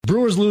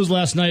Brewers lose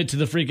last night to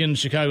the freaking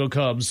Chicago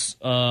Cubs.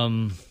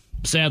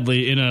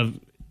 Sadly, in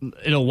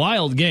a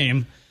wild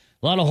game,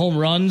 a lot of home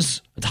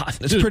runs.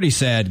 It's a pretty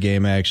sad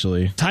game,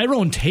 actually.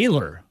 Tyrone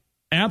Taylor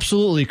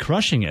absolutely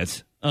crushing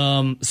it.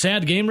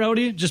 Sad game,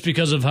 Rowdy, just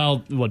because of how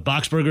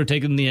Boxberger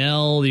taking the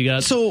L. You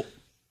got so.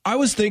 I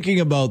was thinking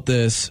about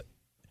this.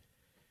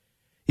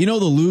 You know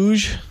the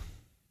luge,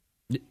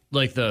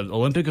 like the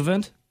Olympic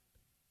event.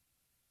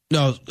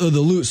 No, the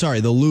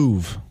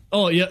Louvre.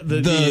 Oh yeah,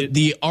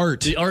 the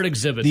art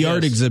exhibit. The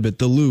art exhibit,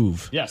 the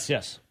Louvre.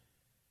 Yes.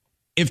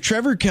 If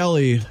Trevor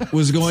Kelly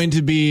was going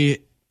to be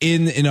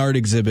in an art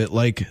exhibit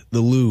like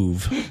the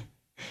Louvre,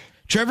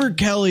 Trevor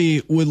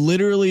Kelly would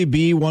literally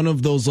be one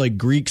of those like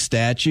Greek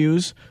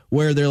statues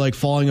where they're like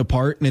falling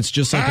apart and it's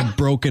just like a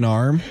broken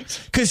arm.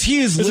 Because he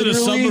is literally it a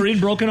submarine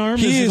broken arm?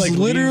 He is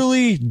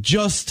literally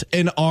just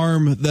an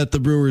arm that the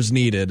Brewers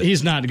needed.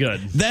 He's not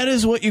good. That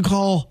is what you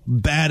call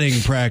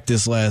batting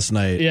practice last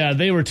night. Yeah,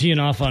 they were teeing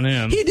off on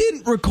him. He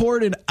didn't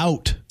record an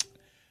out.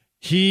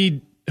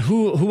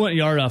 Who went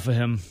yard off of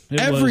him?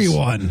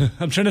 Everyone.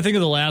 I'm trying to think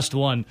of the last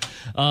one.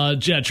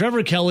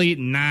 Trevor Kelly,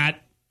 not.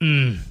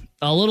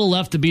 A little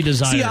left to be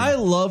desired. See, I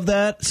love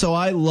that. So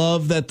I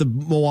love that the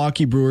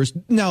Milwaukee Brewers,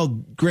 now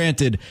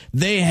granted,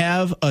 they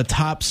have a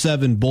top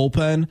 7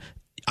 bullpen.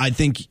 I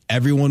think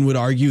everyone would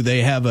argue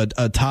they have a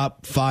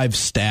top 5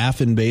 staff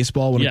in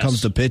baseball when it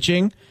comes to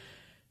pitching.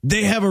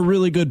 They have a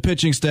really good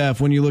pitching staff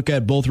when you look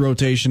at both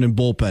rotation and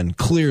bullpen,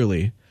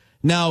 clearly.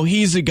 Now,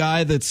 he's a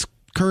guy that's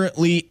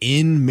currently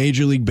in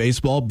Major League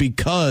Baseball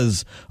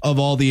because of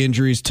all the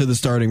injuries to the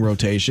starting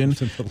rotation,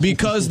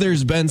 because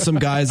there's been some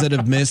guys that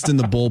have missed in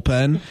the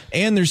bullpen,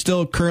 and there's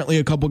still currently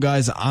a couple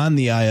guys on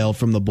the IL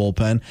from the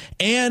bullpen,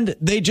 and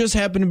they just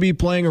happen to be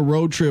playing a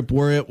road trip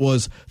where it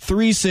was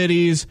 3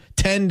 cities,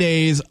 10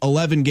 days,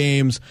 11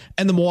 games,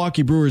 and the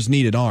Milwaukee Brewers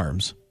needed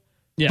arms.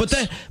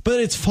 Yes. But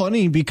it's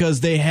funny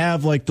because they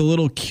have like the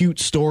little cute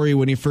story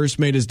when he first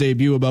made his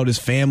debut about his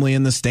family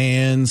in the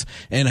stands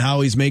and how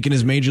he's making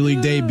his Major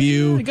League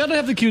debut. You got to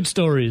have the cute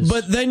stories.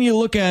 But then you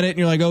look at it and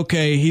you're like,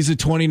 okay, he's a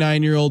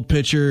 29-year-old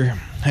pitcher,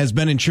 has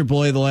been in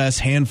AAA the last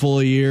handful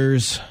of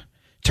years,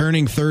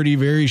 turning 30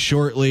 very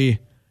shortly.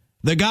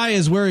 The guy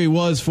is where he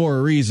was for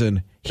a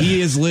reason.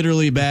 He is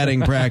literally batting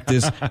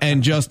practice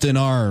and just an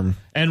arm.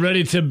 And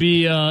ready to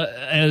be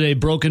at a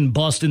broken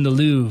bust in the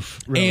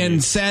Louvre. Really.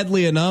 And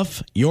sadly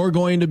enough, you're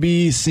going to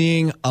be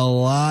seeing a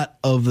lot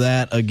of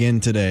that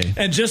again today.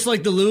 And just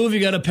like the Louvre,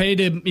 you got to pay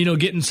to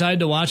get inside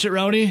to watch it,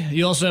 Rowdy.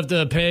 You also have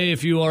to pay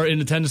if you are in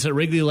attendance at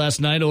Wrigley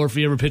last night, or if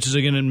he ever pitches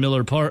again in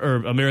Miller Park or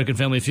American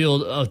Family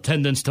Field,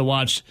 attendance to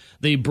watch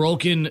the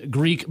broken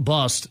Greek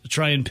bust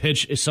try and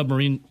pitch a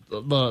submarine,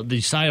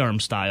 the sidearm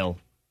style.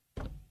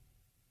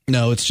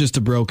 No, it's just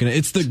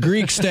it's the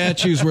Greek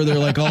statues where they're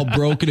like all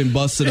broken and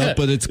busted up,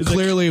 but it's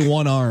clearly like,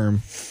 one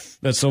arm.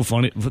 That's so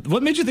funny.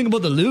 What made you think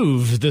about the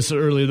Louvre this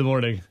early in the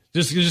morning?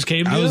 Just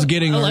came to you? I was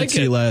getting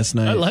artsy last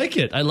night. I like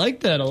it. I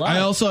like that a lot. I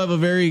also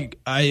have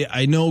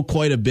I know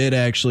quite a bit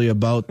actually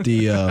about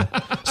the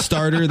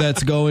starter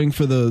that's going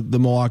for the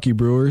Milwaukee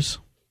Brewers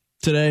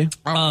today.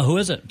 Who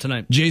is it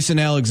tonight? Jason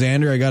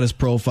Alexander. I got his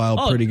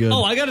profile pretty good.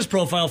 Oh, I got his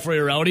profile for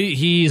you, Rowdy.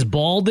 He's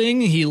balding.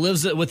 He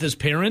lives with his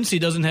parents. He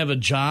doesn't have a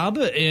job,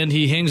 and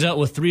he hangs out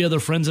with 3 other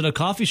friends at a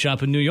coffee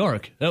shop in New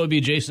York. That would be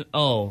Jason.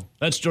 Oh,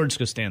 that's George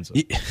Costanza.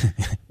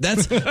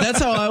 That's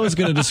how I was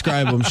going to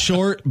describe him.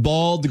 Short,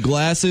 bald,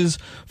 glasses,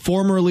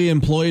 formerly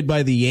employed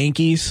by the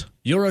Yankees.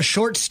 You're a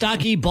short,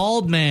 stocky,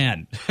 bald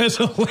man, as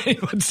Elaine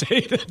would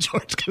say to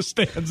George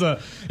Costanza.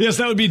 Yes,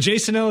 that would be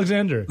Jason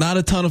Alexander. Not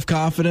a ton of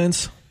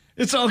confidence.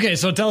 It's okay.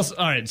 So tell us.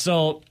 All right.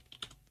 So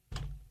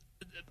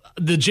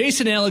the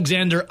Jason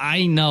Alexander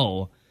I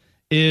know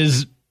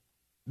is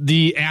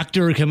the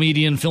actor,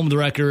 comedian, film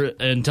director,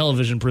 and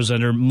television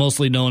presenter,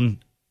 mostly known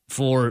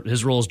for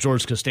his role as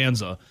George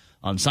Costanza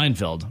on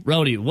Seinfeld.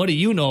 Rowdy, what do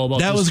you know about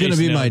that? Was going to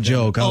be my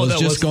joke. I was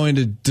just going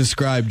to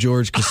describe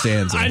George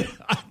Costanza.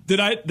 Did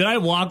I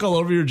walk all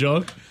over your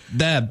joke?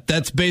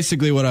 That's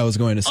basically what I was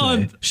going to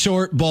say.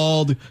 Short,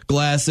 bald,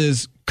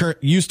 glasses.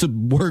 Used to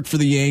work for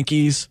the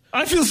Yankees.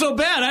 I feel so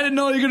bad. I didn't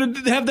know you were going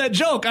to have that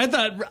joke. I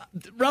thought,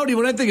 Rowdy,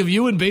 when I think of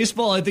you in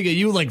baseball, I think of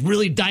you like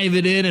really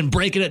diving in and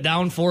breaking it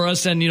down for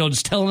us and,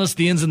 just telling us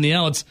the ins and the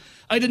outs.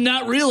 I did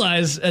not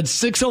realize at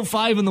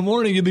 6:05 in the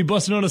morning you'd be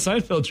busting on a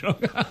Seinfeld joke.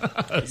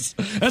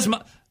 That's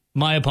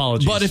my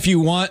apologies. But if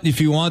you want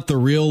the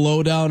real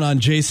lowdown on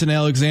Jason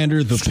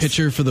Alexander, the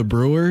pitcher for the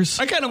Brewers,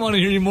 I kind of want to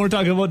hear you more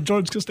talking about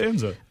George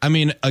Costanza. I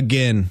mean,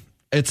 again,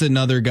 it's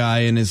another guy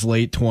in his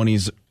late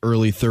 20s,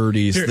 early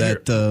 30s.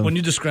 Here. When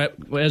you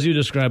as you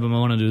describe him, I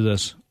want to do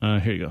this.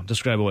 Here you go.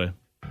 Describe away.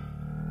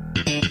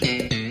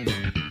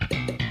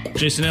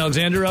 Jason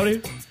Alexander,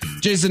 Rowdy?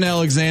 Jason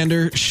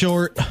Alexander,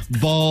 short,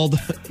 bald,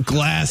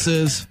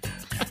 glasses.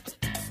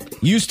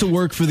 Used to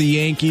work for the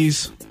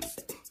Yankees.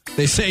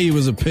 They say he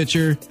was a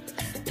pitcher.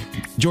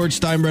 George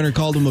Steinbrenner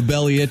called him a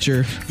belly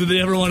itcher. Did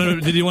he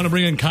want to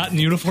bring in cotton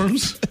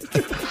uniforms?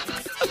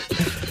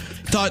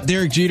 Taught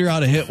Derek Jeter how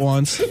to hit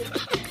once.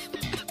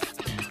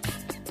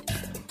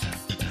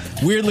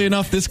 Weirdly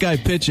enough, this guy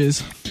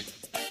pitches.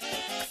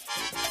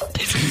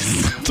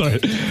 Sorry.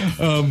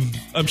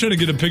 I'm trying to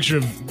get a picture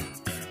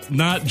of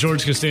not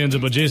George Costanza,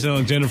 but Jason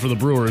Alexander for the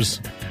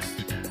Brewers.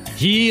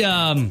 He,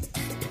 I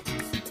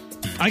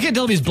can't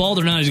tell if he's bald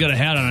or not. He's got a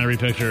hat on every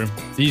picture.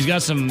 He's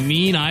got some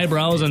mean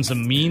eyebrows and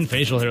some mean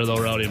facial hair, though,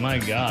 Rowdy. My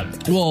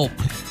God. Well,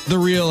 the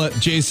real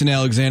Jason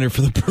Alexander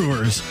for the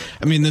Brewers.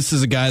 I mean, this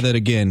is a guy that,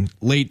 again,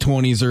 late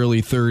 20s,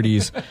 early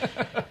 30s.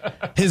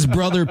 His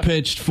brother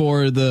pitched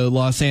for the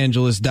Los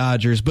Angeles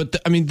Dodgers. But,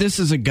 I mean, this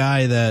is a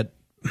guy that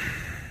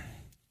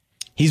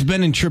he's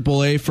been in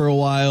AAA for a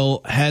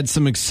while, had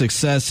some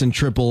success in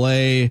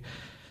AAA,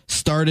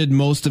 started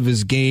most of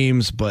his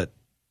games, but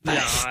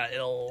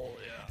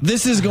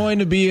this is going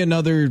to be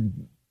another...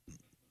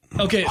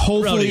 Okay,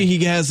 hopefully Rowdy.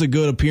 he has a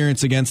good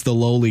appearance against the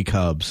lowly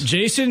Cubs.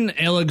 Jason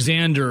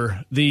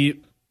Alexander, the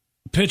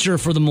pitcher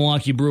for the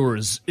Milwaukee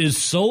Brewers,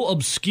 is so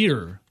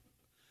obscure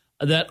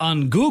that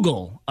on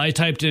Google, I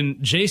typed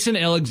in Jason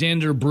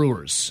Alexander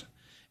Brewers.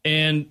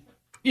 And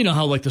you know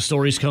how like the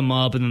stories come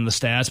up and then the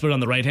stats, but on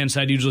the right-hand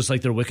side, usually it's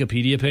like their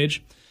Wikipedia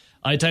page.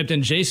 I typed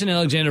in Jason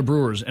Alexander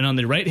Brewers, and on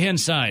the right-hand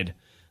side,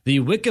 the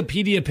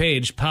Wikipedia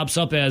page pops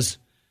up as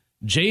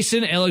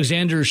Jason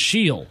Alexander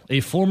Shield, a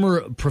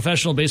former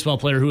professional baseball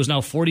player who is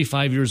now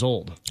 45 years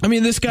old. I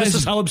mean, this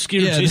is how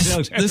obscure Jason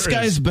Alexander this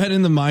guy's been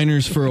in the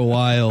minors for a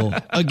while.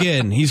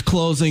 Again, he's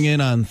closing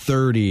in on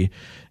 30.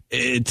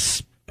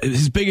 It's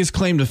his biggest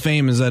claim to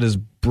fame is that his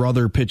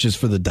brother pitches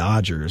for the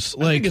Dodgers.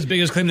 I think his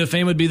biggest claim to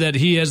fame would be that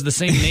he has the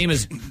same name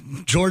as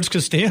George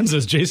Costanza,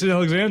 as Jason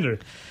Alexander.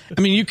 I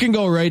mean, you can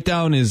go right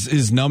down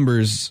his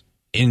numbers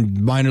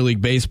in minor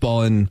league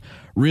baseball, and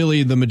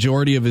really the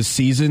majority of his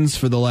seasons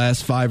for the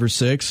last 5 or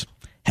 6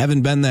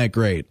 haven't been that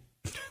great.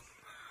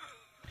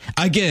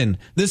 Again,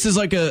 this is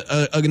like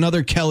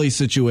another Kelly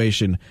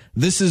situation.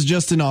 This is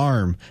just an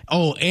arm.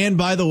 Oh, and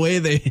by the way,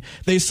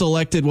 they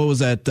selected, what was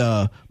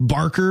that,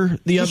 Barker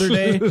the other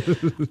day?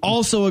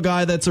 Also a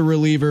guy that's a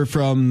reliever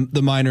from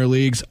the minor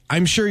leagues.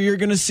 I'm sure you're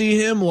going to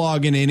see him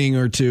log an inning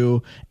or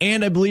two.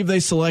 And I believe they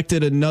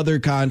selected another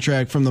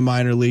contract from the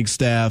minor league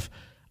staff.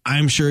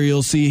 I'm sure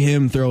you'll see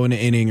him throw an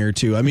inning or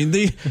two. I mean,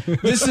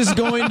 this is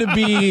going to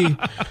be...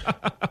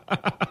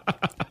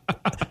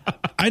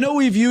 I know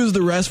we've used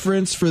the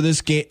reference for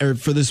this game or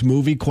for this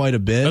movie quite a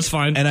bit. That's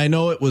fine. And I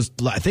know it was,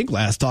 I think,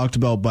 last talked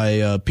about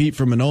by Pete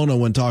from Monona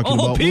when talking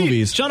about Pete.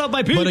 movies. Shout out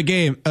by Pete. But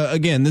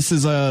again, this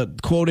is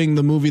quoting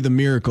the movie The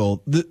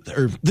Miracle.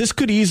 This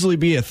could easily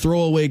be a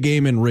throwaway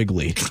game in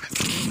Wrigley.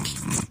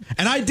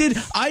 And I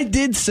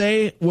did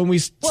say when we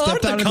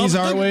stepped out of these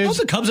airwaves, don't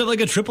the Cubs have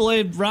like a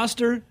AAA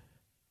roster?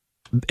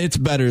 It's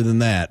better than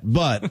that.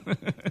 But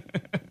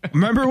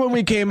remember when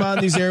we came on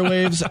these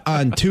airwaves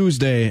on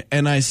Tuesday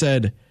and I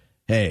said,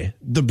 hey,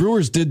 the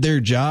Brewers did their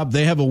job.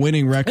 They have a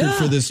winning record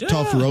for this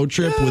tough road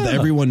trip with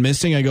everyone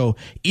missing. I go,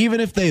 even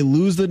if they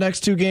lose the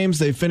next 2 games,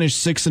 they finish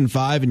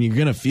 6-5, and you're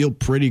going to feel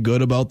pretty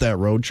good about that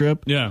road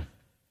trip. Yeah.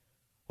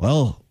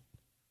 Well,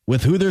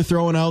 with who they're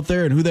throwing out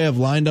there and who they have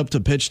lined up to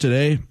pitch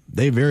today,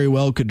 they very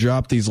well could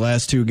drop these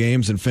last 2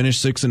 games and finish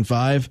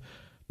 6-5.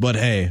 But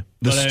hey,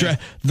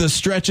 the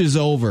stretch is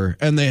over,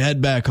 and they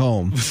head back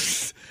home.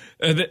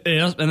 And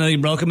then they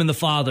welcome in the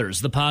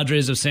Fathers, the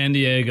Padres of San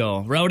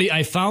Diego. Rowdy,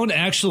 I found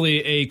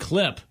actually a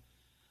clip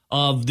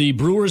of the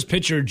Brewers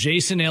pitcher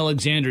Jason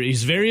Alexander.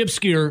 He's very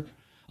obscure.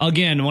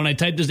 Again, when I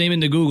typed his name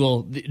into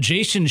Google,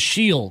 Jason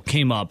Shield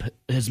came up.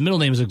 His middle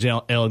name is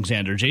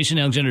Alexander. Jason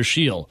Alexander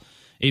Shield,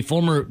 a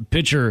former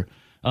pitcher,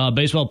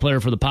 baseball player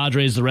for the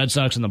Padres, the Red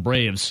Sox, and the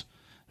Braves,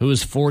 who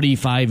is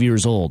 45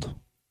 years old.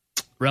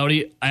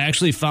 Rowdy, I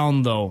actually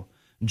found, though,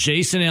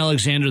 Jason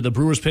Alexander, the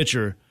Brewers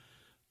pitcher,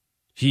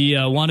 he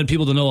wanted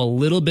people to know a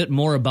little bit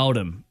more about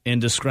him and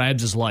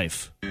describes his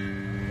life.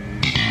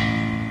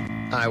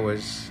 I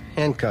was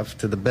handcuffed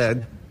to the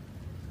bed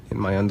in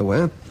my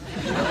underwear,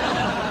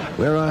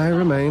 where I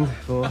remained,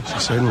 for she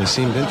certainly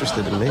seemed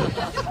interested in me.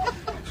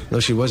 Though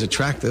she was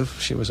attractive,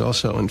 she was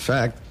also, in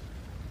fact,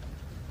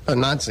 a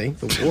Nazi.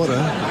 The water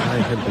I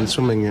had been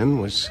swimming in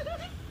was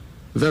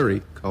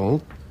very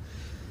cold.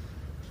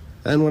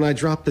 And when I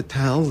dropped the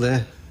towel,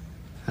 there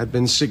had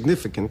been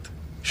significant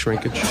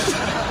shrinkage.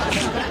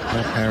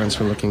 My parents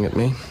were looking at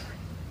me.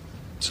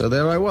 So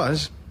there I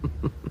was,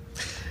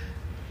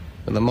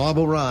 with a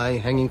marble rye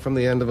hanging from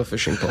the end of a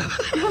fishing pole.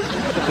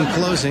 In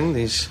closing,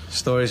 these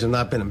stories have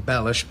not been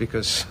embellished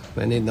because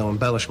they need no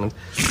embellishment.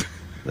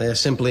 They are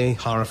simply,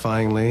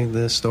 horrifyingly,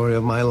 the story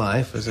of my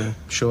life as a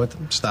short,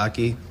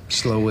 stocky,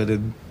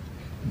 slow-witted,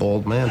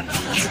 bald man.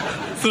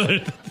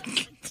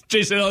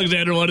 Jason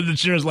Alexander wanted to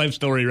share his life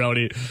story,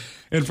 Rowdy,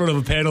 in front of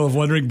a panel of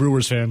wondering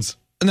Brewers fans.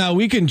 Now,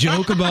 we can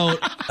joke about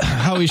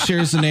how he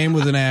shares the name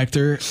with an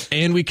actor,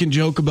 and we can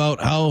joke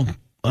about how,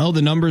 well,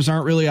 the numbers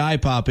aren't really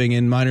eye-popping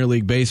in minor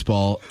league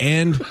baseball,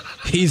 and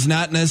he's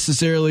not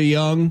necessarily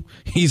young.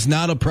 He's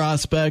not a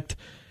prospect.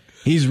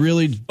 He's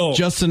really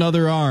just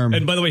another arm.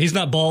 And by the way, he's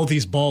not bald,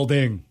 he's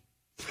balding.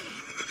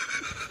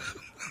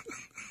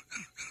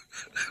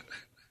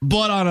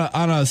 But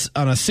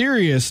on a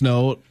serious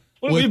note,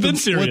 we've been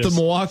serious with the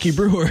Milwaukee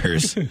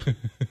Brewers.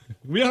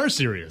 We are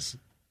serious.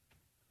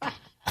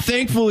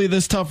 thankfully,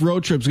 this tough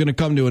road trip's going to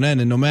come to an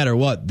end, and no matter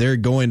what, they're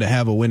going to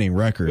have a winning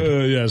record.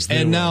 Yes, they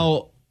and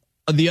will.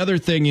 now the other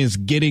thing is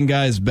getting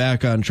guys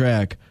back on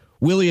track.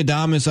 Willie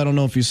Adames, I don't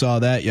know if you saw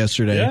that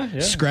yesterday. Yeah.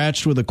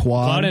 Scratched with a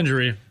quad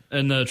injury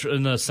in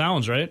the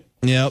Sounds, right?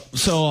 Yep.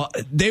 So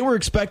they were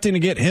expecting to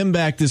get him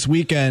back this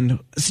weekend.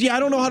 See, I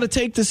don't know how to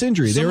take this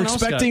injury. They were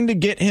expecting to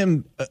get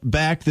him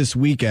back this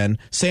weekend.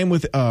 Same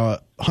with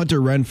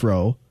Hunter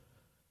Renfrow.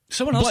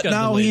 Someone else but got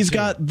now he's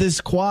got this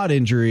quad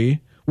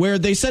injury where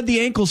they said the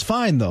ankle's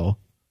fine, though.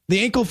 The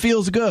ankle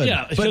feels good.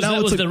 Yeah, but now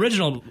that was the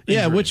original injury.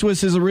 Yeah, which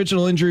was his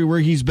original injury where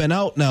he's been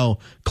out now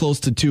close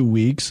to 2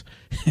 weeks.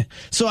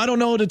 So I don't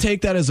know to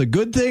take that as a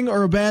good thing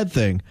or a bad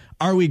thing.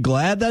 Are we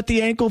glad that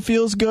the ankle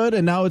feels good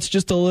and now it's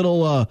just a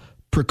little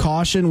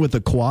precaution with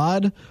a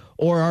quad?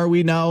 Or are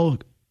we now,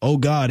 oh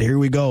God, here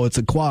we go, it's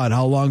a quad.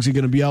 How long is he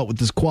going to be out with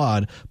this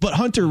quad? But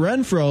Hunter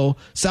Renfrow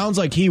sounds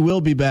like he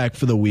will be back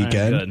for the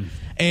weekend. Good.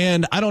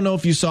 And I don't know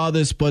if you saw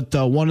this, but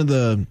one of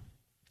the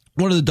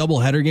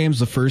doubleheader games,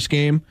 the first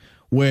game,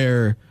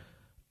 where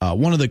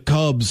one of the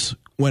Cubs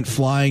went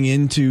flying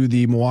into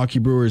the Milwaukee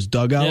Brewers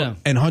dugout,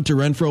 and Hunter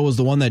Renfrow was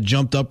the one that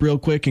jumped up real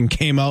quick and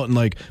came out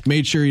and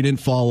made sure he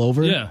didn't fall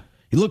over. Yeah,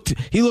 he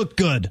looked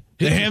good.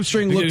 The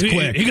hamstring looked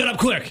quick. He got up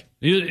quick.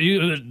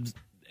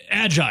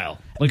 Agile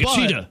like a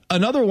cheetah.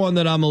 Another one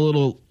that I'm a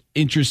little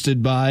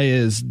interested by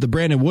is the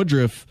Brandon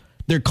Woodruff.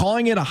 They're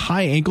calling it a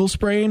high ankle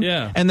sprain,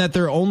 and that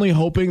they're only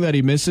hoping that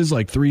he misses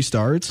 3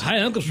 starts. High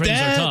ankle sprains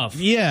are tough.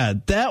 Yeah,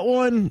 that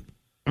one,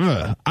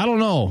 I don't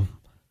know.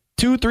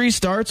 2-3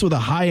 starts with a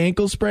high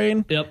ankle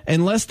sprain. Yep.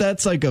 Unless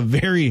that's a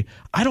very,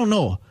 I don't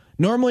know.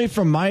 Normally,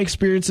 from my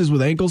experiences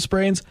with ankle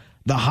sprains,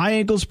 the high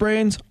ankle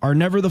sprains are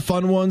never the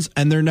fun ones,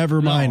 and they're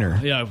never minor.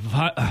 Yeah,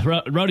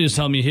 Rowdy was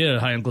telling me he had a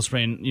high ankle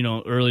sprain,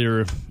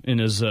 earlier in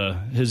his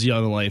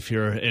young life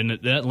here, and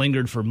that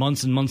lingered for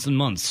months and months and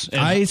months.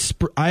 And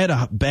I had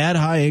a bad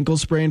high ankle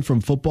sprain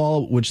from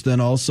football, which then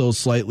also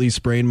slightly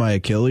sprained my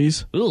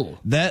Achilles. Ooh.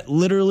 That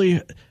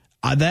literally,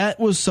 that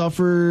was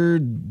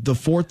suffered the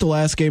 4th to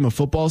last game of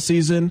football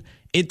season.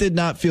 It did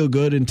not feel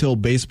good until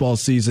baseball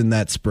season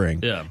that spring.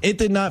 Yeah. It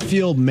did not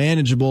feel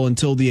manageable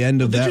until the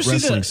end of that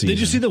wrestling season. Did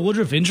you see the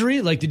Woodruff injury?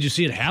 Did you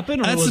see it happen?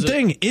 Or That's the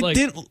thing. It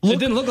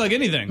didn't look like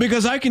anything.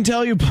 Because I can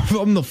tell you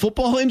from the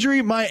football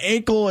injury, my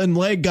ankle and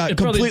leg got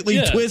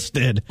completely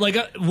twisted.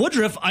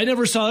 Woodruff, I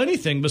never saw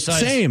anything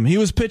besides. Same. He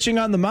was pitching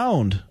on the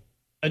mound.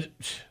 I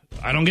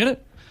don't get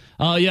it.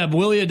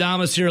 Willie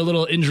Adames here, a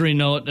little injury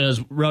note,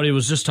 as Rowdy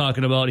was just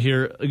talking about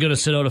here. Going to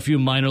sit out a few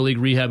minor league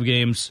rehab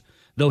games,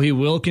 though he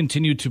will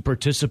continue to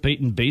participate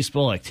in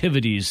baseball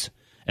activities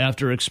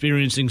after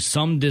experiencing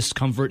some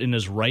discomfort in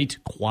his right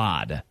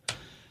quad.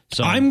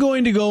 So I'm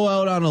going to go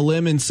out on a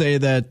limb and say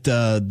that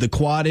the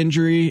quad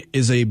injury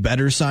is a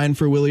better sign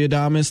for Willie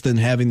Adames than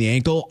having the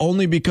ankle,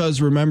 only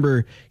because,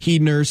 remember, he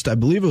nursed, I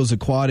believe it was a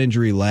quad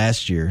injury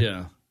last year.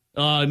 Yeah.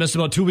 He missed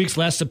about 2 weeks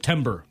last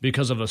September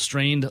because of a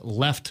strained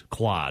left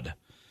quad.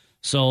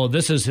 So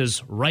this is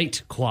his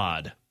right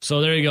quad.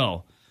 So there you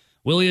go.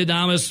 Willie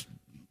Adames,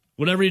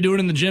 whatever you're doing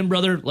in the gym,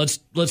 brother, let's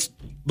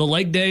the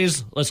leg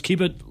days, let's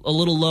keep it a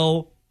little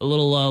low, a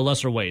little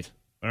lesser weight.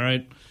 All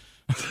right?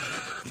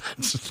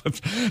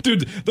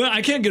 Dude,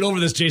 I can't get over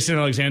this Jason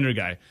Alexander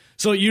guy.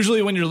 So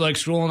usually when you're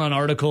scrolling on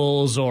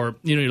articles or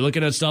you're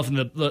looking at stuff and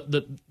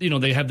the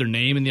they have their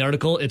name in the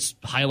article, it's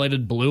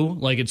highlighted blue,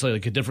 it's a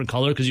different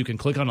color because you can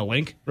click on a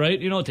link,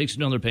 right? It takes you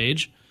to another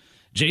page.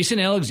 Jason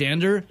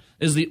Alexander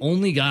is the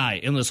only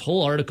guy in this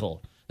whole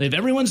article. They have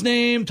everyone's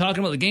name, talking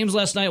about the games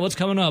last night, what's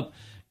coming up.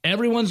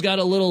 Everyone's got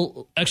a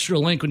little extra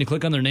link when you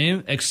click on their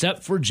name,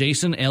 except for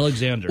Jason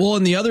Alexander. Well,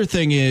 and the other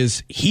thing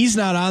is, he's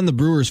not on the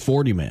Brewers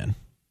 40-man.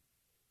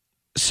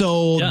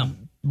 So,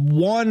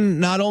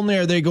 one, not only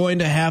are they going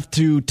to have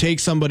to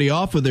take somebody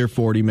off of their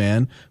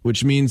 40-man,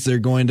 which means they're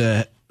going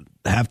to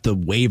have to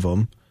waive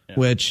them,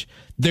 which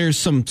there's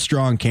some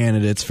strong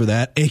candidates for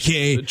that,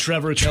 a.k.a.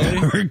 Trevor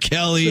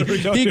Kelly.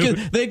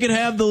 They could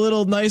have the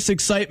little nice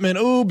excitement.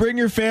 Oh, bring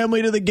your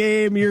family to the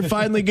game. You're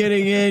finally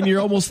getting in. You're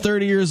almost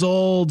 30 years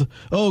old.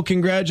 Oh,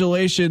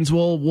 congratulations.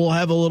 We'll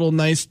have a little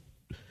nice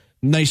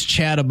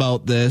chat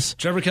about this.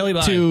 Trevor Kelly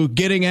bye. To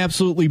getting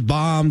absolutely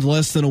bombed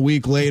less than a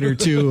week later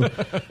to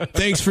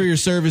thanks for your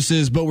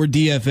services, but we're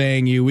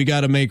DFAing you. We got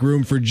to make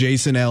room for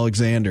Jason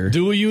Alexander.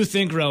 Do you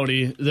think,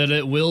 Rowdy, that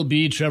it will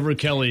be Trevor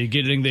Kelly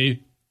getting the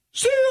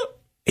see ya?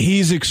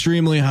 He's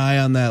extremely high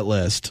on that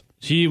list.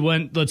 He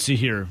went, let's see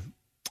here,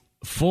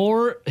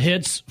 4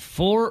 hits,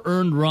 4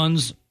 earned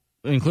runs,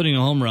 including a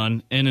home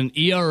run, and an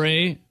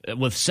ERA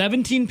with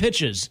 17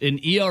 pitches, an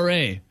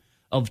ERA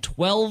of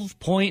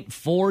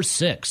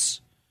 12.46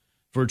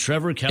 for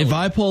Trevor Kelly. If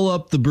I pull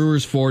up the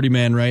Brewers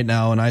 40-man right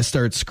now and I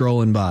start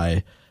scrolling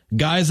by,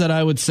 guys that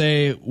I would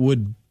say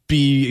would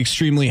be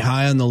extremely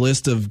high on the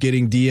list of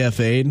getting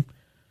DFA'd,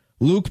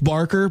 Luke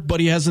Barker, but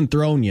he hasn't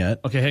thrown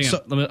yet. Okay, hang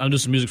on. I'll do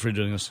some music for you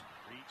doing this.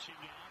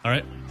 All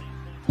right.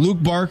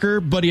 Luke Barker,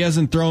 but he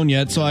hasn't thrown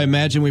yet, so I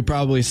imagine we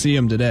probably see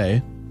him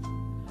today.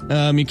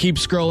 You keep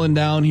scrolling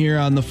down here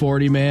on the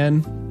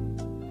 40-man.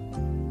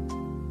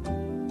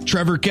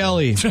 Trevor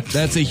Kelly.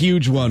 That's a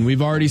huge one.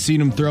 We've already seen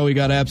him throw. He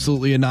got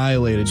absolutely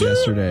annihilated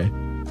yesterday.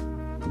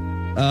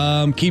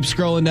 Keep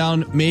scrolling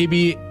down.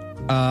 Maybe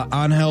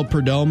Angel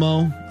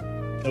Perdomo.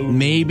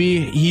 Maybe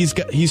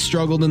he's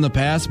struggled in the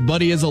past,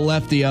 but he is a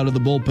lefty out of the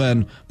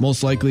bullpen.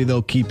 Most likely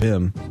they'll keep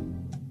him.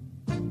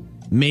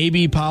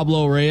 Maybe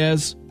Pablo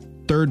Reyes,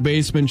 third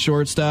baseman,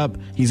 shortstop.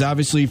 He's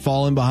obviously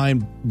fallen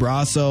behind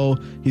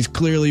Brasso. He's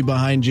clearly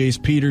behind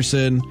Jace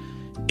Peterson.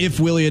 If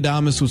Willy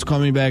Adames was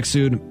coming back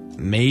soon,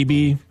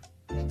 maybe.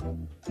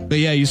 But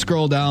yeah, you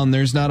scroll down.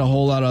 There's not a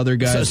whole lot of other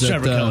guys. So it's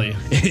Trevor Kelly.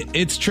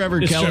 It's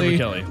Trevor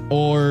Kelly,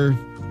 or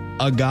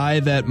a guy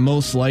that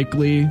most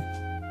likely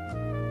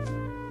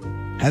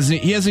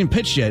hasn't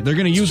pitched yet. They're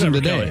going to use him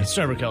today. It's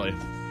Trevor Kelly.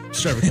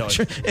 It's Trevor Kelly.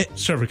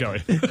 It's Trevor Kelly.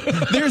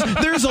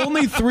 There's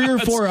only 3 or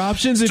 4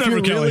 options if Trevor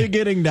you're really Kelly.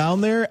 getting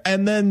down there,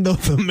 and then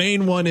the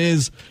main one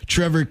is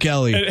Trevor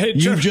Kelly. Hey,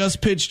 you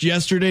just pitched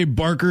yesterday.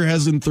 Barker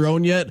hasn't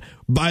thrown yet.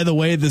 By the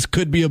way, this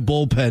could be a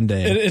bullpen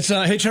day. It's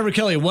hey Trevor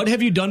Kelly, what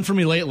have you done for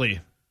me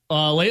lately?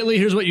 Lately,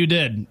 here's what you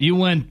did. You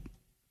went.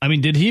 I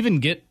mean, did he even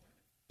get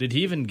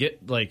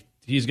like?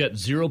 He's got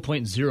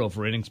 0.0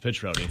 for innings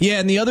pitched, Rowdy. Yeah,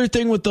 and the other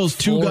thing with those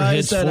 2 4 guys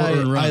hits, that 4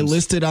 earned I runs.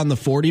 listed on the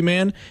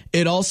 40-man,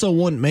 it also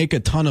wouldn't make a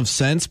ton of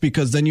sense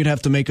because then you'd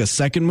have to make a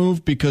second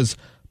move because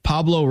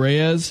Pablo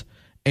Reyes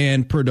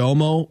and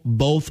Perdomo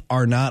both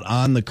are not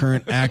on the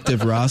current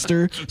active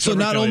roster. So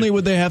not Kelly. only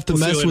would they have to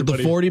We'll see you mess later, with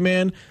the buddy.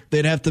 40-man,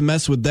 they'd have to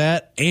mess with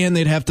that, and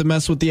they'd have to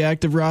mess with the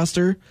active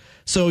roster.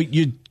 So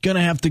you're going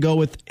to have to go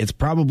with it's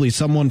probably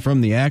someone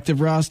from the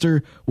active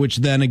roster, which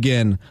then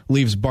again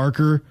leaves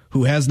Barker,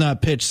 who has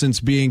not pitched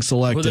since being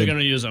selected. Who they're going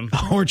to use him?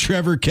 Or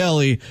Trevor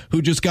Kelly,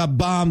 who just got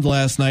bombed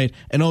last night.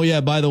 And oh yeah,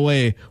 by the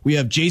way, we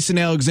have Jason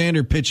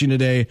Alexander pitching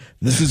today.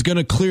 This is going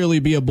to clearly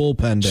be a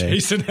bullpen day.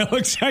 Jason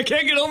Alexander. I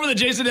can't get over the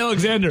Jason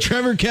Alexander.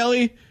 Trevor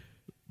Kelly,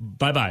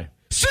 Bye-bye.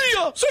 see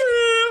ya! See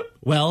ya.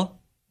 Well,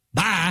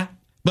 bye.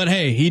 But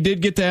hey, he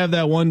did get to have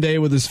that one day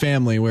with his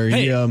family where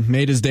he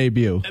made his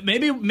debut.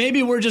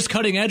 Maybe we're just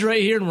cutting edge right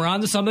here and we're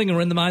onto something and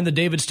we're in the mind of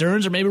David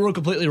Stearns, or maybe we're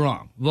completely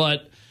wrong.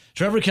 But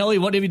Trevor Kelly,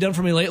 what have you done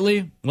for me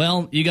lately?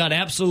 Well, you got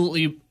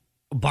absolutely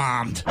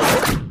bombed.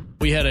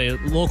 We had a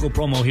local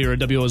promo here at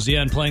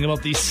WOZN playing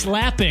about the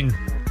slapping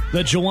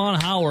that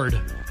Juwan Howard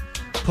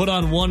put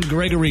on one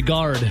Gregory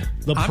Gard,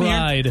 the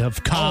pride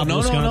of Cobb,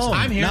 Wisconsin. No.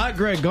 I'm here. Not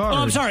Greg Gard. Oh,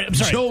 I'm sorry.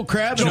 Joe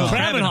Krabbenhoff. Joe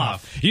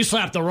Krabbenhoff. You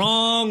slapped the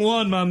wrong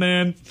one, my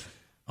man.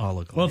 Oh,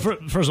 look. Well,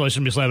 first of all, I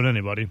shouldn't be slapping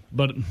anybody,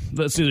 but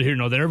that's neither here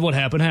nor there. What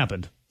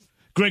happened.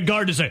 Greg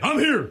Gard to say, I'm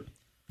here.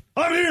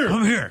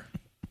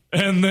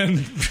 And then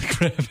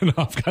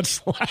Krabbenhoff got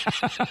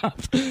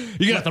slapped.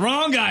 You got the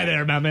wrong guy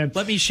there, my man.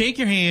 Let me shake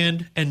your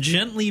hand and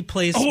gently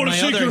place I wanna my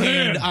shake other your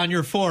hand hand. on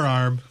your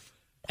forearm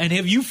and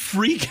have you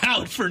freak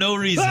out for no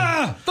reason.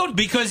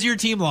 Because your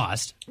team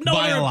lost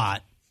by a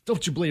lot.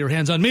 Don't you lay your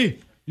hands on me.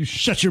 You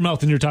shut your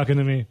mouth and you're talking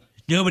to me.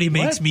 Nobody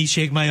makes What? me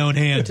shake my own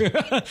hand.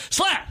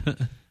 Slap!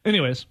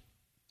 Anyways,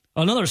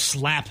 another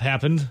slap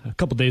happened a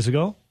couple days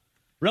ago.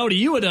 Rowdy,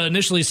 you had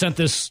initially sent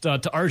this to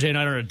RJ and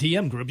I in our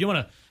DM group. You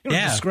want to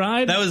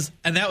describe? That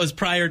was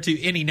prior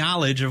to any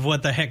knowledge of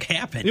what the heck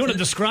happened. You want to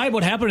describe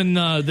what happened in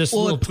this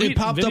Well, little tweet it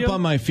popped video? up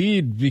on my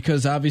feed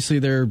because obviously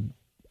there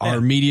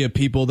are media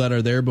people that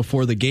are there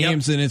before the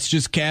games, and it's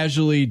just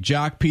casually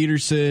Jock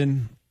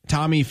Peterson,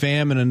 Tommy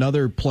Pham, and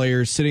another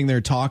player sitting there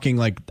talking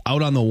like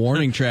out on the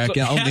warning track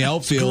out in the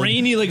outfield.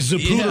 Grainy like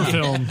Zapruder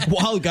film.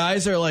 While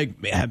guys are like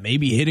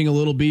maybe hitting a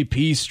little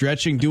BP,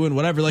 stretching, doing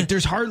whatever. Like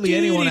there's hardly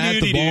anyone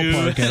at the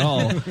ballpark at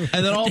all.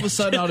 And then all of a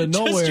sudden out of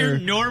nowhere, Just your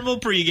normal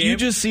pregame. you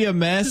just see a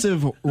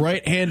massive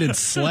right-handed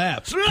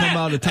slap come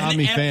out of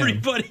Tommy and Pham.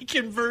 everybody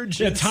converges.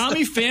 Yeah,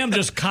 Tommy Pham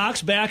just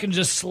cocks back and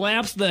just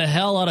slaps the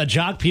hell out of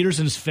Jock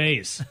Peterson's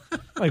face.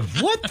 Like,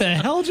 what the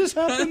hell just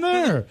happened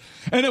there?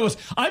 And it was,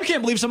 I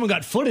can't believe someone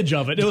got footage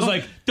of it. It was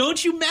like,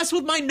 Don't you mess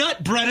with my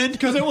nut, Brennan.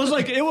 because it was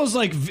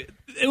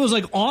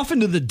like off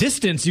into the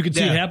distance. You could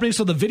see it happening.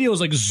 So the video was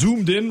like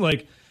zoomed in,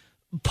 like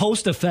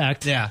post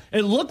effect. Yeah.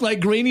 It looked like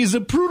grainy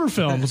Zapruder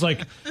film. It was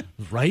like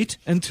right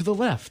and to the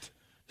left.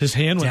 His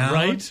hand went Down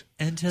right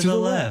and to the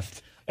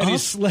left. And he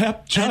Up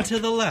slapped Jock and to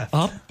the left.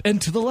 up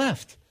and to the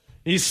left.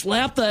 He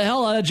slapped the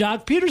hell out of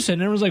Jock Peterson.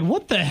 And it was like,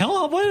 what the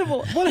hell?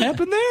 What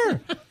happened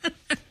there?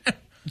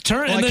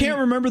 Well, I can't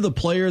remember the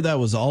player that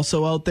was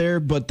also out there,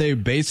 but they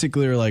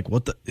basically are like,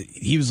 "What the?"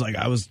 He was like,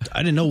 "I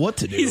didn't know what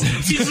to do." He's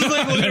just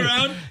like looking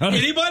around.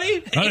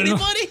 Anybody? I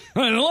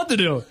don't know what to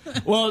do.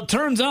 Well, it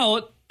turns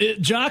out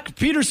Jock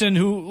Peterson,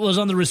 who was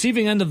on the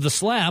receiving end of the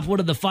slap, what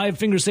did the 5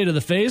 fingers say to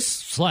the face?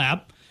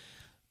 Slap.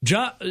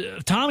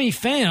 Tommy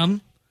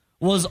Pham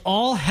was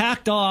all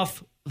hacked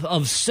off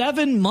of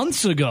 7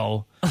 months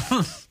ago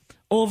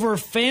over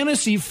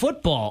fantasy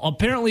football.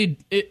 Apparently,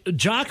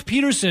 Jock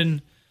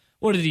Peterson...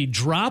 What, did he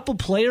drop a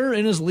player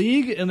in his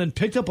league and then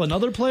picked up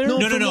another player?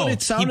 No. From what it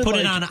He sounded put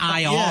it like- on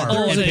IR Yeah,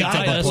 there was and a picked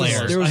guy- up a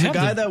player. There was I a have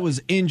guy the- that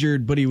was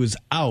injured, but he was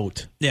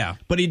out. Yeah.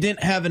 But he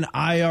didn't have an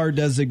IR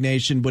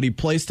designation, but he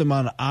placed him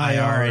on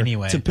IR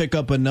anyway. to pick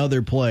up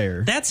another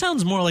player. That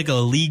sounds more like a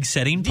league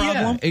setting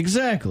problem. Yeah,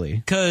 exactly.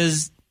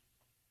 Because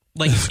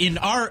like in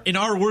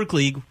our work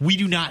league, we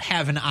do not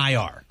have an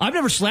IR. I've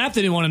never slapped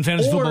anyone in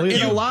fantasy football in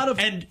either. a lot of,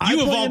 And I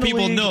you of play all in a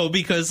people league, know,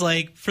 because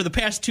like for the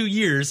past 2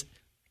 years,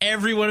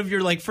 every one of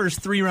your like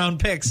first 3-round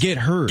picks get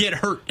hurt.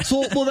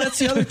 So, well, that's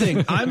the other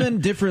thing. I'm in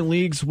different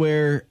leagues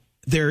where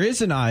there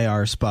is an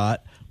IR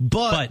spot,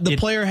 but the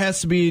player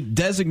has to be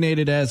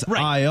designated as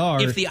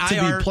IR. If the to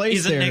IR be placed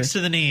isn't there. next to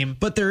the name,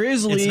 But there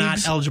is it's leagues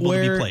not eligible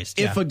where to be placed.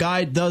 if a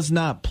guy does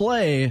not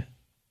play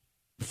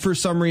for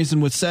some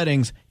reason with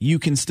settings, you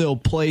can still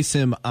place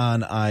him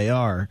on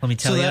IR. Let me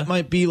tell so you. that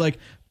might be like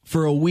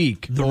for a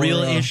week. the or,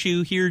 real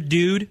issue here,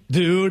 dude,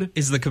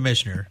 is the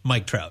commissioner,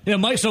 Mike Trout. Yeah,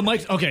 Mike. So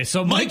Mike. Okay,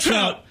 so Mike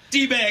Trout.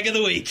 D-bag of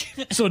the week.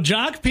 So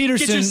Jock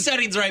Peterson Get your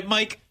settings right,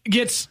 Mike.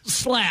 gets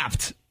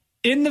slapped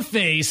in the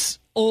face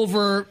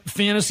over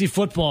fantasy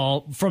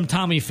football from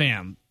Tommy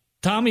Pham.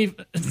 Tommy,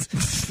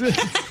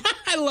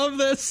 I love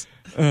this.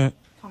 Tommy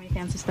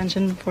Pham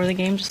suspension before the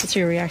game. Just what's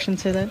your reaction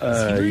to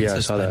that? Yeah, I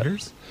saw that.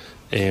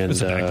 And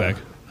It's a backpack.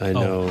 I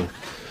know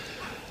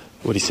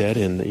what he said,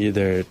 and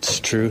either it's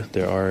true.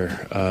 There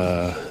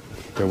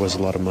was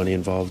a lot of money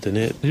involved in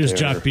it. here's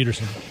Jock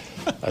Peterson.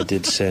 I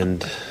did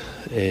send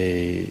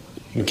a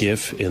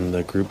GIF in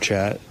the group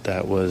chat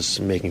that was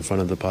making fun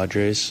of the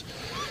Padres.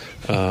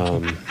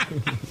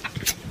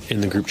 In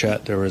the group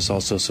chat, there was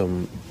also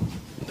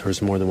there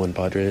was more than one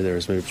Padre. There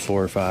was maybe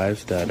 4 or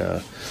 5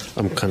 that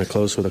I'm kind of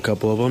close with a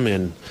couple of them,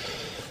 and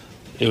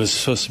it was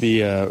supposed to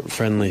be a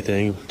friendly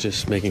thing,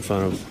 just making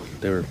fun of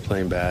they were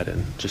playing bad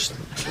and just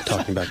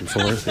talking back and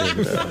forth.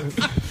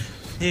 And,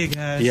 Hey,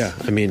 guys. yeah,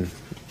 I mean,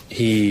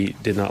 he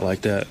did not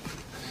like that,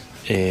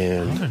 I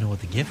and don't know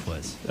what the gift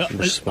was.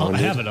 responded.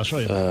 I have it. I'll show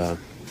you.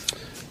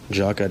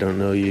 Jock, I don't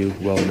know you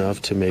well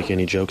enough to make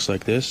any jokes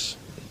like this.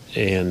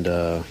 And,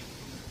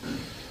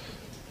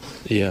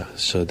 yeah,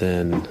 so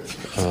then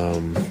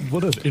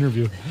What an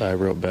interview. I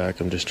wrote back.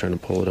 I'm just trying to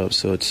pull it up.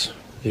 So it's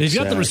He's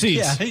got the sad.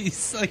 receipts. Yeah,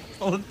 he's like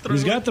pulling through.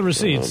 He's got the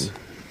receipts.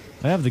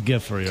 I have the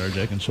gift for you,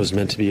 RJ. I can show Was you.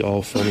 meant to be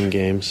all fun and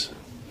games.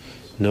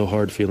 No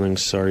hard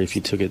feelings. Sorry if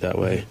you took it that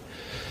way.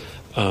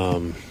 yeah,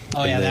 and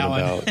then that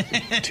one.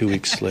 about 2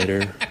 weeks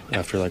later,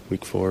 after like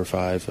week 4 or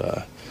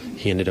 5,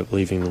 he ended up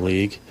leaving the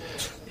league.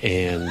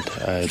 And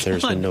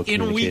there's been no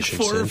In week communication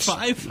 4 or since.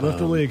 5? Left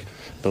the league.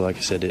 But like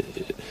I said,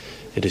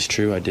 it is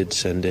true. I did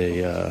send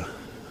a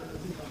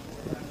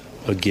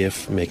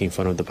GIF making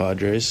fun of the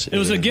Padres. It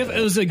was a gif.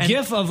 It was a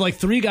gif of like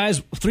 3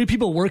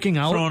 people working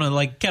out. Throwing on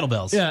like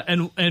kettlebells. Yeah,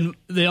 and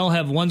they all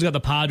have, one's got the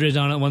Padres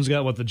on it, one's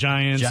got the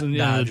Giants and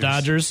the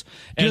Dodgers.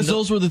 And Because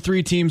those were the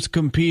 3 teams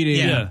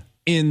competing Yeah.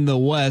 in the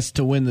West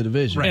to win the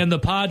division. and the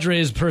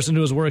Padres person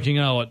who was working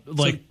out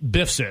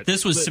biffs it.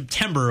 This was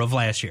September of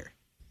last year.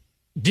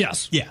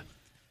 Yes. Yeah.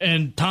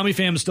 And Tommy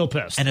Pham is still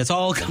pissed. And it's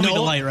all coming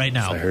to light right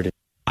now. I heard it.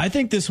 I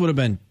think this would have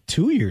been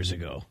 2 years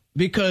ago.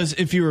 Because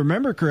if you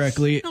remember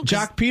correctly,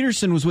 Jock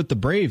Peterson was with the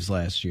Braves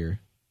last year.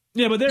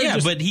 yeah, but they're Yeah,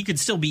 just, but he could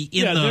still be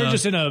in the... they're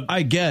just in a.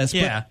 I guess.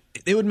 Yeah.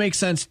 But it would make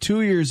sense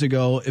 2 years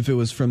ago if it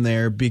was from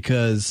there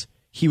because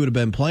he would have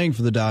been playing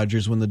for the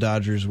Dodgers when the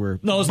Dodgers were.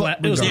 No, it was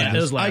but it was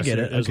regardless, last I get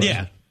year. it. It was Okay. last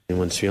Yeah. year.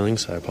 Anyone's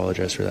feelings? I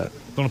apologize for that.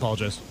 Don't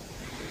apologize.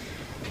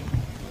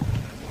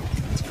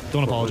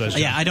 Don't apologize.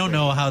 Yeah, I don't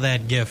know how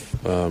that GIF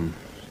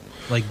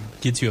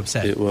gets you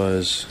upset. It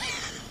was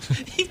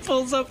He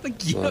pulls up the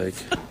GIF. like,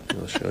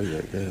 I'll show you,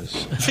 I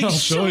guess. I'll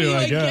show you,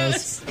 I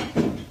guess.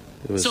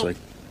 It was So- like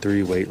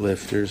 3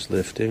 weightlifters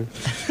lifting.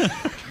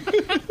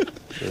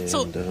 And,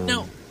 So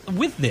now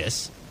with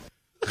this,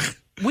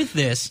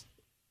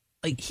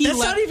 like he That's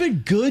left, not even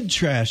good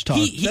trash talk.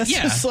 That's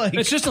yeah. just like.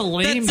 It's just a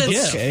lame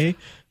That's- gif. okay.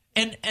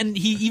 and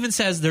he even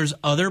says there's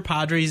other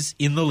Padres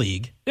in the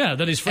league, Yeah,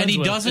 that he's and friends he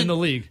with doesn't in the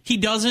league. He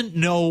doesn't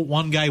know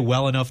one guy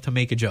well enough to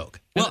make a joke.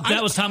 And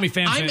that was Tommy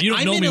Pham saying, "You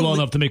don't know in me a well le-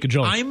 enough to make a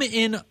joke." I'm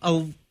in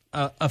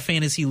a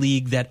fantasy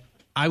league that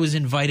I was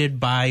invited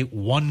by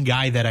one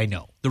guy that I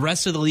know. The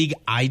rest of the league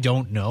I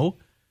don't know,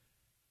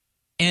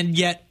 and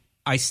yet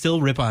I still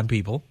rip on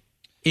people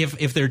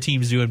if their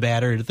team's doing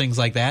bad or things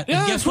like that. Yeah,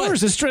 and guess of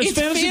course. what? It's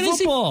fantasy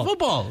football.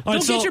 Football. All right,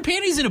 Don't so- get your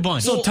panties in a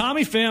bunch. So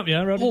Tommy Pham,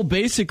 yeah, Robbie? Well,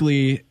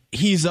 basically,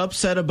 he's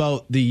upset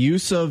about the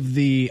use of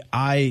the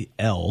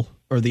IL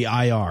or the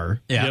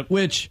IR, Yeah. Yep.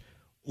 which,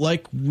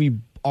 like we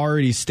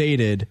already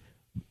stated,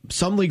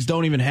 some leagues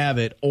don't even have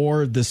it,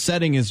 or the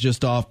setting is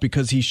just off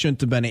because he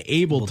shouldn't have been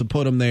able to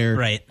put him there.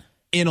 Right.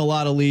 In a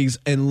lot of leagues,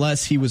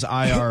 unless he was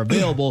IR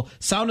available.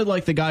 Sounded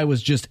like the guy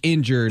was just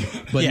injured,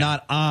 but Yeah.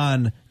 not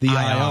on the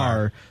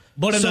IR.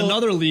 But in So-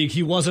 another league,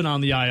 he wasn't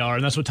on the IR,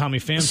 and that's what Tommy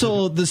Pham said.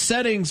 So the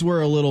settings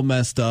were a little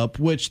messed up,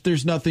 which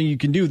there's nothing you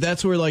can do.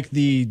 That's where like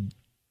the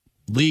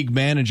league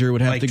manager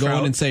would have Like to go Trout?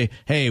 in and say,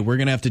 "Hey, we're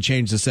gonna have to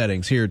change the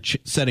settings here.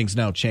 Settings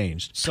now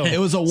changed." So it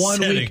was a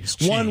Settings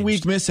one week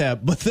changed. mishap.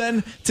 But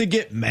then to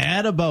get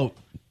mad about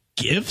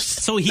gifts,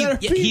 So he that are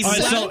being he,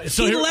 sent- left,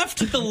 so he here-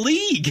 left the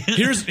league.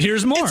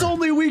 Here's more. It's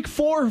only week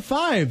 4 or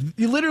 5.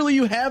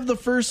 You have the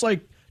first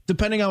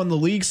depending on the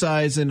league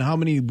size and how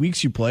many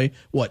weeks you play,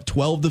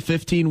 12 to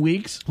 15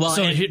 weeks? Well,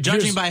 So and here's-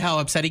 judging by how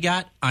upset he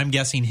got, I'm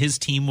guessing his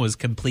team was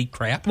complete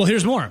crap. Well,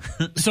 here's more.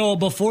 So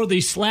before the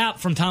slap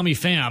from Tommy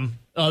Pham,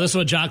 This is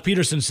what Jock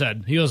Peterson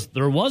said. He goes,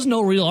 there was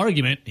no real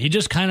argument. He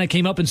just kind of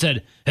came up and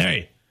said,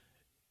 hey,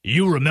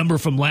 you remember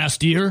from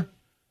last year?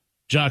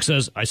 Jock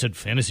says, I said,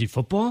 fantasy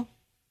football?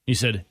 He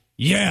said,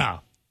 yeah.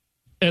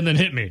 And then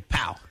hit me.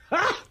 Pow.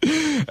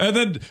 And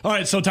then, all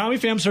right, so Tommy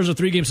Pham serves a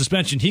 3-game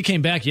suspension. He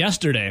came back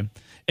yesterday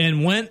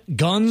and went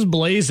guns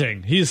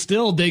blazing. He's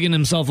still digging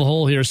himself a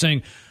hole here,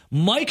 saying,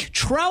 Mike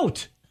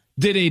Trout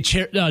did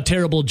a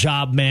terrible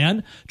job,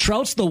 man.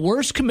 Trout's the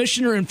worst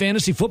commissioner in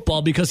fantasy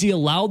football because he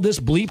allowed this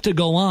bleep to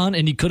go on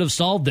and he could have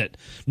solved it.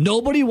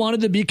 Nobody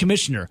wanted to be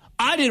commissioner.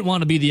 I didn't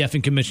want to be the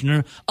effing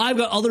commissioner. I've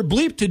got other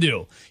bleep to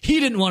do. He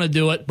didn't want to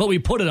do it, but we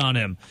put it on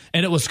him.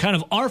 And it was kind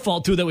of our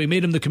fault, too, that we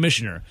made him the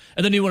commissioner.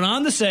 And then he went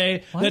on to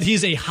say that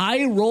he's a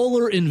high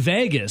roller in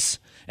Vegas.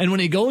 And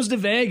when he goes to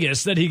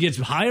Vegas, that he gets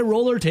high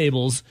roller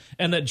tables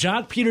and that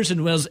Jock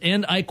Peterson was,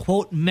 and I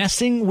quote,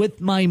 messing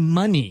with my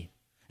money.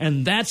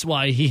 And that's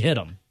why he hit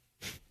him.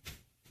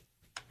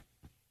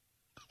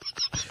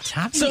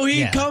 So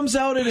he comes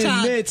out and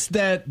admits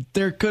that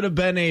there could have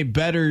been a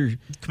better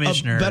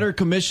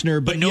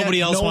commissioner, but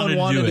nobody else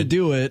wanted to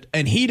do it,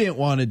 and he didn't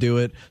want to do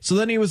it. So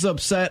then he was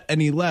upset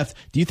and he left.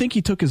 Do you think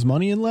he took his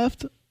money and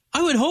left?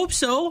 I would hope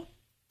so.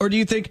 Or do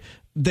you think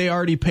they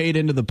already paid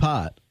into the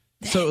pot?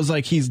 So it was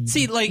like he's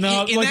no, like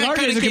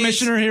RJ's a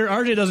commissioner here.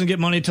 RJ doesn't get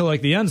money till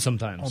like the end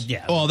sometimes. Oh,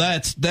 yeah. Well,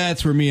 that's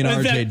where me and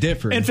RJ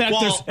differ. In fact,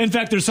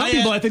 there's some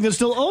people I think that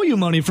still owe you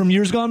money from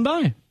years gone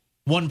by.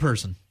 One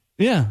person.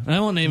 Yeah, I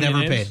won't name never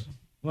any names. paid.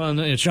 Well,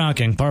 it's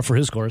shocking. Par for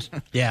his course.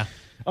 Yeah.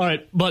 All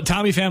right, but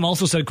Tommy Pham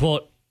also said,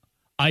 "quote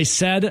I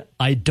said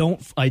I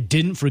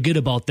didn't forget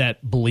about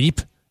that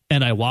bleep,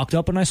 and I walked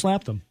up and I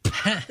slapped him."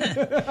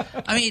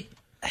 I mean,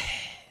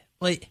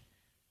 like,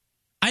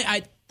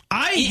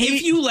 I hate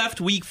if you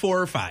left week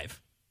 4 or 5.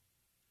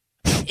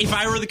 If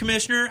I were the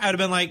commissioner, I'd have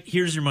been like,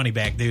 "Here's your money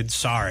back, dude.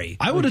 Sorry."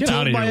 I would have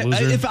told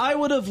if I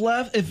would have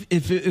left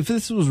if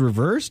this was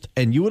reversed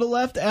and you would have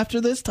left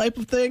after this type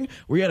of thing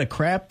where you had a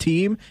crap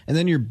team and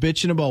then you're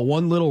bitching about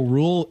one little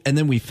rule and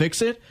then we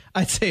fix it,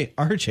 I'd say,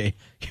 RJ,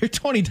 your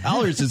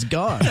 $20 is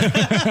gone.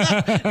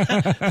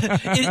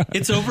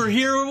 It's over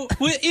here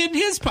in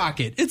his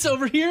pocket. It's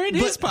over here in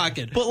his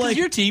pocket. But like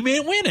your team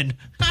ain't winning.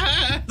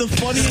 The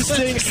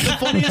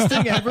funniest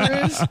thing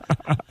ever is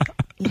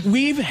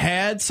we've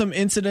had some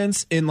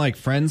incidents in like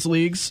friends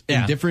leagues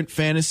in different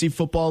fantasy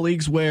football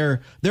leagues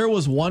where there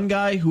was one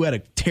guy who had a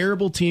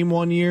terrible team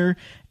one year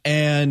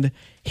and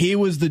he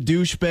was the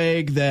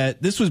douchebag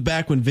that this was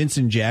back when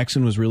Vincent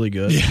Jackson was really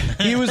good.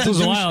 He was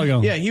a while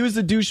ago. Yeah, he was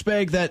the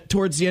douchebag that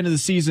towards the end of the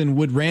season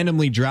would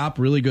randomly drop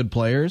really good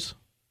players.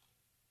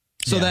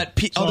 So that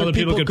other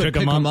people could pick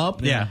them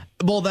up. Yeah.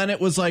 Well, then it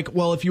was like,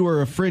 well, if you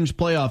were a fringe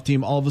playoff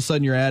team, all of a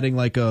sudden you're adding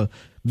like a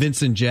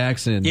Vincent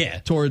Jackson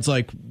towards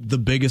like the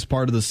biggest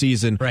part of the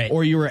season. Right.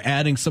 Or you were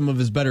adding some of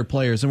his better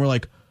players. And we're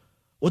like,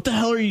 what the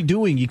hell are you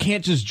doing? You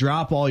can't just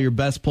drop all your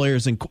best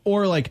players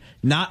or like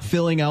not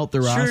filling out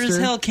the roster. Sure as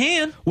hell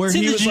can. Where it's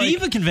in the was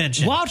Geneva like,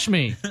 Convention. Watch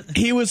me.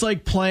 He was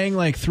like playing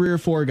like 3 or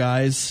 4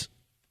 guys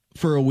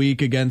for a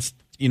week against,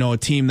 a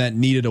team that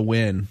needed a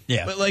win.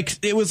 Yeah. But like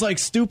it was like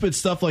stupid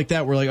stuff like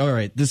that. We're like, all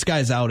right, this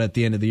guy's out at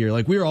the end of the year.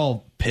 Like we were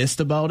all pissed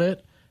about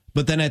it.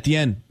 But then at the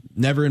end,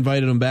 never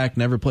invited him back,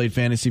 never played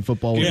fantasy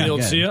football with him You'll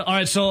again. see it. All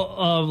right,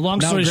 so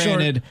long story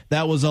granted, short,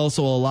 that was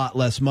also a lot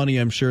less money,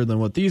 I'm sure, than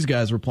what these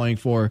guys were playing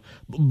for,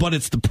 but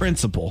it's the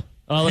principle.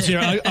 let's hear.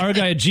 Our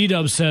guy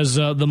G-Dub says,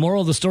 the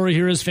moral of the story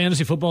here is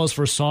fantasy football is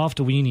for soft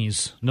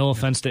weenies. No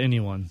offense to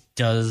anyone.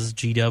 Does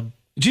G-Dub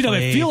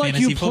I feel like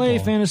you play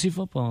football? Fantasy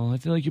football. I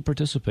feel like you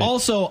participate.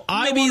 Also,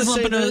 Maybe he's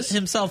lumping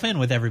himself in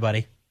with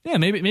everybody. Yeah,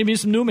 maybe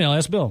some new mail.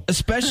 Ask Bill.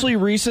 Especially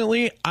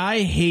recently, I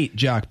hate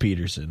Jock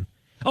Peterson.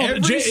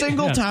 Every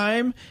single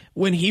time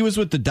when he was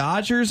with the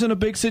Dodgers in a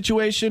big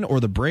situation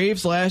or the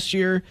Braves last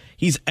year,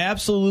 he's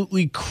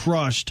absolutely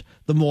crushed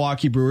the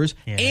Milwaukee Brewers.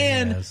 Yeah,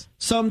 and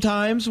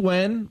sometimes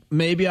when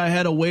maybe I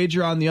had a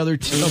wager on the other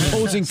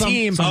opposing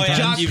team,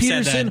 Jock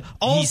Peterson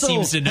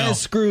also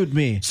has screwed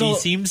me. So he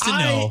seems to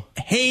know.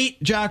 I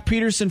hate Jock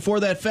Peterson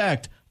for that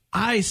fact.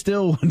 I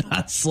still would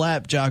not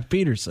slap Jock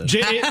Peterson.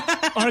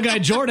 Our guy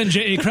Jordan,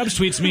 J.A. Krebs,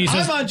 tweets me. He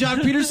says, I'm on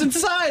Jock Peterson's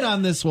side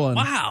on this one.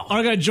 Wow.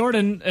 Our guy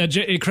Jordan,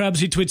 J.A.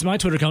 Krebs, he tweets my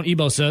Twitter account.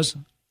 Ebo says,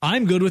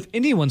 I'm good with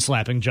anyone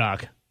slapping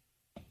Jock.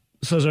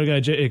 Says our guy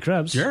J.A.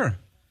 Krebs. Sure.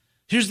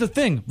 Here's the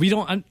thing. We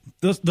don't...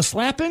 the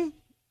slapping?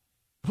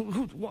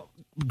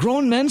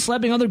 Grown men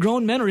slapping other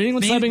grown men or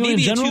anyone slapping maybe in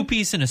general? Maybe a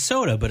 2-piece and a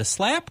soda, but a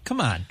slap? Come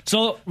on.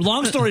 So,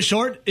 long story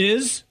short,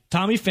 is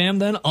Tommy Pham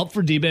then up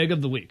for D-Bag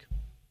of the Week?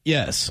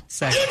 Yes.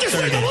 Second,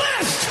 third.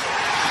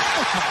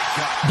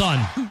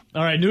 Done.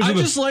 All right, news I of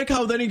the... just like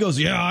how then he goes,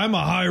 yeah, I'm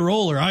a high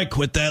roller. I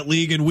quit that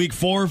league in week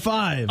 4 or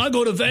 5. I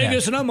go to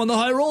Vegas and I'm on the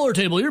high roller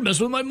table. You're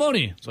messing with my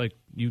money. It's like,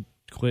 you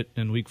quit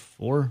in week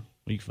 4,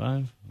 week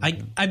 5?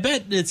 Okay. I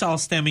bet it's all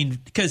stemming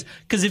because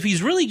if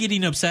he's really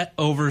getting upset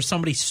over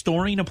somebody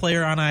storing a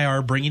player on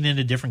IR, bringing in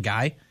a different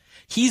guy,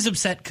 he's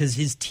upset because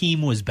his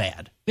team was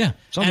bad. Yeah,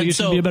 sounds like you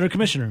should be a better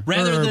commissioner.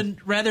 Rather than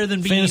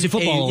being fantasy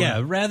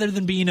football. rather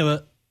than being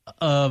a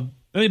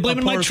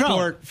blaming Mike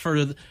Trout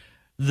for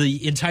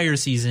the entire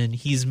season.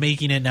 He's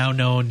making it now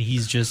known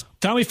he's just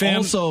Tommy Pham.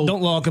 Also,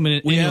 don't welcome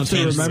in. We have to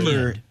anyone's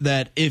remember team.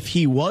 that if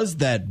he was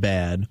that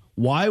bad,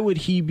 why would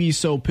he be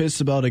so pissed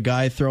about a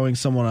guy throwing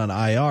someone on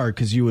IR?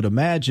 Because you would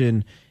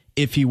imagine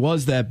if he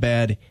was that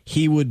bad,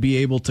 he would be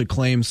able to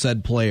claim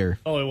said player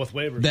Oh, with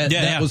waivers.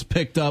 that was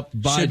picked up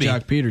by Should be.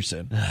 Jock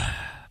Peterson.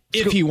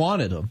 If he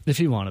wanted him. If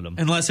he wanted them.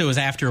 unless it was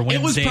after Wednesday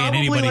It was and probably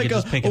anybody like could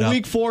just pick it a up.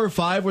 week 4 or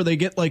 5 where they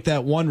get like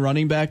that one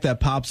running back that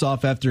pops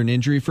off after an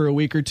injury for a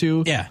week or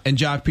two. Yeah. And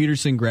Jock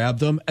Peterson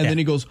grabbed him. And Yeah. then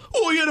he goes,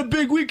 "Oh, he had a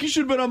big week. He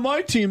should have been on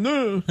my team."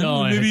 Oh,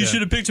 I Maybe hate you that.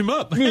 should have picked him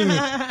up.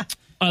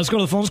 Let's go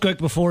to the phones quick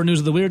before News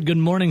of the Weird. Good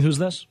morning. Who's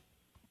this?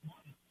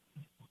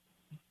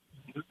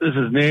 This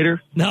is Nader.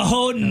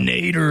 No,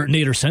 Nader.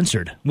 Nader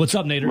censored. What's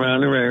up,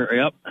 Nader?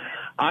 Yep.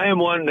 I am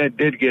one that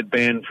did get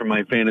banned from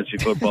my fantasy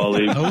football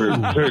league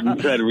for certain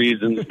set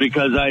reasons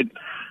because I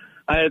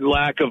had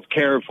lack of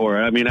care for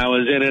it. I mean, I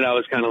was in it. I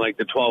was kind of like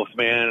the 12th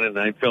man, and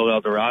I filled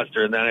out the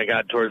roster. And then I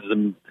got towards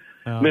the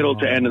middle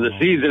to end of the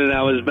season, and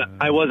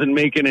I wasn't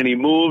making any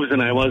moves,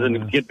 and I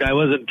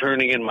wasn't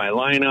turning in my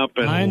lineup.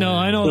 And I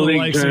know the league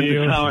likes of turned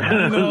you. sour.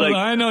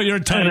 I know your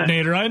type,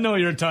 Nader. I know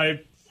your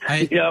type.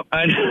 Yep.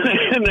 I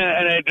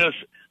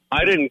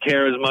didn't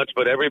care as much,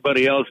 but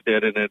everybody else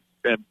did, and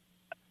it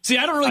See,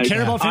 I don't really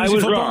care about fantasy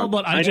was football, wrong.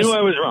 but I knew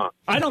I was wrong.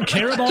 I don't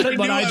care about it,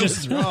 but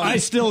I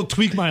still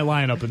tweak my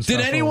lineup and stuff.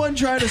 Did anyone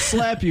try to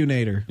slap you,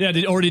 Nader? Yeah,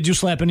 or did you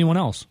slap anyone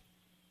else?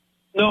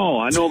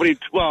 No, nobody.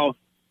 Well,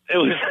 it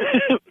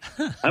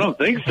was. I don't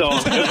think so.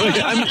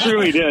 I'm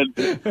sure he did.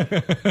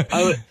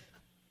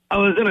 I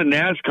was in a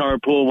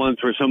NASCAR pool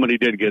once where somebody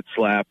did get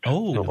slapped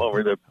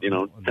over the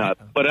top,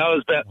 but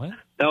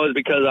that was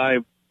because I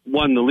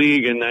won the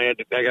league and I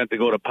got to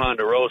go to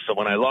Ponderosa.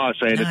 When I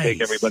lost, I had to take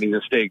everybody to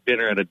steak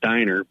dinner at a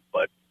diner.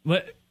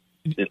 But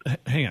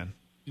hang on,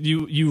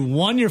 you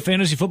won your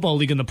fantasy football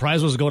league and the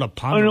prize was to go to oh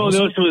Ponderosa.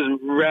 no, this was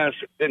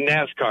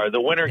NASCAR.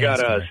 The winner got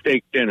a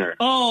steak dinner.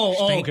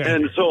 Oh, okay.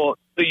 And so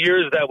the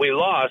years that we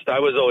lost, I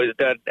was always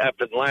dead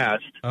effing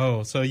last.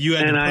 Oh, so you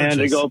had and to I had to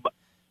purchase. go.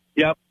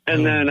 Yep,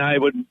 and then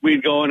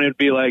we'd go and it'd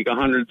be like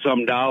 $100-some,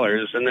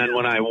 and then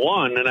when I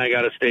won and I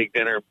got a steak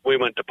dinner, we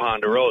went to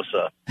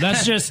Ponderosa.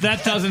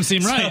 That doesn't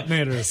seem right,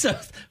 Nader. So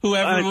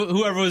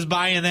whoever was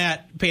buying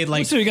that paid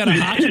like So you got a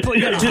hockey puck?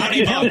 You got a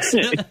hockey puck? $20.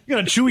 You got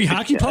a chewy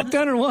hockey puck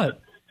then, or what?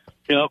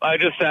 Yep, I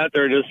just sat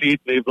there just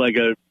eating like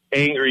a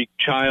angry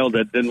child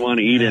that didn't want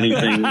to eat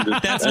anything.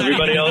 That's not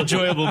everybody even an else.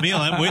 enjoyable meal.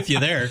 I'm with you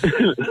there. Where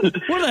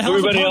the hell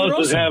is Everybody the else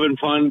was Ponderosa? having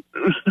fun.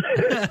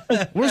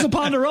 Where's the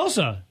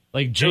Ponderosa?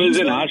 Like It was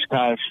in Janesville?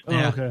 Oshkosh. Oh,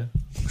 okay.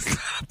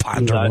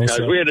 Oshkosh.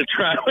 We had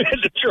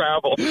to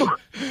travel.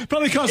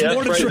 Probably costs Yeah,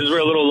 more to prices were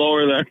a little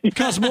lower there.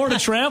 costs more to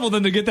travel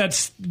than to get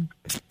that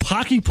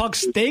hockey puck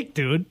steak,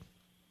 dude.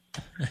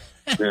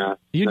 Yeah,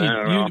 You I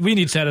don't know. we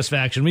need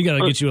satisfaction. We got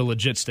to get you a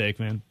legit steak,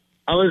 man.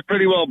 I was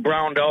pretty well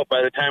browned out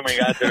by the time we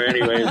got there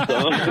anyway. So.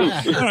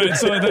 All right,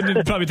 so then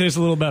it probably tastes a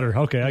little better.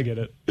 Okay, I get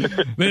it.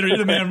 Later, you're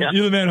the man. Yeah.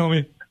 You're the man,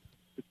 homie.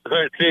 All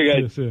right, see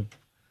you guys. See ya.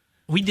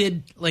 We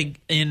did, like,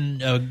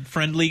 in a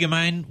friend league of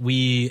mine,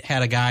 we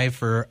had a guy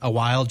for a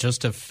while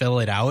just to fill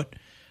out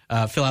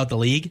the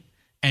league.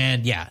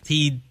 And, yeah,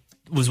 he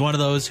was one of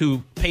those who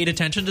paid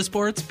attention to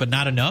sports, but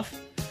not enough.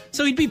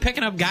 So he'd be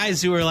picking up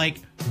guys who are, like,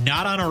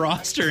 not on a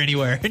roster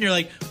anywhere. And you're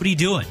like, what are you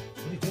doing?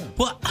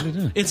 Well,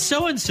 it's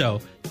so-and-so.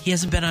 He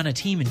hasn't been on a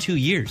team in 2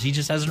 years. He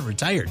just hasn't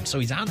retired, so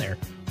he's on there.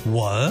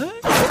 What?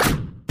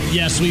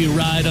 Yes, we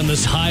ride on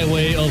this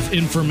highway of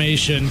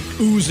information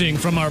oozing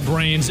from our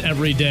brains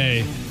every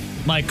day.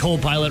 My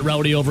co-pilot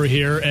Rowdy over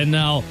here, and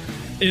now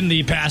in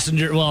the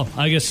passenger. Well,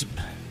 I guess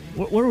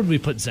where would we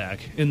put Zach?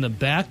 In the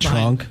back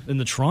Trunk. In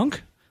the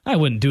trunk? I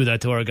wouldn't do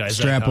that to our guys.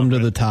 Strap him to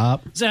the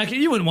top. Zach,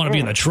 you wouldn't want to be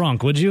in the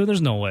trunk, would you?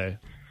 There's no way.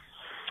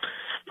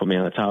 Put me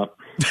on the top.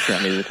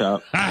 Strap me to the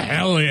top.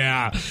 Hell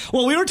yeah!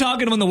 Well, we were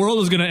talking when the world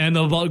was going to end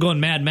about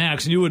going Mad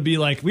Max, and you would be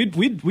like,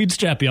 we'd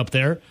strap you up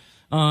there.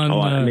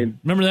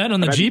 Remember that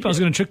on the Jeep? I was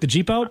going to trick the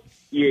Jeep out.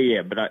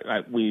 Yeah,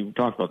 but we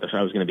talked about this.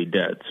 I was going to be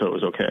dead, so it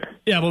was okay.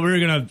 Yeah, but we were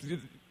going to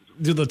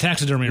do the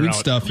taxidermy We'd route.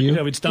 stuff you.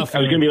 Yeah, we'd stuff I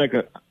was you. going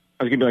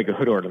to be like a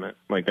hood ornament,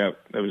 like that.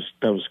 That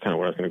was kind of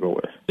what I was going to go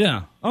with.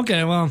 Yeah.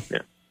 Okay. Well. Yeah,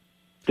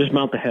 just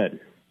mount the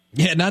head.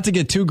 Yeah, not to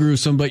get too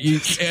gruesome, but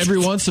you every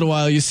once in a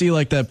while you see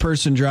like that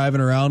person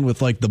driving around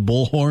with like the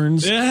bull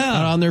horns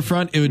on their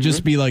front. It would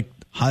just be like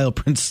Heil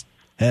Prince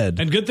head.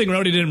 And good thing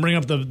Rowdy didn't bring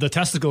up the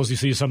testicles you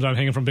see sometimes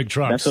hanging from big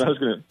trucks. That's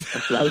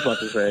what I was about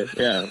to say.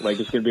 Yeah, like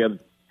it's going to be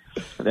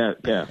that.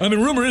 Yeah. I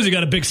mean, rumor is he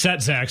got a big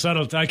set, Zach.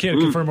 So I can't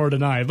confirm or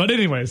deny. But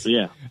anyways,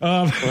 Yeah.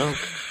 Well.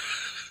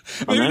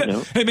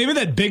 Maybe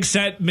that big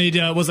set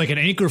was like an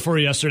anchor for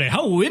you yesterday.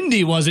 How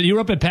windy was it? You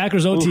were up at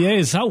Packers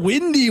OTAs. How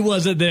windy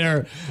was it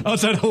there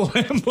outside of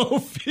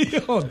Lambeau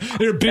Field?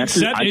 Your big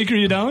set anchor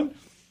you down?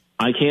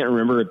 I can't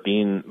remember it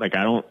being like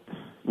I don't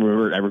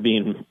remember it ever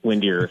being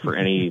windier for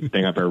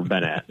anything I've ever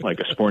been at, like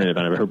a sporting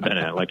event I've ever been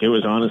at. Like it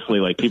was honestly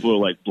like people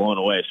were like blown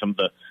away. Some of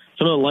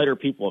the lighter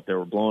people up there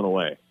were blown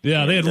away.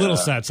 Yeah, they had little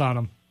sets on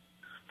them.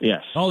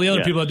 Yes. All the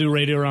other people that do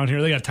radio around here,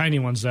 they got tiny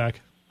ones,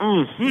 Zach.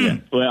 Yeah.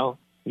 Well,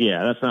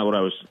 Yeah, that's not what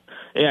I was.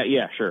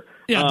 Yeah, sure.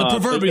 Yeah, the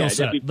proverbial but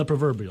set. The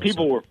proverbial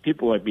people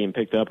set. were being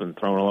picked up and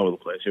thrown all over the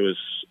place.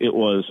 It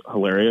was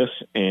hilarious,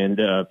 and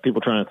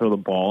people trying to throw the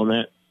ball in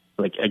that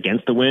like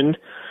against the wind.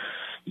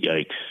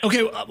 Yikes.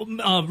 Okay,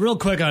 real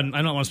quick I don't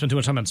want to spend too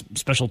much time on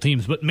special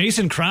teams, but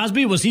Mason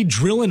Crosby, was he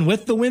drilling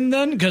with the wind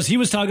then? Because he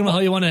was talking about how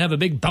you want to have a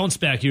big bounce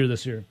back here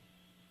this year.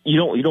 You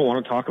don't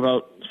want to talk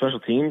about special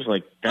teams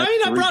like that.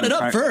 I brought it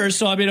up first,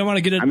 so I want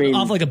to get it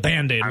off like a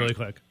Band-Aid really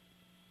quick.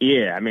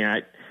 Yeah,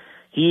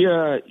 he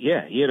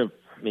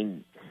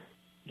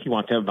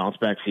wants to have a bounce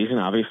back season.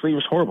 Obviously, he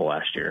was horrible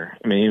last year.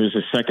 It was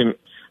his second.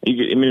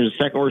 It was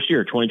the second worst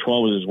year.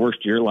 2012 was his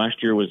worst year.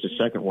 Last year was his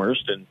second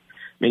worst, and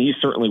he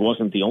certainly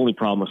wasn't the only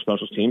problem with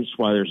special teams. That's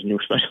why there's a new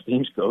special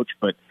teams coach,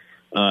 but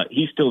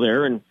he's still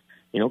there, and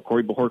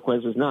Corey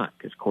Bojorquez is not,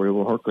 because Corey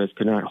Bojorquez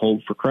could not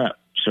hold for crap.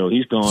 So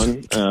he's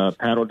gone.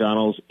 Pat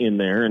O'Donnell's in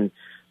there, and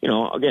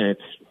again,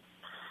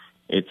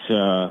 it's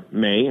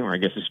May, or I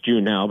guess it's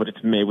June now, but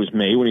it was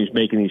May when he was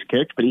making these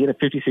kicks. But he had a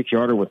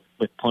 56-yarder with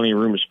plenty of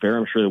room to spare.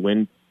 I'm sure the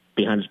wind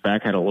behind his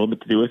back had a little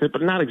bit to do with it,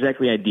 but not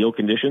exactly ideal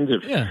conditions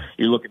if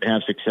you're looking to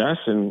have success.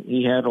 And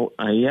he had a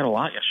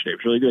lot yesterday. It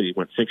was really good. He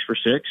went 6 for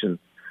 6, and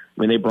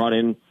they brought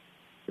in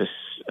this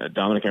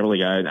Dominic Everly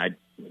guy.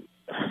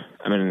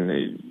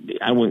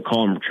 I wouldn't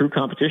call him true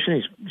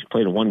competition. He's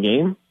played in one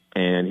game,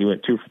 and he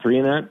went 2 for 3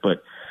 in that.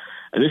 But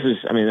this is,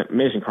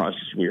 Mason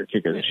Crosby is your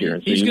kicker this year.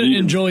 He's going to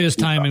enjoy his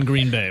time in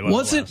Green Bay.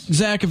 Was it,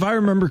 Zach, if I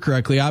remember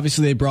correctly,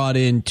 obviously they brought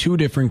in 2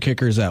 different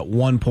kickers at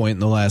one point in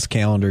the last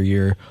calendar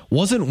year.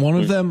 Wasn't one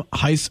of them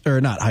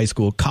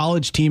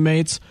college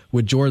teammates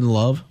with Jordan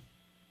Love?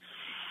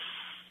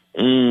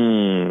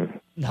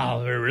 No,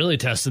 we're really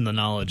testing the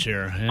knowledge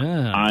here.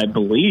 Yeah. I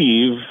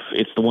believe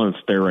it's the one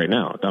that's there right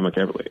now, Dominic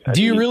Everly.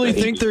 Do you really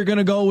think they're going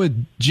to go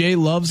with Jay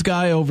Love's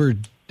guy over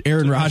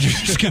Aaron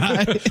Rodgers'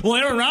 guy? Well,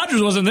 Aaron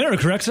Rodgers wasn't there,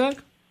 correct, Zach?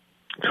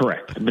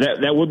 Correct.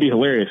 But that would be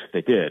hilarious if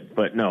they did.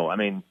 But no,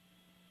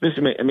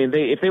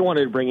 if they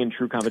wanted to bring in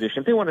true competition,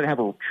 if they wanted to have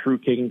a true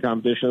kicking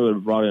competition, they would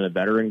have brought in a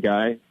veteran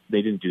guy.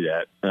 They didn't do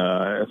that.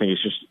 I think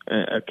it's just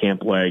a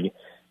camp leg.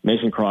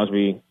 Mason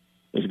Crosby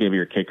is going to be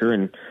your kicker,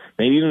 and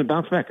maybe even a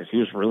bounce back, because he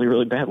was really,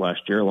 really bad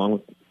last year, along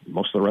with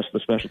most of the rest of the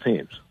special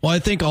teams. Well, I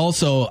think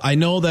also, I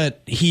know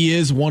that he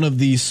is one of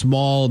these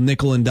small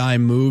nickel and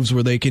dime moves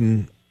where they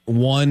can,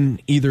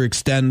 1, either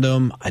extend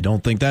him. I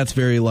don't think that's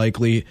very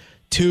likely.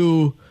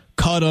 2,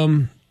 cut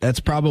him. That's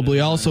probably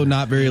also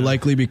not very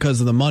likely because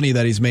of the money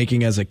that he's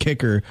making as a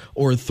kicker.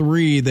 Or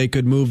 3, they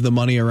could move the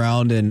money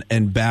around and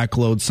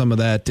backload some of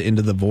that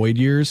into the void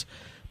years.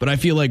 But I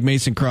feel like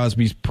Mason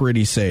Crosby's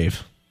pretty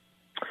safe.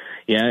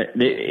 Yeah,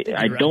 his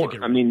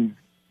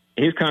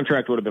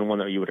contract would have been one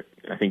that you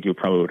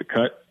probably would have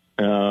cut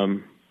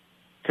to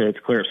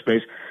clear up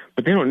space.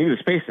 But they don't need the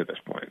space at this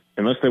point,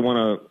 unless they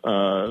want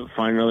to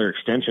find another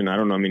extension. I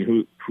don't know.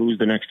 Who's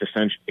the next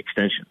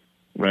extension,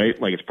 right?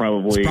 Like it's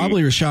probably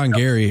Rashawn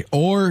Gary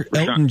or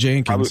Elton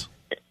Jenkins.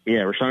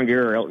 Rashawn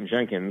Gary or Elton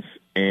Jenkins,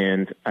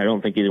 and I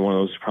don't think either one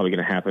of those is probably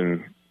going to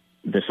happen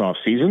this off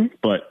season.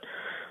 But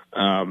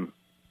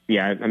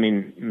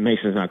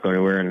Mason's not going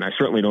anywhere, and I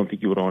certainly don't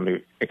think you would want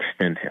to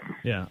extend him.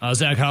 Yeah.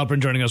 Zach Halpern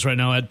joining us right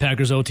now at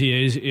Packers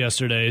OTAs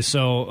yesterday.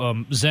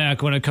 So,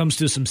 Zach, when it comes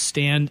to some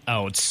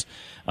standouts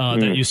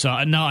that you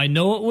saw, now I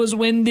know it was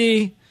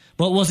windy,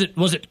 but was it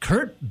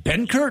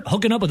Ben Kurt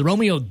hooking up with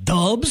Romeo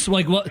Dubs?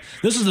 Like what?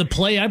 This is the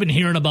play I've been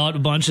hearing about a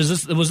bunch.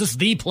 Was this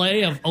the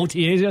play of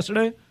OTAs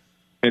yesterday?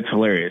 It's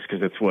hilarious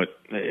because it's what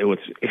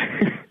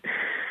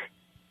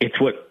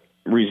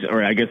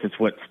I guess it's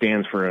what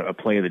stands for a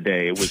play of the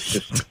day. It was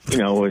just,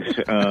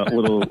 a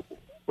little,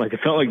 like it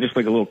felt like just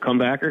like a little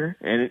comebacker.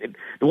 And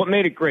what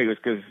made it great was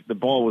because the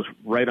ball was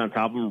right on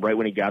top of him right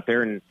when he got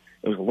there, and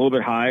it was a little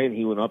bit high, and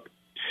he went up,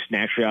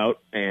 snatched out,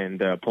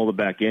 and pulled it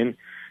back in.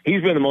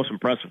 He's been the most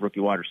impressive rookie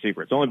wide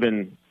receiver. It's only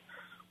been,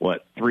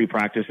 3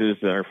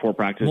 practices or 4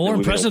 practices. More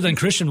impressive than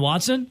Christian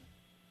Watson?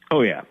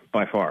 Oh, yeah,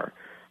 by far.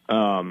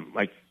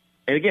 And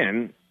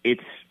again,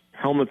 it's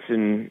helmets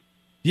and...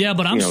 Yeah,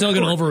 but I'm still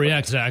going to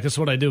overreact, Zach. That's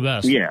what I do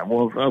best. Yeah,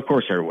 well, of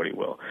course everybody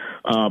will.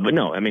 But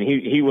no,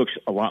 he looks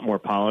a lot more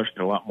polished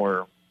and a lot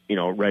more,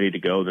 ready to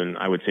go than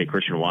I would say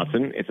Christian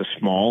Watson. It's a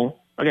small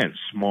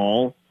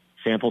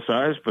sample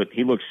size, but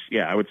he looks,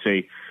 I would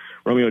say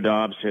Romeo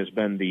Doubs has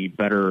been the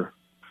best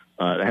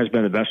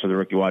of the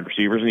rookie wide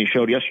receivers, and he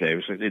showed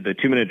yesterday. The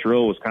 2-minute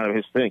drill was kind of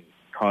his thing.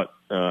 Caught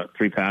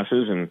 3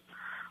 passes, and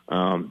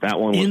that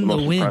one was the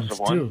most impressive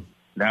one. Too.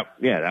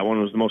 That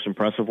one was the most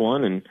impressive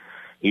one, and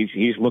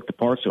he's looked the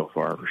part so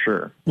far, for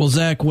sure. Well,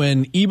 Zach,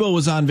 when Ebo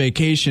was on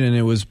vacation and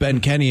it was Ben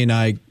Kenny and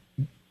I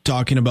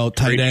talking about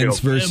tight ends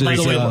versus... By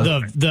the way,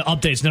 the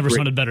updates never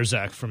sounded better,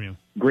 Zach, from you.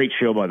 Great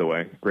show, by the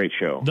way. Great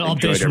show. The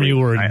updates from you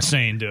were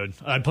insane, dude.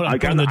 I put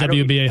in the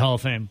WBA Hall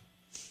of Fame.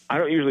 I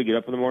don't usually get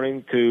up in the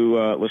morning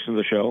to listen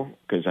to the show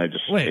because I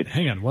just... Wait,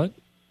 hang on, what?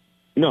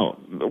 No,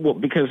 well,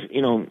 because,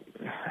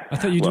 I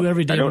thought you do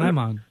every day when I'm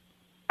on.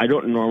 I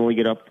don't normally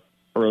get up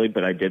early,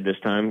 but I did this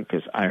time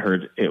because I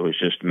heard it was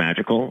just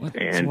magical,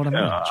 and what am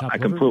I, chopped I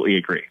liver? completely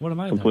agree. What am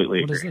I?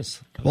 Completely What agree. is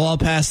this? Well, I'll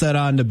pass that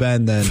on to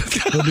Ben then.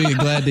 He'll be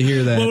glad to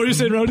hear that. What were you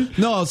saying, Rowdy?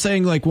 No, I was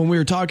saying, like, when we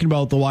were talking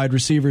about the wide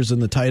receivers in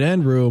the tight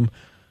end room,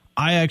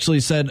 I actually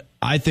said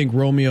I think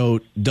Romeo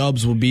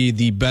Doubs will be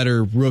the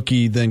better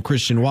rookie than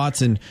Christian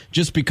Watson,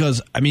 just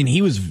because, I mean,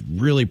 he was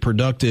really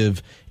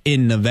productive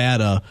in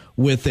Nevada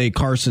with a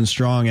Carson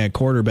Strong at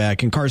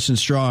quarterback. And Carson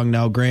Strong,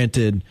 now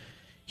granted,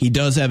 he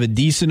does have a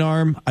decent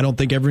arm. I don't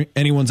think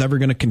anyone's ever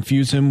going to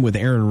confuse him with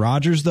Aaron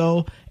Rodgers,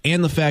 though.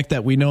 And the fact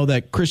that we know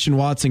that Christian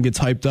Watson gets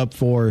hyped up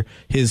for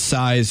his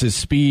size, his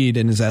speed,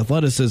 and his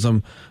athleticism,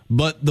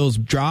 but those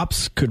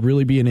drops could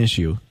really be an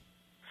issue.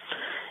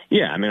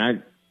 Yeah, I mean,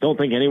 I don't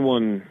think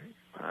anyone,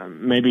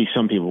 maybe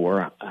some people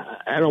were.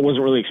 I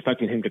wasn't really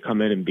expecting him to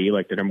come in and be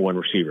like the number one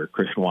receiver,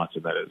 Christian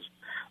Watson, that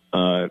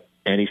is.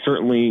 And he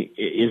certainly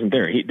isn't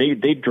there.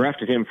 They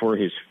drafted him for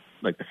his,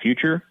 like, the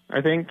future,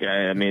 I think.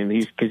 I mean,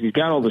 because he's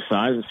got all the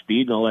size and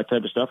speed and all that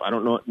type of stuff. I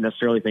don't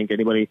necessarily think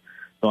anybody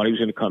thought he was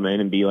going to come in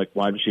and be like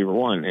wide receiver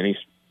one, and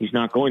he's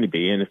not going to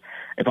be. And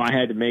if I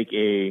had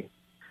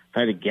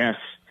to guess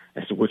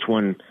as to which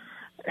one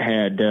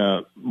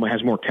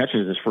has more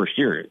catches this first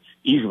year, it's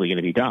easily going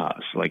to be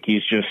Dobbs. Like,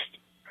 he's just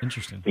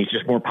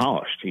more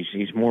polished.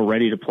 He's more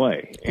ready to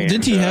play. And,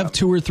 didn't he have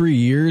 2 or 3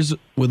 years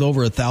with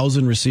over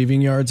 1,000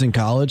 receiving yards in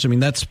college? I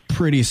mean, that's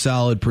pretty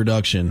solid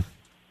production.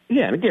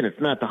 Yeah, and again, it's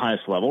not the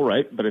highest level,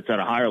 right? But it's at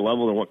a higher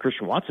level than what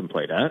Christian Watson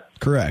played at.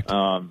 Correct.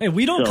 Hey,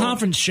 we don't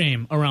conference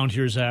shame around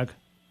here, Zach.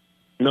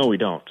 No, we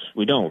don't.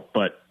 We don't.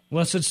 But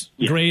unless it's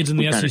grades in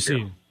the SEC.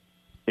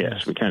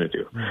 Yes, we kind of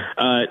do.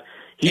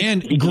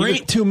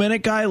 Great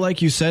 2-minute guy,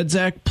 like you said,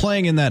 Zach,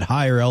 playing in that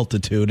higher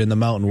altitude in the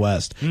Mountain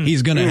West.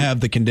 He's going to have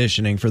the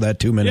conditioning for that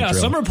 2-minute drill.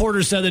 Yeah, some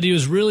reporters said that he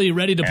was really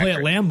ready to play at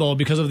Lambeau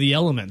because of the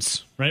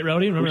elements. Right,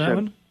 Rowdy? Remember that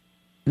one?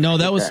 No,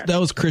 that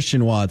was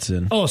Christian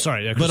Watson. Oh,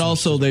 sorry. Yeah, but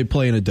also they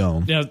play in a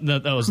dome. Yeah,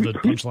 that was the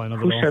punchline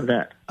of it all. Who said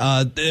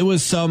that? It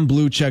was some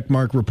blue check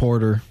mark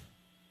reporter.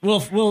 Well,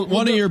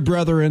 one of your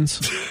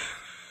brethrens.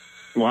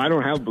 Well, I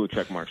don't have blue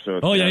check marks, so.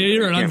 Oh yeah,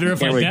 you're an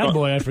unverified bad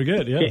boy. I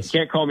forget. Yes.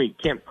 Can't call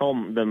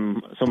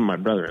them some of my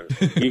brethren.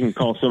 You can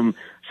call some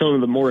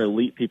of the more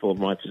elite people of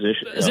my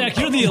position. Zach,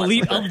 you're the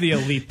elite of the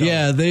elite, though.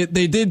 Yeah, they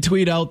did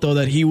tweet out, though,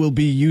 that he will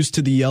be used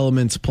to the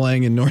elements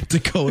playing in North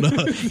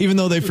Dakota, even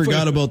though they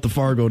forgot about the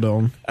Fargo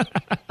Dome.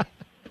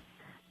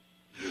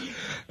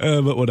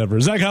 But whatever.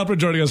 Zach Halpern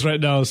joining us right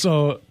now.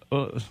 So,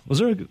 was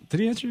there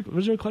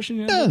a question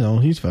you had? Yeah, no,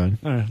 he's fine.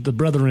 All right, the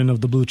brethren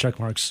of the blue check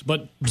marks.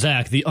 But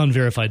Zach, the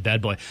unverified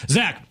bad boy.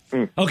 Zach,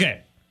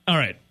 okay. All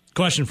right,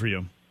 question for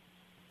you.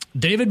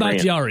 David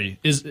Bakhtiari,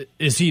 is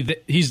he?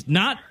 He's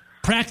not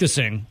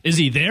practicing. Is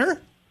he there?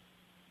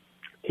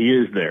 He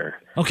is there.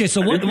 Okay,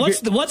 so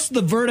what's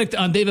the verdict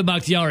on David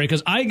Bakhtiari?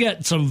 Because I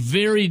get some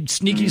very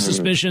sneaky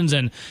suspicions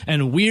and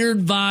weird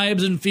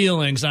vibes and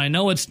feelings. I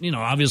know it's,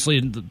 obviously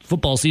the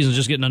football season is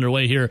just getting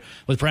underway here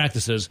with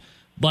practices,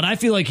 but I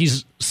feel like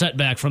he's set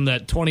back from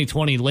that late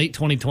 2020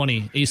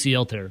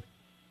 ACL tear.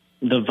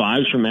 The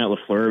vibes from Matt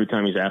LaFleur every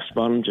time he's asked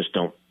about him just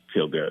don't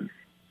feel good.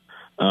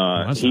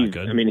 That's not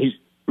good. I mean, he's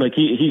like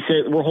he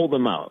said we're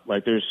holding him out.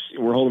 Like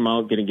we're holding him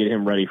out, get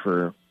him ready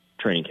for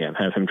training camp,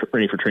 have him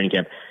ready for training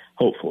camp.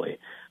 Hopefully,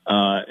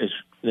 it's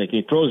like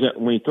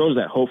when he throws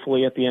that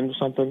hopefully at the end of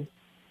something,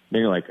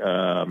 then you're like,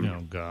 oh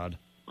God,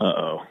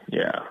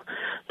 yeah.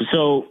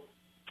 So,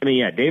 I mean,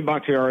 yeah, Dave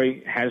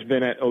Bakhtiari has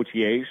been at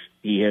OTAs.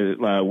 He has.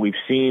 We've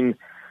seen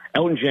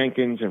Elton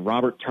Jenkins and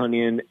Robert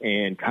Tonyan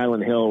and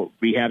Kylan Hill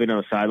rehabbing on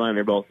the sideline.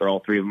 They're all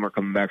three of them are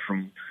coming back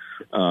from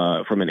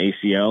an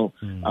ACL.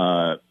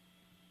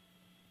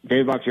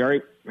 Dave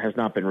Bakhtiari has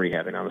not been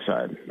rehabbing on the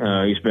side.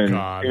 He's been,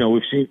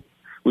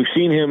 we've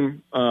seen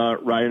him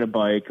riding a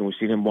bike and we've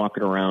seen him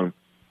walking around,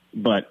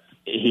 but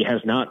he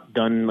has not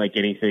done like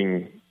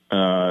anything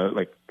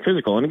like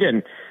physical. And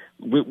again,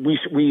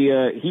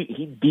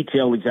 he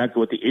detailed exactly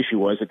what the issue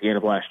was at the end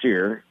of last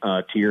year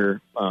to your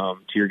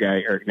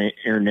guy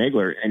Aaron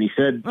Nagler, and he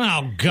said,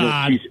 "Oh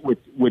God," with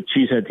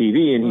Cheesehead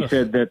TV, and he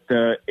said that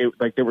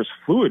there was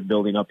fluid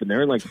building up in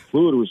there, and like the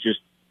fluid was just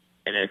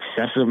an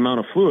excessive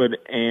amount of fluid,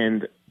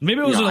 and maybe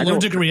it was an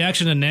allergic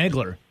reaction to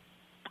Nagler.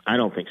 I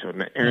don't think so.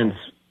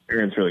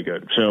 Aaron's really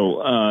good.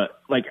 So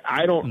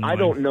I don't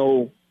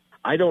know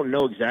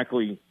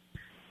exactly.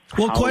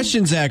 Well,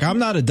 question, Zach. I'm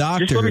not a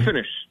doctor. Just let me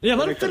finish. Yeah,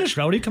 let him finish,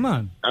 Rowdy. Come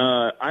on.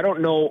 I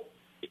don't know,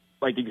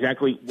 like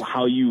exactly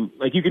how you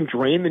can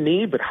drain the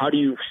knee, but how do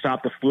you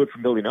stop the fluid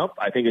from building up?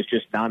 I think it's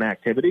just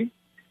non-activity,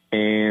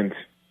 and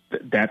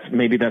that's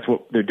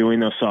what they're doing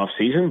this off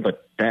season.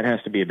 But that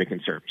has to be a big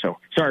concern. So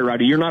sorry,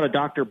 Rowdy, you're not a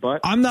doctor,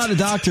 but I'm not a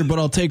doctor, but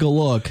I'll take a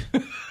look.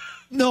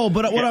 No,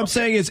 but what I'm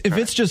saying is, if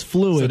it's just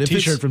fluid, it's a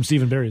T-shirt from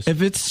Stephen Barry's.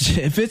 If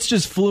it's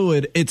just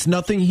fluid, it's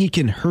nothing he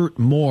can hurt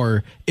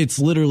more. It's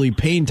literally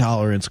pain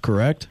tolerance,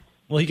 correct?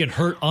 Well, he can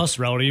hurt us,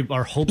 Rowdy.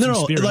 Our hopes and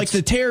spirits. Like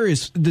the tear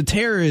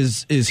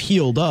is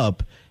healed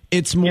up.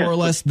 It's more or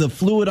less the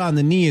fluid on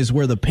the knee is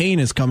where the pain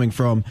is coming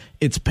from.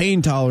 It's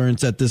pain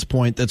tolerance at this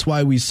point. That's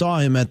why we saw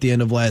him at the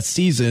end of last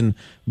season,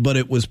 but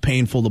it was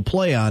painful to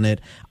play on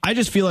it. I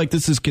just feel like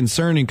this is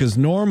concerning because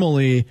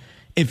normally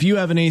if you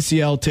have an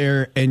ACL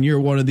tear and you're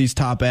one of these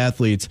top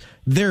athletes,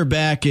 they're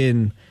back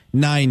in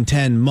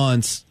 9-10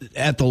 months,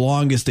 at the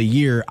longest a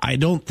year. I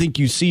don't think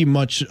you see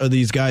much of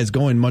these guys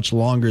going much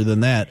longer than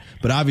that,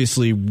 but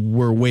obviously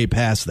we're way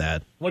past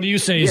that. What do you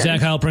say,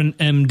 Zach Halpern,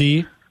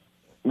 MD?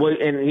 Well,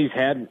 and he's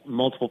had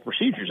multiple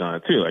procedures on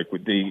it too. Like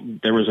with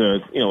there was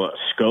a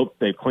scope.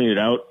 They cleaned it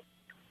out,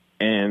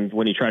 and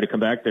when he tried to come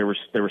back, there was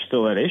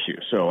still that issue.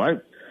 So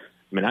I'm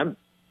a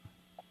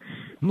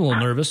little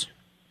nervous.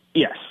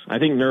 Yes, I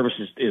think nervous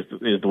is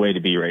the way to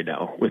be right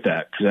now with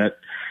that, because that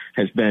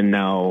has been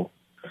now.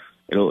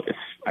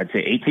 I'd say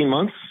 18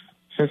 months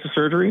since the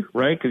surgery,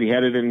 right? Because he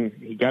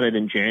got it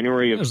in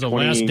January of. It was the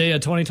last day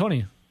of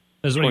 2020.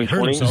 That's when he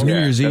hurt himself. New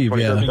Year's Eve,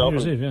 yeah. New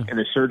Year's Eve, yeah. And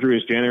the surgery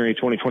is January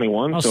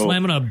 2021. I was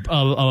slamming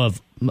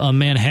a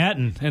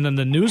Manhattan, and then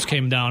the news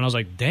came down. I was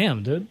like,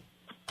 damn, dude.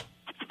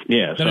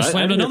 Yeah. Then I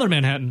slammed another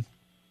Manhattan.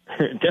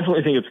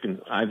 Definitely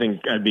think I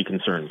think I'd be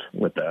concerned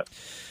with that.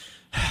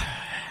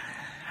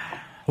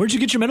 Where'd you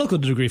get your medical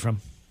degree from,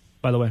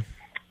 by the way?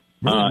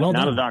 Really well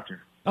not done. a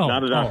doctor. Oh,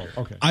 not a doctor.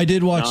 Oh, okay. I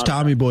did watch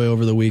Tommy Boy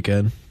over the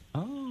weekend.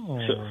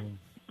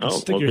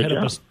 Stick your head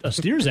up a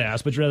steer's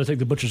ass, but you'd rather take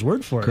the butcher's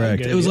word for it.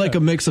 Correct. It was like a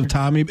mix of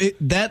Tommy.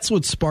 That's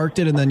what sparked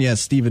it, and then,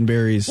 Stephen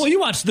Barry's. Well, you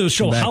watched the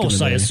show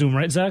House, I assume,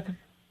 right, Zach?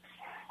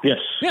 Yes.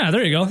 Yeah,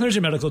 there you go. There's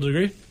your medical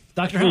degree.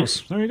 Dr.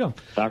 House. There you go.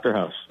 Dr.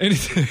 House.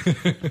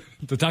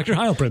 The Dr.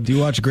 Heilprin. Do you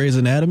watch Grey's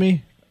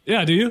Anatomy?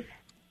 Yeah, do you?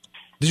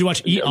 Did you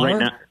watch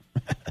ER?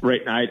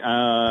 Right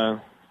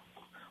now.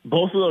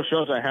 Both of those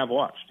shows I have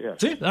watched, yes.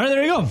 See? All right,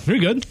 there you go. Very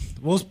good.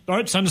 Well, all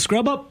right, it's time to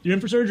scrub up. You're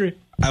in for surgery.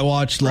 I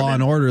watched Law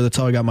and Order. That's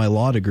how I got my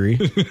law degree.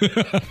 Hey,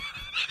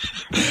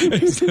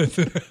 Zach.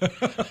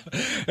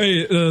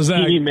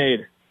 TV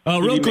made.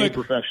 Real quick,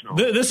 professional.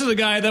 This is a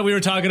guy that we were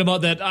talking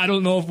about that I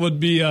don't know if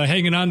would be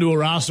hanging on to a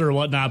roster or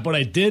whatnot, but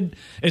I did.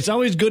 It's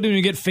always good when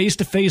you get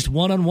face-to-face,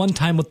 one-on-one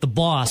time with the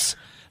boss.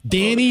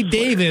 Danny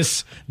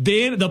Davis,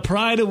 the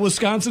pride of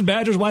Wisconsin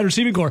Badgers wide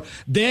receiving corps.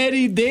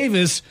 Danny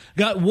Davis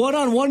got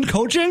one-on-one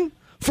coaching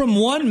from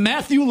one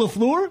Matthew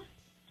LaFleur?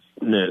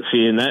 No,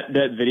 see, and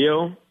that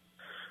video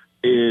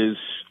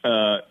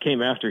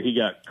came after he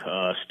got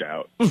cussed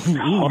out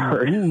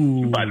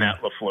hard by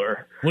Matt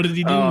LaFleur. What did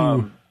he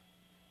do?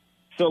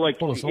 So, like,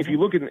 if you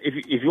look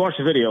if you watch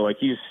the video, like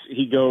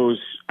he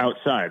goes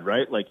outside,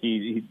 right? Like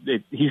he's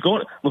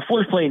going.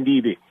 LaFleur's playing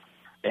DB,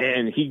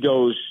 and he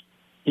goes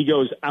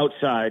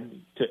outside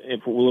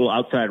for a little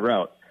outside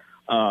route.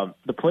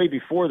 The play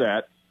before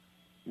that,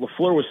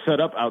 LaFleur was set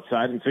up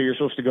outside, and so you're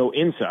supposed to go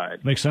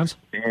inside. Makes sense.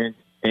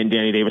 And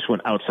Danny Davis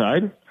went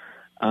outside,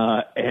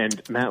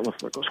 and Matt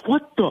LaFleur goes,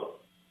 "What the are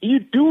you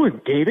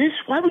doing, Davis?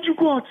 Why would you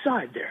go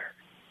outside there?"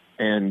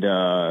 And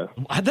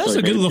that's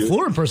a good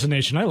LaFleur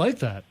impersonation. I like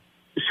that.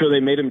 So they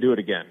made him do it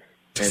again.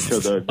 And so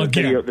the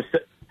video,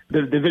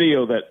 the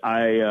video that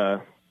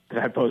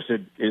I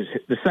posted is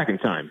the second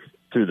time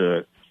through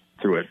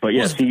it. But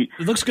yes, it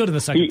looks good in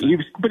the second time.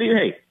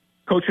 Hey,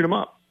 coaching him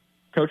up.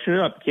 Coaching it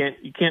up.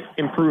 You can't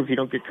improve if you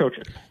don't get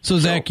coaching. So,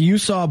 Zach, you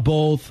saw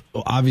both.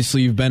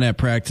 Obviously, you've been at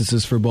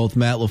practices for both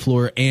Matt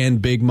LaFleur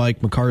and Big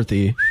Mike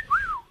McCarthy.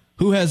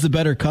 Who has the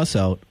better cuss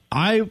out?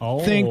 I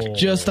think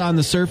just on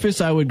the surface,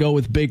 I would go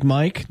with Big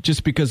Mike,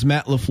 just because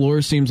Matt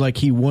LaFleur seems like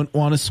he wouldn't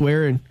want to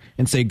swear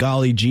and say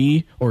golly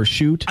gee or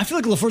shoot. I feel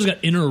like LaFleur's got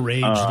inner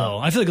rage, though.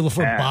 I feel like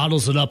LaFleur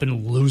bottles it up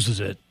and loses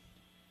it.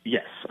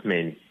 Yes. I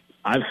mean,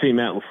 I've seen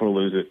Matt LaFleur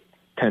lose it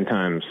 10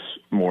 times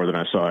more than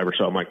I ever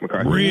saw Mike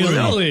McCarthy.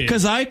 Really?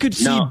 Because I could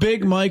see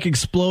Big Mike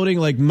exploding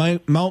like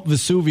Mount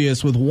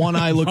Vesuvius with one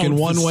eye looking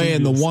one way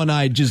and the one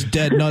eye just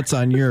dead nuts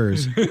on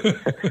yours.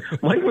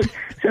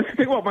 That's the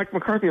thing about Mike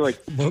McCarthy. Like,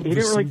 he didn't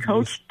really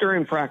coach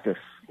during practice.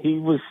 He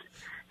was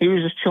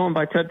just chilling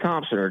by Ted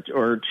Thompson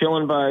or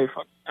chilling by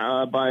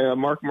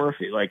Mark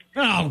Murphy. Like,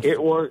 it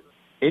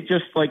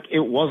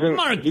wasn't.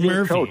 Mark he didn't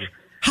Murphy. Coach.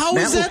 How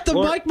is that the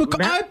Mike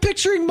McCarthy? I'm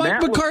picturing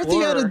Mike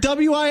McCarthy at a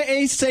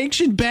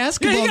WIA-sanctioned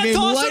basketball game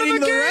lighting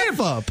the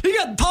ref up. He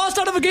got tossed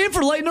out of a game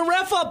for lighting a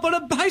ref up at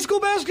a high school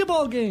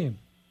basketball game.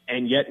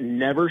 And yet I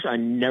never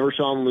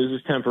saw him lose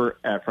his temper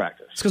at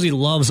practice. It's because he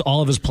loves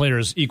all of his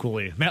players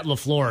equally. Matt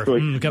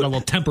LaFleur got a little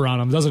temper on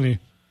him, doesn't he?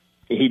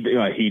 He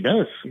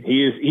does.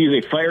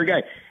 He's a fire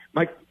guy.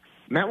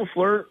 Matt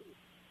LaFleur,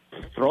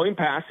 throwing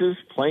passes,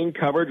 playing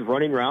coverage,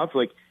 running routes.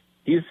 Like,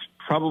 he's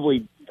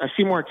probably. I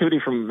see more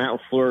activity from Matt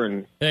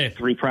LaFleur in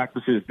 3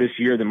 practices this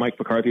year than Mike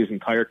McCarthy's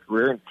entire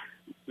career.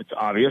 It's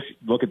obvious.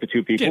 Look at the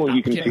two people, and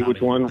you can see which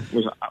one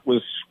was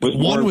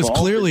one was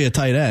clearly a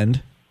tight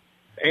end,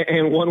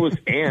 and one was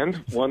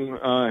one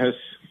has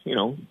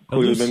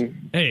clearly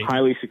been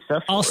highly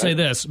successful. I'll say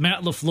this: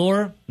 Matt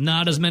LaFleur,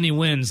 not as many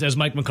wins as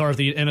Mike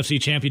McCarthy in NFC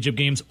Championship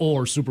games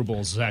or Super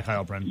Bowls. Zach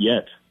Heilprin.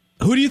 Yet,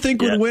 who do you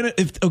think would win it?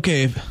 If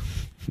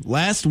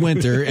last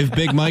winter, if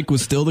Big Mike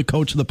was still the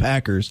coach of the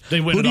Packers,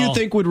 who do you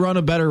think would run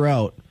a better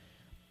route?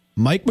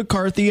 Mike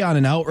McCarthy on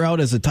an out route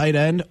as a tight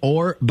end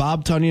or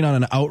Bob Tunyon on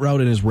an out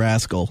route in his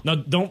Rascal? Now,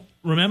 don't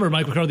remember,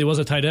 Mike McCarthy was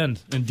a tight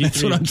end in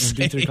That's what I'm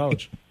D3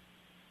 college.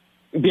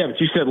 Yeah,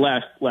 but you said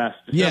last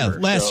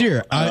December, last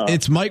year.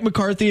 It's Mike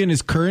McCarthy in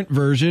his current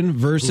version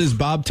versus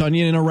Bob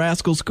Tunyon in a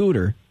Rascal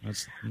scooter.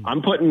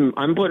 I'm putting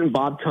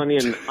Bob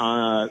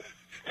Tunyon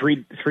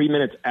 3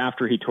 minutes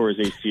after he tore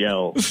his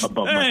ACL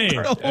above Mike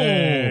McCarthy.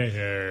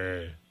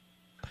 Hey.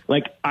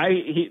 Why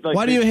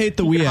do you hate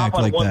the we act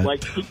like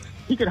that?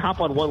 He could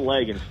hop on one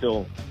leg and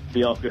still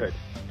be all good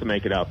to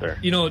make it out there.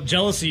 You know,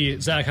 jealousy,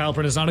 Zach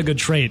Halpern, is not a good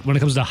trait when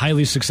it comes to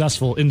highly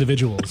successful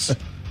individuals.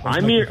 I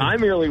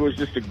merely was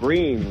just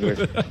agreeing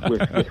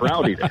with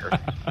Rowdy there.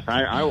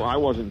 I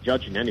wasn't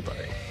judging anybody.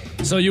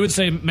 So you would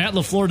say Matt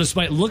LaFleur,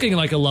 despite looking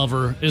like a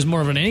lover, is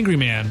more of an angry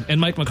man,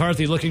 and Mike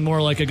McCarthy, looking more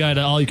like a guy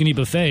to all-you-can-eat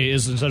buffet,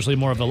 is essentially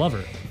more of a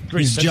lover.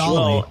 He's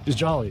jolly. He's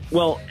jolly.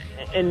 Well,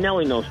 and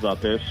Nelly knows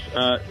about this.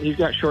 He's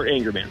got short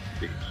anger man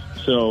disease.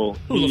 So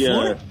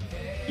LaFleur?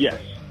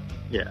 Yes.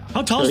 Yeah.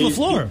 How tall is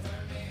LaFleur?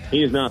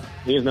 He is not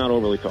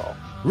overly tall.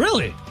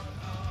 Really?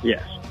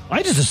 Yes.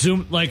 I just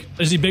assume,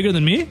 is he bigger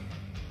than me?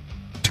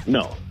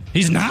 No.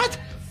 He's not?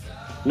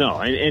 No,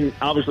 and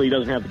obviously he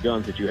doesn't have the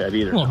guns that you have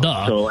either. Well,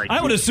 duh. So,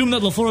 I would assume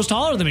that LaFleur is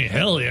taller than me.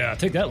 Hell yeah,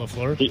 take that,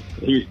 LaFleur.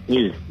 He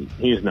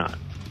is not.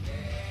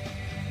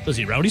 Is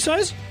he Rowdy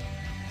size?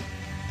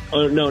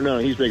 Oh no,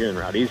 he's bigger than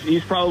Rowdy.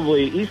 He's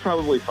probably 5'9",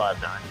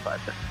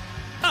 5'10".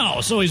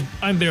 Oh, so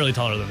I'm barely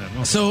taller than him.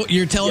 Okay. So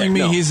you're telling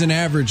me he's an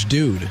average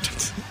dude?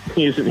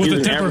 He's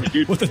an average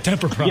dude with a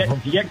temper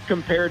problem. Yet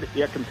compared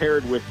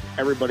with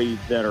everybody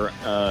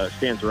that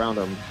stands around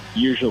him,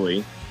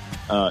 usually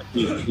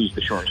he's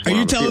the shortest. Are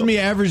you telling me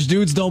average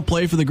dudes don't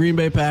play for the Green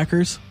Bay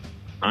Packers?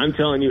 I'm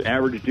telling you,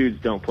 average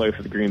dudes don't play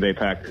for the Green Bay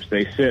Packers.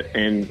 They sit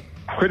and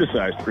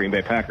criticize the Green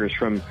Bay Packers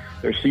from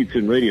their seats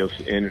in radio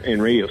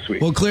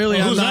suites. Well,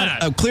 clearly I'm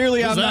not. I'm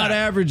that? not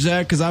average,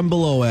 Zach, because I'm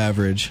below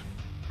average.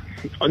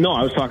 No,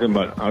 I was talking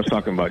about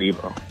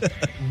Evo.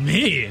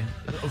 Me?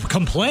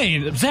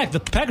 Complain? Zach, the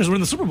Packers were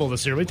in the Super Bowl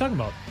this year. What are you talking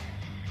about?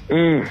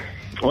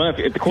 Well, if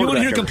the you want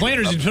to hear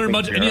complainers, you'd pretty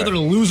much any other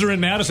loser in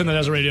Madison that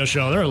has a radio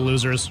show. They're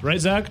losers, right,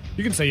 Zach?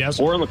 You can say yes.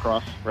 Or in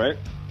lacrosse, right?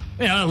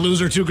 Yeah, a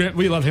loser too. Grant,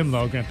 we love him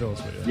though, Grant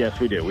Billis. Yes,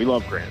 we do. We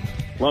love Grant.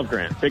 Love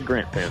Grant. Big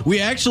Grant fan. Me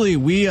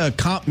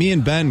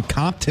and Ben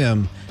comped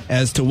him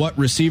as to what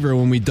receiver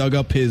when we dug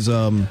up his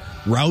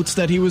routes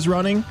that he was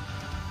running.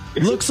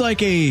 Looks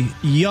like a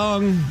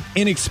young,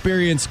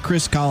 inexperienced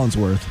Chris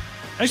Collinsworth.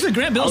 Actually,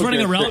 Grant Bill's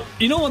running a route.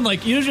 You know when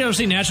you usually ever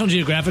see National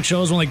Geographic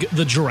shows when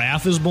the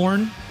giraffe is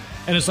born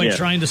and it's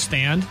trying to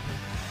stand?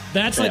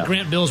 That's like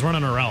Grant Bill's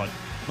running a route.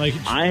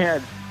 I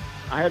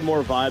had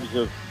more vibes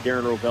of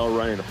Darren Rovell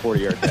running a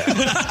 40-yard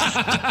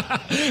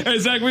dash. Hey,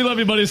 Zach, we love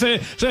you, buddy. Say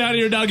hi to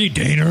your doggy,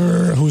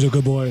 Daner, who's a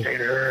good boy.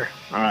 Daner.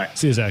 All right.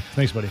 See you, Zach.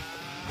 Thanks, buddy.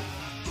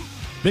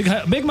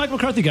 Big Mike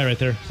McCarthy guy right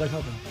there. Zach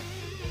Halpern.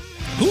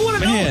 Who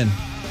would have known?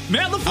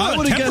 Matt LaFleur, I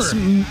would have guessed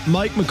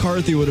Mike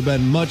McCarthy would have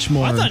been much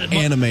more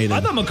animated. I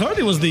thought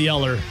McCarthy was the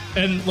yeller,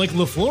 and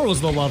LaFleur was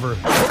the lover.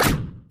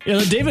 Yeah,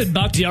 the David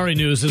Bakhtiari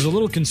news is a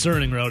little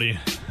concerning, Rowdy,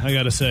 I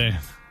gotta say.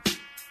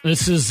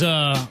 This is,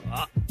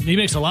 he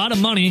makes a lot of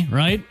money,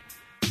 right?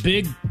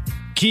 Big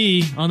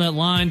key on that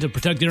line to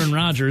protect Aaron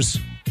Rodgers.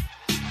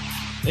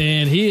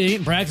 And he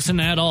ain't practicing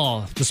at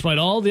all, despite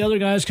all the other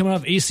guys coming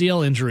off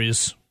ACL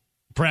injuries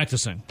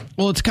practicing.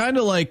 Well, it's kind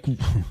of like...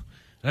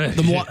 like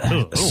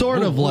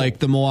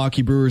the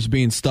Milwaukee Brewers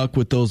being stuck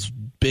with those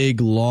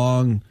big,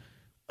 long,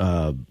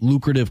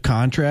 lucrative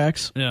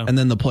contracts, and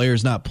then the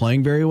players not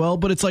playing very well.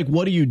 But it's like,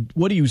 what do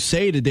you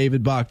say to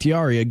David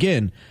Bakhtiari?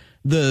 Again,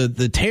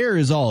 the tear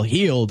is all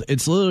healed.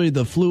 It's literally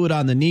the fluid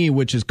on the knee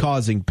which is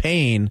causing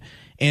pain,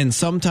 and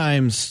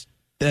sometimes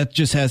that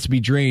just has to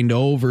be drained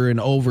over and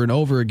over and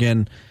over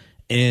again,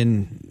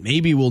 and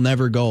maybe will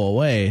never go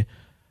away.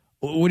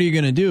 What are you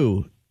going to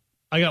do?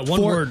 I got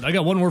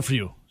one word for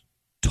you.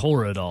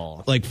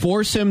 Toradol.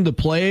 Force him to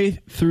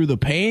play through the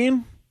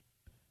pain,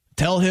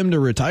 tell him to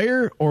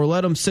retire, or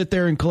let him sit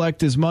there and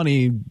collect his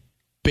money,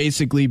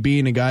 basically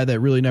being a guy that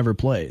really never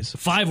plays.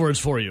 5 words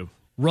for you.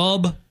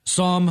 Rub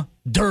some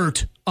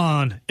dirt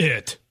on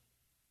it.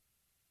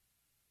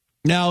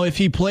 Now, if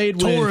he played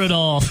with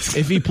Toradol.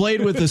 If he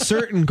played with a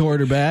certain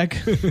quarterback,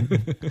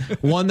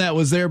 one that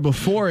was there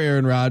before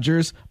Aaron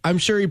Rodgers, I'm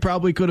sure he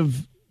probably could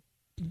have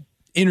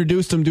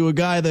introduced him to a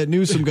guy that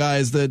knew some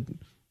guys that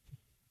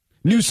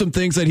knew some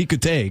things that he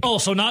could take. Oh,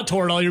 so not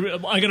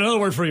Toradol. I got another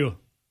word for you.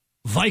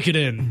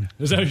 Vicodin.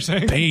 Is that what you're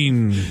saying?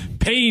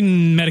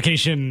 Pain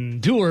medication.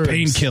 2 words.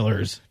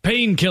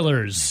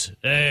 Painkillers.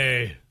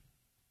 Hey.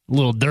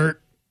 Little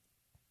dirt.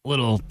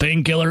 Little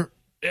painkiller.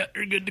 Yeah,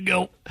 you're good to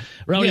go.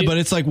 Rowdy, yeah, but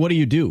it's like, what do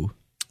you do?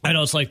 I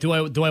know, it's like, do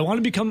I want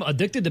to become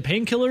addicted to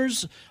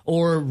painkillers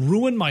or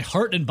ruin my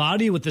heart and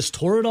body with this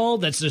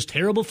Toradol that's just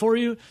terrible for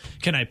you?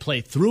 Can I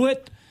play through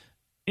it?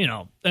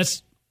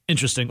 That's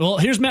interesting. Well,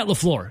 here's Matt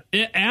LaFleur.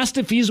 Asked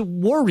if he's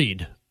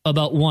worried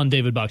about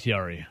David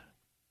Bakhtiari.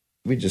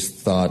 We just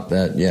thought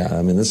that,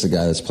 this is a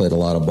guy that's played a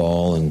lot of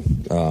ball,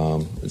 and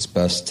it's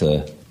best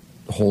to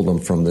hold them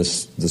from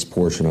this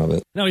portion of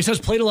it. Now, he says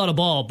played a lot of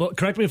ball, but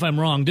correct me if I'm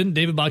wrong. Didn't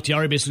David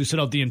Bakhtiari basically sit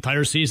out the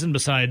entire season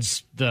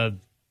besides the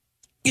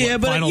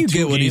but final you 2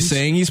 get what games? he's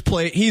saying.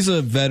 He's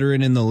a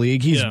veteran in the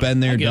league. He's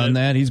been there, done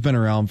that. He's been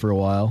around for a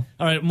while.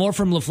 All right, more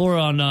from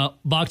LaFleur on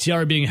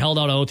Bakhtiari being held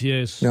out of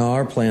OTAs. No,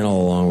 our plan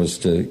all along was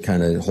to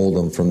kind of hold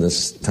him from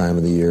this time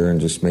of the year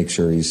and just make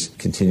sure he's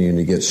continuing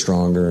to get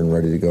stronger and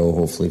ready to go,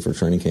 hopefully, for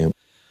training camp.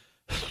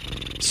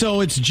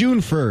 So it's June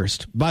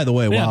 1st. By the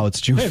way, wow,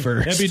 it's June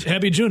 1st.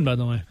 Happy June, by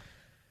the way.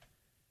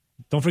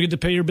 Don't forget to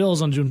pay your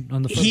bills on the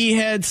 1st. He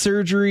had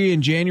surgery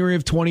in January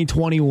of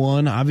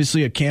 2021.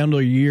 Obviously, a calendar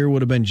year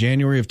would have been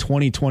January of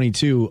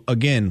 2022.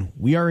 Again,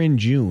 we are in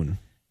June.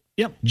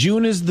 Yep.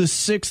 June is the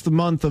 6th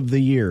month of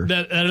the year.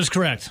 That is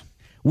correct.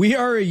 We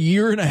are a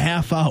year and a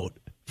half out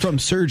from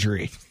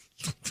surgery.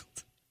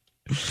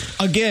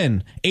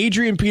 Again,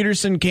 Adrian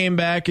Peterson came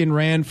back and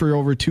ran for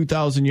over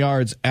 2,000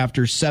 yards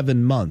after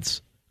 7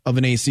 months of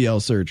an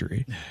ACL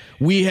surgery.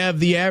 We have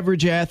the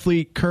average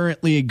athlete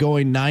currently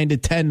going 9 to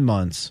 10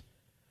 months.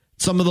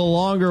 Some of the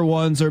longer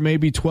ones are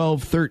maybe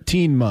 12,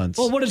 13 months.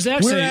 Well, what does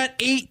Zach say? We're at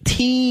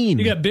 18.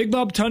 You got Big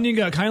Bob Tunyon, you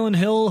got Kylan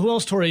Hill. Who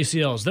else tore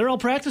ACLs? They're all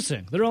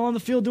practicing. They're all on the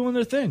field doing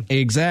their thing.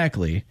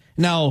 Exactly.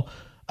 Now,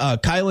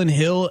 Kylan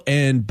Hill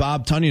and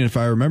Bob Tunyon, if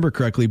I remember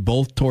correctly,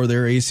 both tore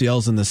their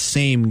ACLs in the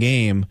same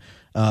game.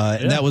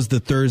 And that was the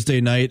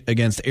Thursday night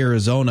against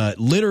Arizona,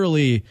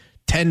 literally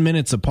 10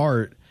 minutes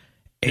apart.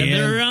 And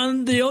they're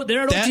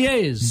at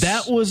OTAs.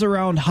 That was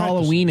around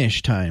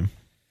Halloweenish time.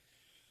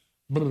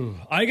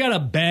 I got a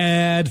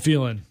bad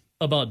feeling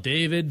about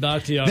David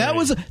Bakhtiari. That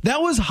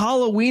was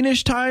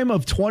Halloweenish time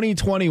of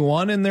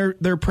 2021, and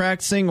they're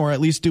practicing or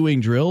at least doing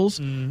drills.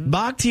 Mm-hmm.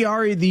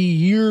 Bakhtiari the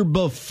year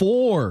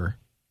before,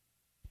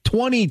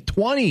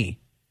 2020.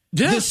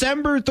 Yeah.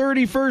 December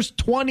 31st,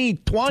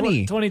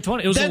 2020.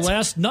 2020. It was the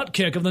last nut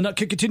kick of the nut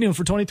kick continuum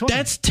for 2020.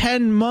 That's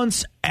 10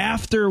 months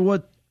after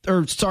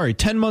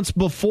 10 months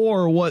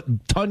before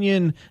what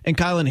Tunyon and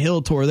Kylan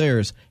Hill tore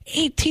theirs.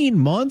 18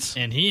 months?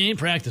 And he ain't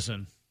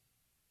practicing.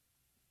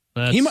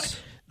 He might,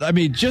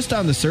 just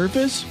on the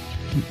surface,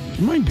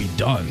 he might be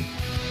done.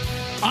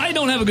 I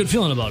don't have a good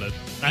feeling about it.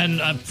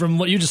 And from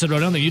what you just said, I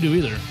don't think you do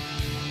either.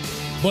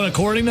 But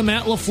according to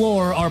Matt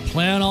LaFleur, our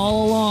plan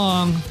all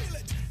along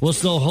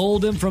was to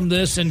hold him from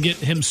this and get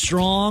him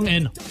strong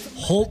and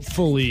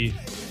hopefully,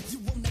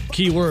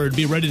 keyword,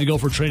 be ready to go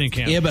for training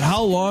camp. Yeah, but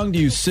how long do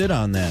you sit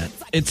on that?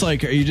 It's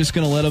like, are you just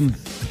going to let him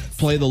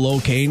play the low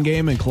cane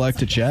game and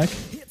collect a check?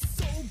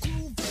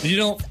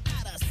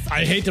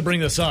 I hate to bring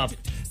this up,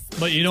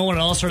 but you know when it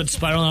all started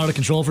spiraling out of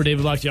control for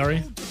David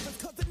Bakhtiari?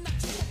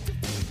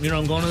 You know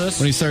I'm going to this?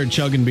 When he started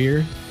chugging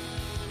beer?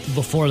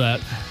 Before that.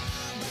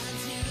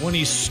 When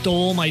he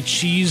stole my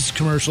cheese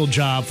commercial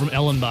job from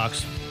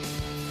Ellenbox.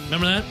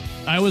 Remember that?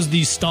 I was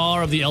the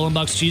star of the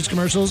Ellenbox cheese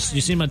commercials.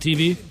 You see him on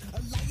TV?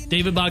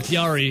 David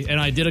Bakhtiari and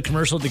I did a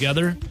commercial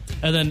together.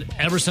 And then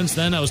ever since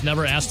then, I was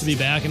never asked to be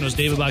back, and it was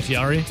David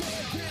Bakhtiari.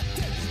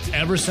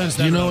 Ever since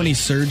then. Do you know any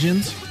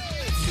surgeons?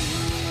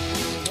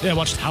 Yeah, I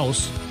watched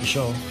House, the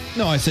show.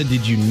 No, I said,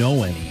 did you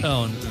know any?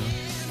 Oh, no.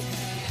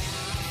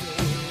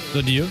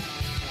 So do you?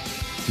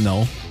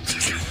 No.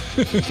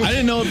 I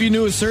didn't know if you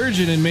knew a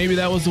surgeon, and maybe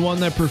that was the one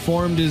that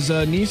performed his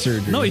knee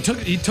surgery. No, he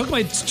took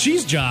my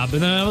cheese job,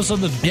 and then all of a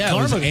sudden it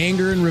was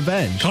anger and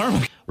revenge.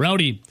 Karma.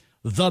 Rowdy,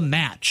 the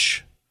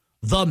match.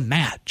 The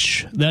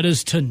match. That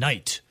is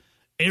tonight.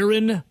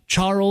 Aaron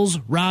Charles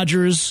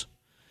Rodgers.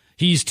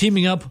 He's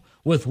teaming up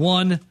with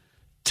one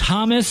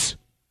Thomas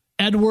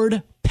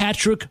Edward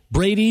Patrick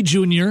Brady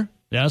Jr. Yeah,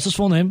 that's his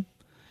full name.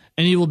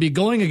 And he will be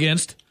going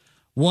against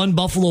one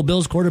Buffalo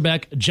Bills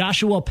quarterback,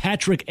 Joshua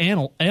Patrick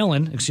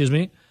Allen,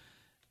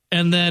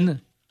 and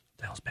then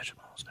that was Patrick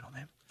Mahomes' middle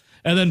name.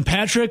 And then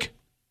Patrick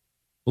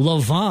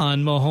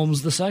LaVon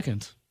Mahomes II.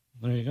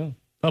 There you go.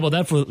 How about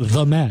that for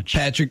the match?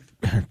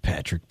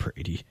 Patrick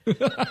Brady.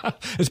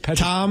 It's Patrick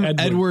Tom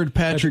Edward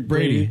Patrick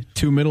Brady.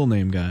 Two middle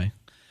name guy.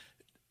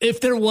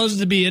 If there was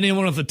to be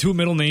anyone with the two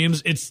middle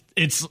names,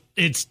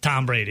 it's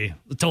Tom Brady.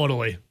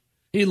 Totally.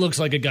 He looks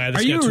like a guy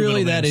that's got two middle names. Are you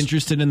really that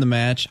interested in the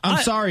match?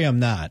 I'm sorry, I'm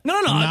not. No.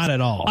 Not at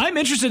all. I'm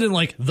interested in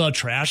like the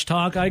trash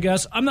talk, I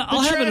guess. I'm not. The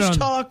trash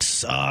talk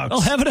sucks.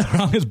 I'll have it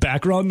around his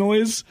background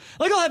noise.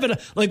 Like I'll have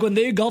it like when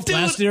they golfed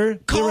last year.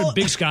 They were at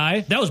Big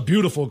Sky. That was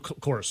beautiful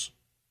course.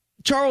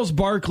 Charles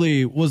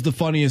Barkley was the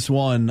funniest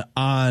one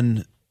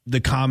on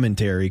the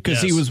commentary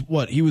because he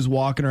was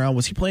walking around.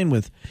 Was he playing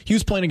with? He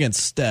was playing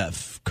against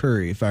Steph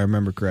Curry, if I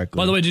remember correctly.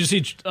 By the way, did you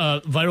see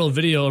viral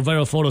video or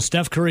viral photo?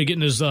 Steph Curry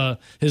getting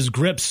his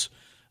grips.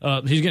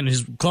 He's getting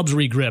his clubs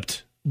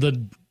re-gripped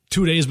the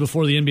 2 days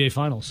before the NBA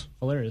Finals.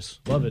 Hilarious,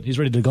 love it. He's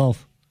ready to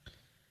golf.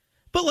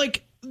 But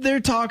like they're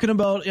talking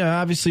about,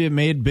 obviously it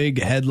made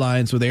big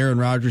headlines with Aaron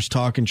Rodgers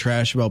talking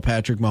trash about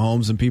Patrick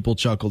Mahomes, and people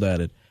chuckled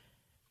at it.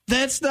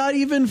 That's not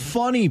even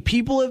funny.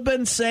 People have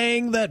been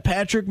saying that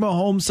Patrick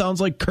Mahomes sounds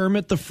like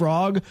Kermit the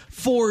Frog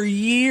for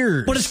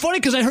years. But it's funny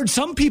because I heard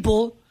some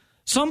people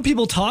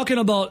talking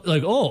about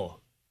like,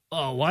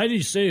 why did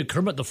you say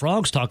Kermit the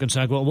Frog's talking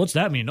sack? Well, what's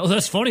that mean? Oh,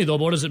 that's funny though.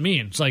 But what does it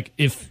mean? It's like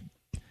if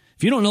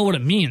If you don't know what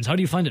it means, how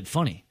do you find it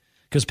funny?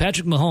 Because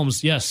Patrick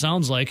Mahomes, yes,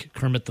 sounds like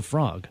Kermit the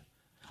Frog.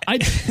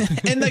 And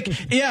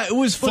it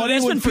was funny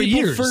that's when been for people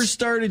years. first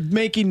started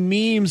making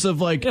memes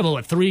of Yeah, but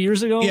what, 3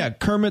 years ago? Yeah,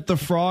 Kermit the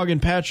Frog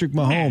and Patrick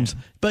Mahomes.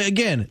 Man. But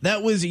again,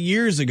 that was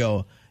years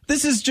ago.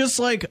 This is just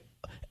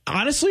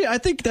honestly, I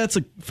think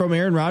from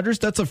Aaron Rodgers,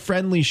 that's a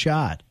friendly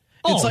shot.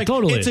 It's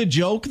totally. It's a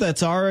joke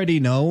that's already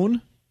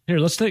known. Here,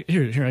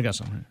 I got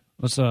something.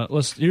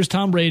 Here's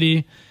Tom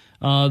Brady.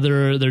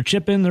 They're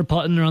chipping, they're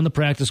putting, they're on the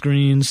practice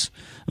greens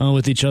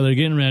with each other,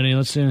 getting ready.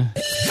 Let's see.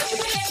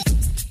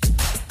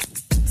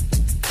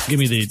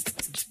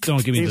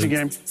 Don't give me Easy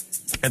game.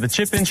 At the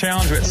chip-in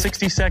challenge, we're at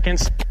 60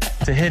 seconds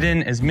to hit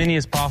in as many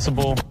as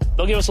possible.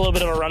 They'll give us a little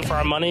bit of a run for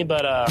our money,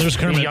 but There's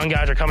these young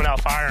guys are coming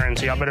out firing,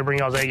 so y'all better bring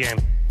y'all's A game.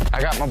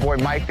 I got my boy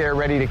Mike there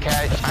ready to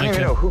catch. I don't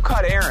even know who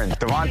caught Aaron.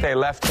 Devontae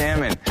left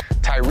him, and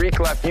Tyreek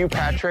left you,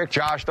 Patrick.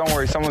 Josh, don't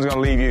worry, someone's going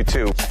to leave you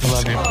too. I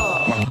love you.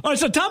 All right,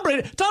 so Tom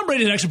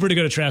Brady is actually pretty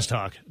good at trash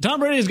talk. Tom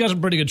Brady's got some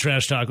pretty good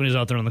trash talk when he's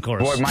out there on the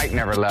course. Boy, Mike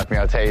never left me,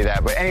 I'll tell you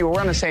that. But anyway,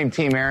 we're on the same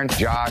team, Aaron.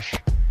 Josh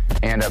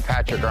and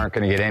Patrick aren't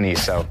going to get any,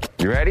 so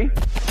you ready?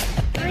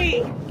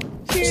 3,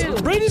 2.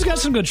 Brady's got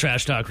some good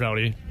trash talk,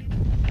 Rowdy.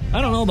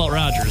 I don't know about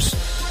Rodgers.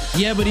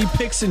 Yeah, but he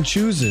picks and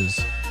chooses.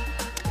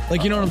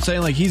 You know what I'm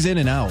saying? He's in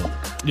and out.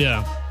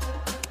 Yeah.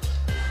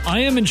 I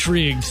am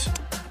intrigued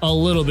a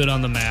little bit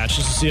on the match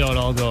just to see how it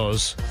all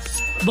goes.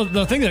 But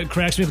the thing that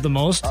cracks me up the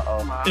most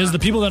is the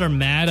people that are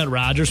mad at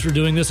Rodgers for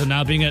doing this and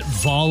not being at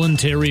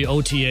voluntary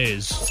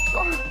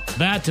OTAs.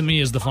 That, to me,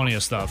 is the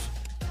funniest stuff.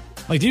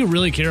 Do you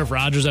really care if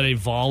Rodgers at a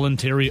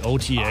voluntary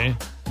OTA,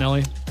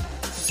 Nelly?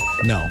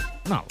 No.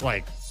 No,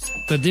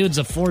 the dude's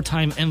a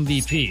 4-time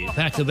MVP,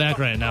 back-to-back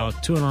right now,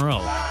 2 in a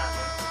row.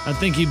 I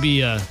think he'd be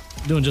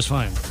doing just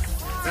fine.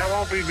 That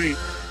won't be me.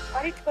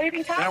 What are you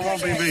being talking That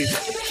won't be me.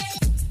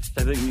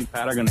 I think me and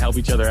Pat are going to help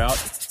each other out.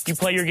 You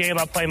play your game,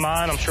 I play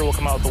mine. I'm sure we'll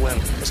come out with the win.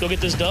 Let's go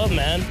get this dub,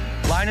 man.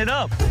 Line it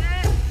up.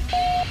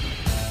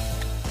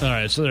 All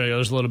right, so there you go.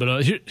 There's a little bit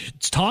of...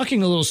 It's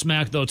talking a little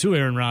smack, though, to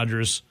Aaron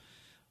Rodgers.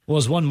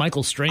 Was one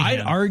Michael Strahan.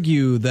 I'd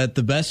argue that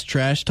the best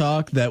trash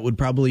talk that would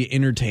probably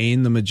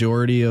entertain the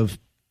majority of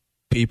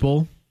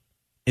people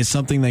is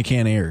something they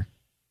can't air.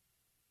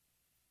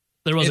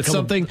 It's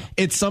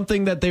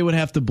something that they would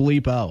have to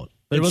bleep out.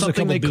 It's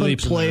something they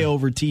couldn't play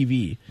over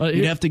TV.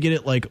 You'd have to get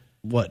it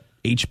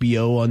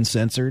HBO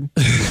uncensored?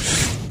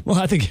 Well,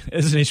 I think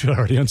isn't HBO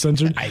already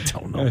uncensored? I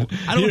don't know.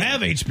 I don't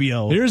have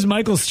HBO. Here's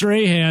Michael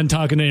Strahan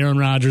talking to Aaron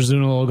Rodgers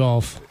doing a little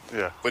golf.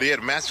 Yeah, but the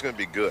match is going to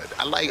be good.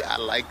 I like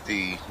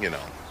the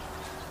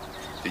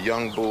the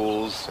young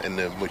bulls and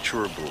the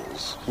mature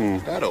bulls.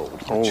 Not old,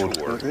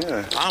 mature.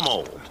 Yeah. I'm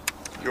old.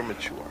 You're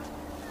mature.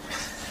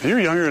 You're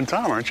younger than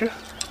Tom, aren't you?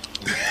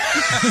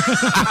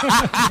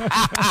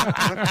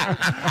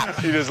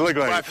 You just look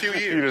like By it. a few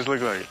years. You just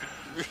look like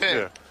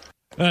it.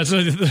 Yeah.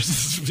 So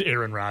this is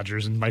Aaron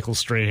Rodgers and Michael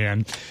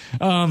Strahan.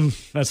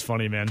 That's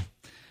funny, man.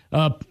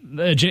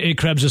 J.A.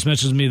 Krebs just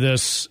mentions me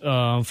this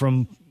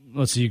from,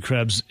 let's see,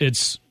 Krebs.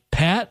 It's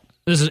Pat.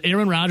 This is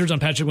Aaron Rodgers on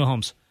Patrick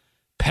Mahomes.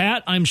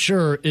 Pat, I'm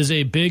sure, is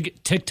a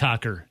big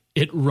TikToker.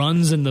 It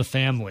runs in the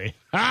family.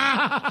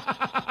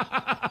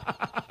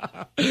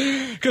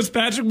 Because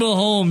Patrick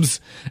Mahomes,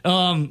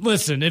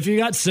 listen, if you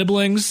got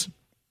siblings,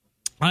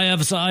 I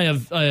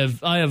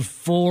have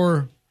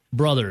 4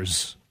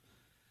 brothers.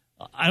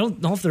 I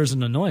don't know if there's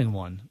an annoying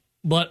one,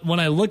 but when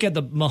I look at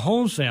the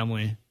Mahomes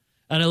family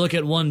and I look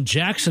at one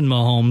Jackson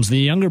Mahomes, the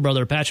younger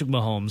brother Patrick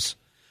Mahomes,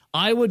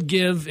 I would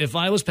give, if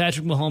I was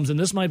Patrick Mahomes, and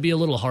this might be a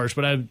little harsh,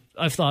 but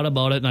I've thought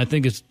about it and I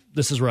think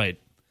this is right.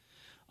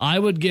 I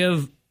would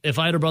give, if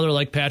I had a brother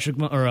like Patrick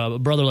or a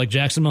brother like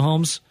Jackson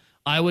Mahomes,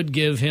 I would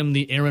give him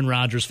the Aaron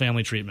Rodgers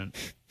family treatment.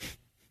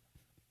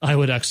 I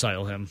would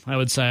exile him. I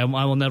would say, I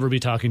will never be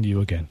talking to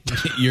you again.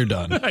 You're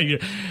done.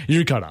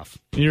 You're cut off.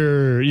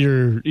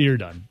 You're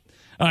done.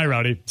 All right,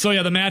 Rowdy. So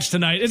yeah, the match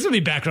tonight, it's gonna be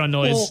background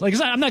noise. Well,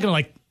 I'm not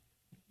gonna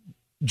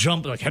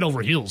jump head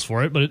over heels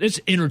for it, but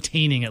it's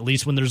entertaining at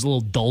least when there's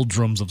little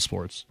doldrums of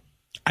sports.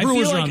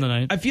 Brewers are on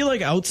tonight. I feel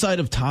like outside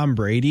of Tom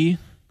Brady,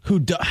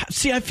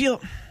 I feel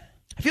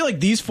like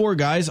these 4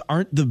 guys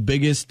aren't the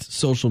biggest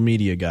social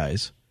media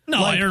guys.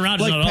 No, Aaron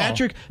Rodgers not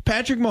at all.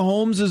 Patrick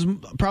Mahomes is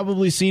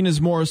probably seen as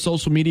more a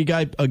social media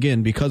guy,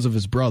 again, because of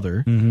his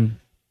brother. Mm-hmm.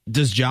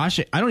 Does Josh...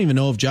 I don't even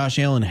know if Josh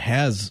Allen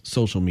has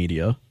social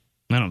media.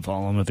 I don't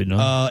follow him if he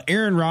does.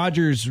 Aaron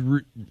Rodgers,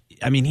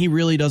 he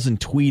really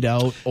doesn't tweet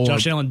out or...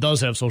 Josh Allen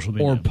does have social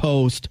media. Or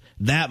post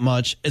that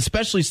much,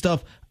 especially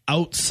stuff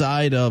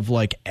outside of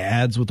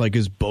ads with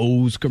his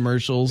Bose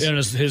commercials. Yeah, and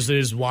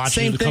his watches.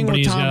 Same thing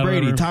with Tom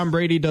Brady. Tom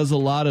Brady does a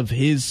lot of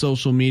his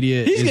social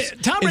media.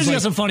 Tom Brady's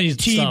got some funny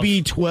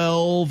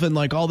TB12 stuff.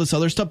 and all this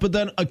other stuff, but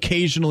then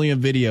occasionally a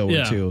video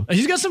or two.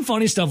 He's got some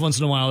funny stuff once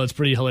in a while that's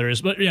pretty hilarious.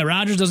 But yeah,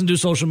 Rodgers doesn't do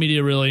social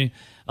media really.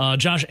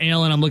 Josh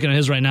Allen, I'm looking at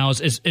his right now.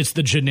 It's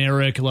the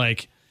generic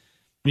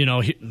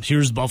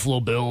here's Buffalo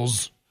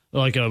Bills. A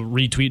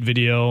retweet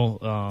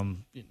video,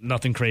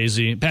 nothing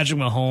crazy. Patrick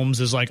Mahomes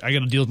is I got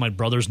to deal with my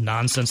brother's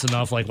nonsense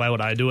enough. Why would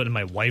I do it? And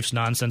my wife's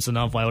nonsense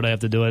enough. Why would I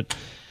have to do it?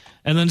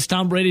 And then it's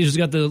Tom Brady who's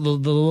got the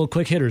little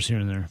quick hitters here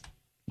and there.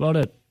 About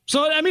it.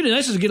 So, I mean,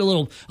 it's nice to get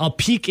a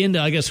peek into,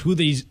 I guess, who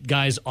these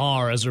guys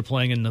are as they're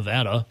playing in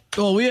Nevada.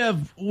 Well,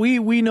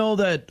 we know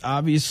that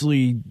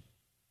obviously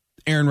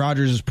Aaron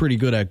Rodgers is pretty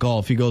good at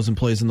golf. He goes and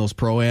plays in those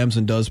pro-ams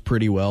and does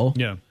pretty well.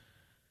 Yeah.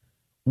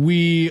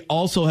 We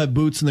also have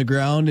boots in the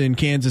ground in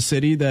Kansas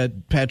City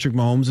that Patrick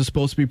Mahomes is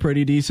supposed to be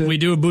pretty decent. We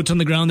do have boots on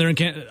the ground there in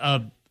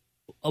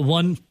both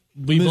know.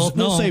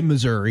 We'll say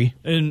Missouri.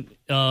 And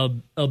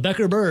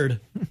Becker Bird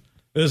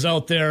is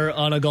out there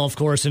on a golf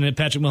course, and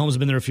Patrick Mahomes has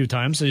been there a few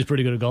times, so he's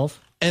pretty good at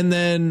golf. And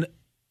then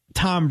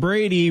Tom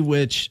Brady,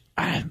 which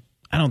I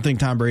don't think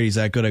Tom Brady's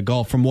that good at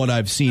golf from what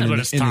I've seen in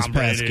his past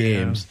Brady,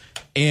 games. Yeah.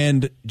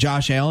 And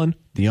Josh Allen,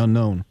 the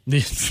unknown.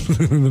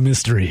 The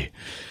mystery.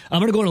 I'm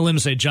going to go on a limb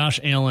and say Josh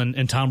Allen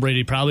and Tom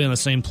Brady probably on the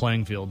same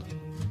playing field.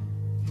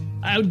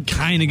 I would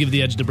kind of give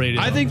the edge to Brady.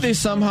 I think they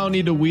somehow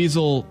need to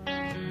weasel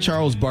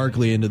Charles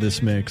Barkley into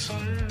this mix.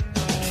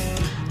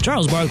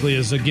 Charles Barkley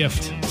is a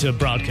gift to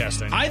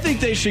broadcasting. I think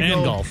they should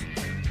go golf.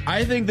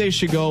 I think they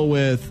should go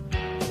with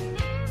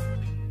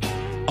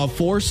a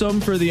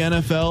foursome for the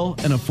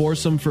NFL and a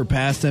foursome for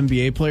past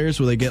NBA players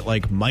where they get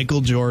like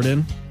Michael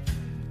Jordan.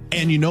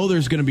 And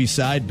there's going to be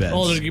side bets.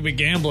 Oh, there's going to be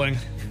gambling.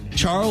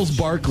 Charles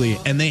Barkley,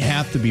 and they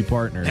have to be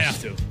partners.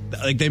 Have to.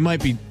 Like they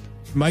might be.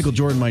 Michael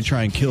Jordan might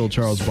try and kill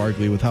Charles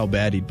Barkley with how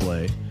bad he'd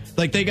play.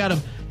 Like they gotta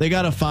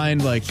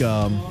find like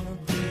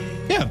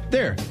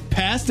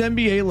past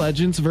NBA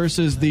legends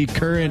versus the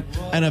current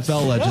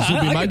NFL legends.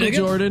 It'll be Michael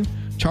Jordan,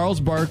 Charles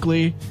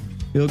Barkley.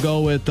 You'll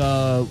go with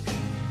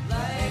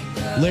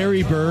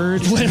Larry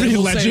Bird, Larry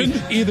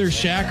Legend, either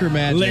Shaq or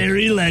Magic.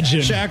 Larry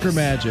Legend, Shaq or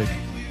Magic.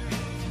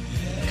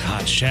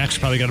 God, Shaq's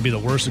probably got to be the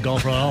worst at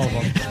golf for all of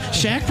them.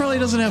 Shaq probably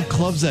doesn't have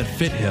clubs that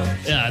fit him.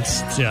 Yeah.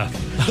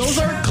 Those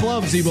aren't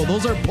clubs, Ebo.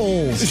 Those are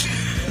poles.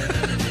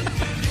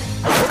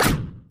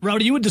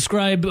 Rowdy, you would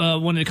describe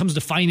when it comes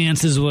to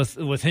finances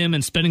with him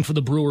and spending for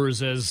the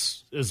Brewers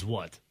as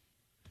what?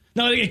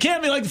 No, it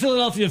can't be like the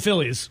Philadelphia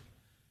Phillies,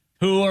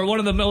 who are one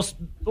of the most.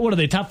 What are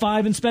they? Top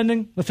 5 in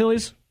spending? The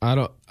Phillies. I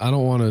don't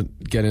want to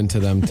get into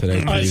them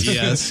today, please.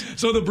 Yes.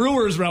 So the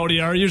Brewers,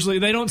 Rowdy, are usually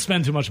they don't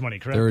spend too much money,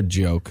 correct? They're a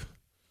joke.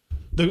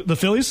 The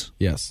Phillies?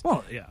 Yes.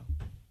 Well, yeah.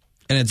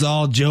 And it's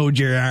all Joe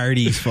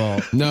Girardi's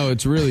fault. No,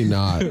 it's really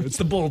not. It's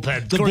the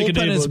bullpen. The Corey bullpen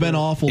Knebel has been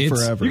awful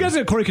forever. You guys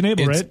got Corey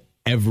Knebel, right?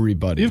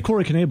 Everybody. You have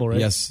Corey Knebel, right?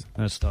 Yes.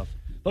 That's tough.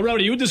 But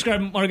Rowdy, you would describe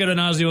Mark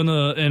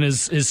Attanasio and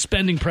his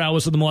spending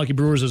prowess of the Milwaukee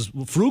Brewers as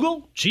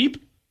frugal, cheap,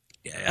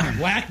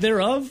 lack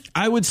thereof?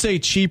 I would say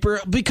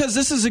cheaper, because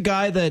this is a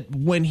guy that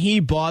when he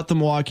bought the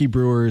Milwaukee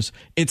Brewers,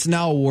 it's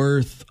now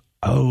worth,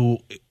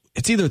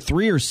 it's either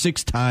 3 or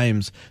 6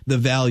 times the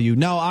value.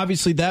 Now,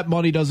 obviously, that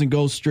money doesn't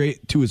go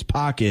straight to his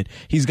pocket.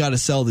 He's got to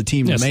sell the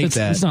team to make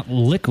that. It's not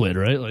liquid,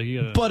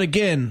 right? But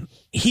again,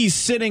 he's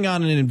sitting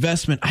on an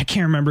investment. I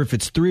can't remember if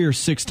it's 3 or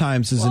 6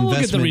 times his investment.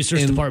 Look at the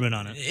research department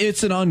on it.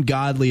 It's an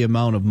ungodly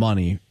amount of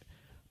money.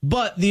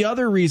 But the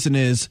other reason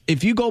is,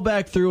 if you go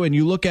back through and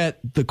you look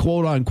at the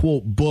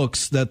quote-unquote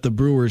books that the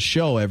Brewers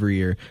show every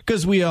year,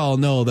 because we all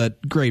know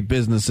that great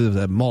businesses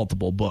have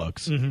multiple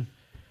books. Mm-hmm.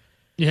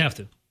 You have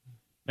to.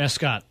 Ask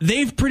Scott.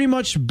 They've pretty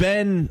much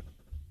been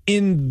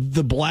in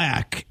the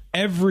black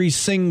every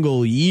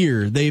single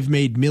year. They've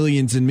made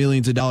millions and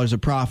millions of dollars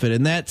of profit,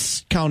 and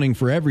that's counting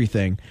for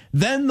everything.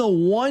 Then the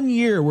one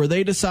year where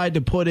they decide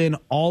to put in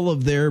all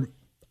of their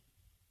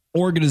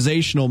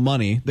organizational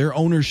money, their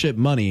ownership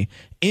money,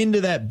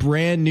 into that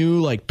brand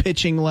new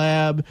pitching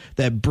lab,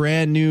 that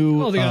brand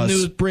new,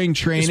 spring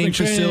training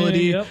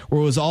facility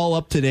where it was all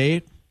up to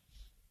date.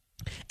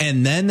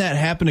 And then that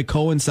happened to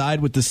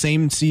coincide with the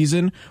same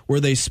season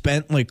where they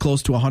spent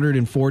close to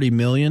 $140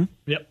 million.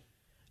 Yep.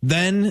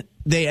 Then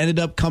they ended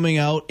up coming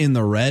out in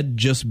the red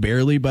just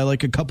barely by a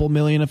couple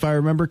million, if I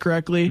remember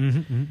correctly.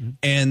 Mm-hmm.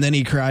 And then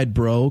he cried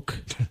broke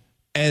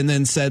and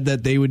then said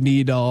that they would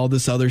need all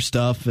this other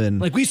stuff.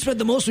 And we spent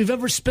the most we've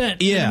ever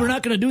spent. Yeah. And we're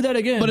not going to do that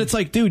again. But it's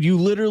dude, you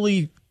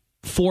literally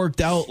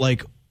forked out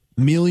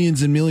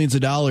millions and millions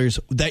of dollars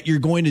that you're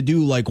going to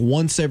do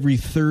once every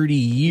 30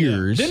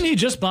 years. Yeah. Didn't he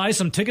just buy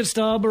some ticket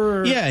stub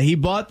or? Yeah, he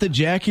bought the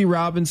Jackie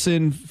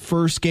Robinson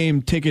first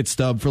game ticket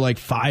stub for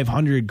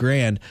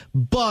 $500,000.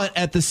 But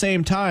at the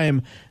same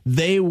time,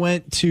 they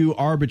went to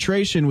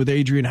arbitration with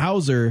Adrian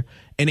Hauser,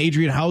 and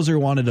Adrian Hauser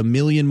wanted $1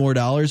 million more.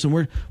 And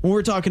when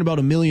we're talking about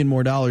 $1 million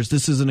more,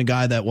 this isn't a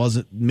guy that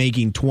wasn't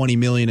making $20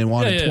 million and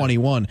wanted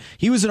 21.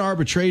 He was in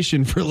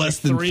arbitration for less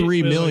than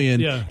 $3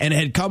 million and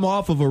had come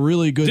off of a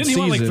really good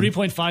season. Didn't he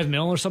want $3.5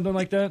 million or something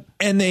like that?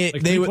 And they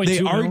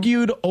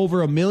argued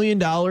over $1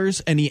 million,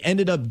 and he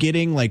ended up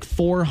getting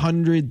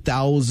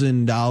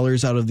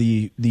 $400,000 out of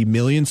the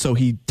million. So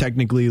he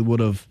technically would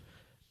have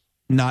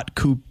not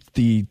couped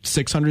the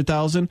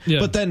 $600,000,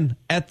 but then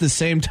at the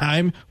same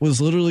time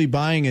was literally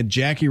buying a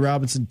Jackie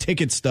Robinson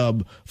ticket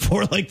stub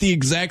for the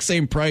exact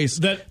same price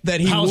that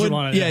he Hauser would,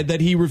 wanted,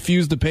 that he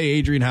refused to pay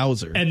Adrian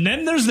Hauser. And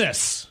then there's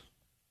this: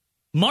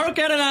 Mark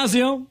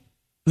Attanasio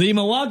The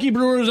Milwaukee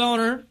Brewers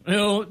owner,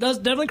 who does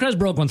definitely cries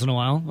broke once in a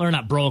while, or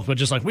not broke, but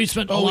just like we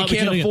spent a lot. We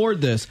can't afford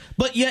this.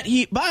 But yet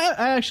I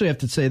actually have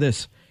to say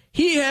this.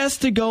 He has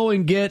to go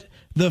and get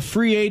the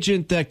free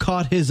agent that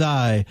caught his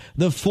eye,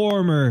 the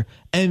former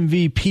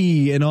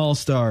MVP and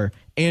All-Star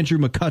Andrew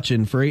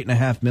McCutchen for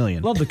 $8.5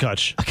 million. Love the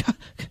Cutch.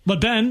 But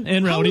Ben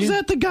and Rowdy, how was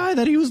that the guy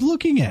that he was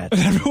looking at?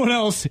 Everyone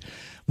else,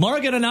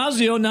 Mark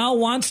Atanasio now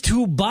wants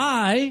to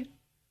buy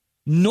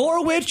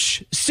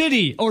Norwich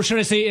City, or should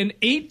I say an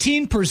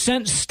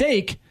 18%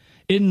 stake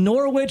in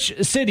Norwich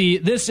City.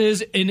 This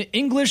is an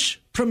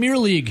English Premier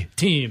League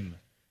team.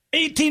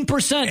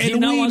 18%.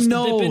 And now we wants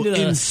know to dip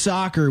into in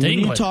soccer, when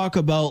you talk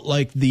about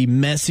like the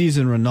Messis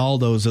and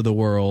Ronaldos of the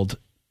world,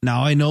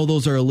 now I know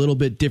those are a little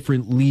bit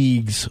different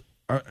leagues.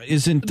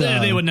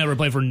 They would never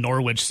play for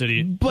Norwich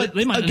City, but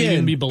they might again,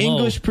 even be below.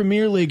 English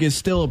Premier League is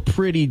still a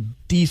pretty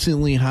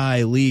decently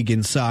high league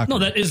in soccer. No,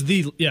 that is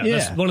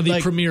that's one of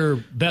the premier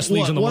best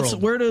leagues in the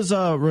world. Where does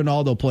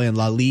Ronaldo play in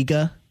La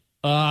Liga?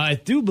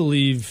 I do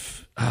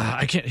believe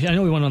I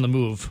know he went on the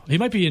move. He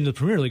might be in the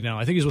Premier League now.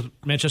 I think he's with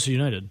Manchester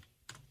United.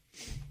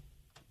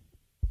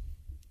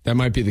 That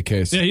might be the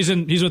case. Yeah,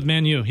 he's with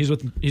Man U. He's in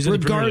the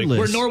Premier League.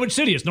 Where Norwich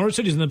City is. Norwich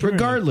City's in the Premier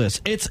League.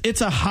 Regardless, it's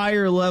a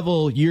higher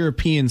level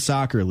European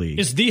soccer league.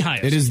 It's the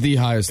highest. It is the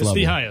highest level.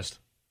 It's the highest.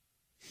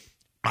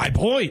 My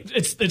point.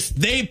 It's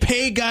they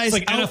pay guys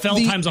like out NFL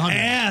the times 100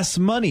 ass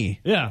money.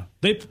 Yeah,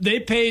 they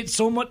pay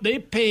so much. They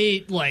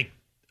pay like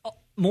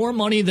more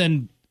money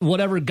than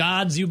whatever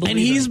gods you believe. And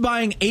he's in.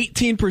 buying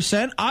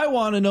 18%. I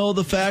want to know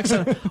the facts.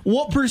 On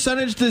what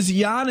percentage does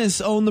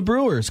Giannis own the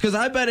Brewers? Because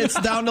I bet it's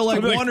down to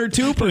like 1 or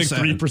 2%.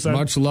 3%.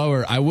 Much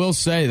lower. I will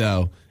say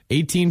though,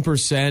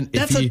 18%.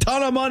 That's a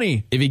ton of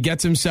money. If he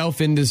gets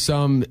himself into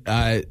some,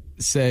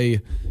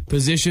 say,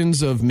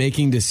 positions of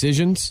making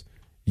decisions,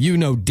 you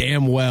know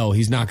damn well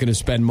he's not going to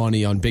spend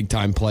money on big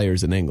time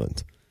players in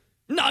England.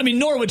 No, I mean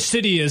Norwich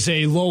City is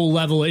a low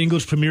level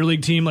English Premier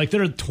League team. Like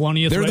they're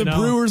 20th. They're right the now.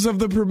 Brewers of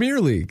the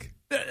Premier League.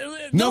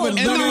 No. I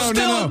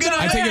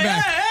take it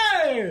back.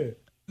 Hey!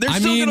 I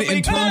mean,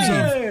 in terms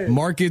of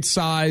market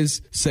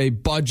size, say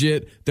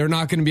budget, they're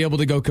not going to be able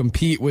to go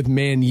compete with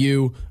Man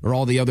U or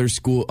all the other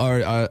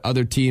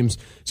other teams.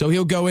 So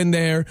he'll go in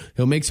there,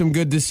 he'll make some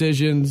good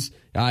decisions.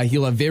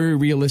 He'll have very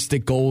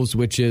realistic goals,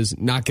 which is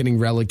not getting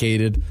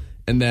relegated.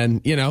 And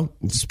then,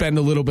 spend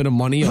a little bit of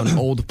money on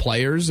old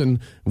players and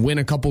win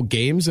a couple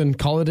games and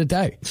call it a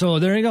day. So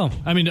there you go.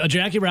 I mean, a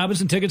Jackie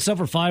Robinson ticket sell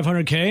for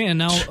 $500K and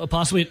now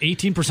possibly an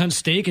 18%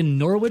 stake in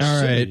Norwich City.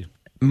 All right.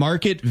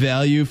 Market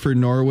value for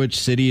Norwich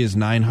City is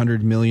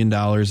 $900 million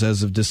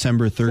as of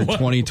December 3rd,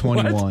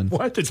 2021.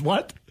 What? It's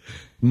what?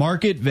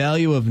 Market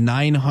value of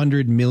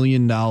 $900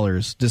 million,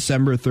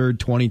 December 3rd,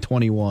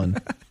 2021.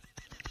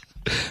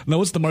 Now,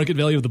 what's the market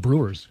value of the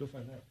Brewers? Go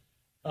find that.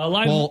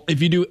 Well,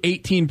 if you do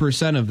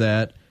 18% of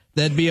that,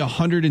 that'd be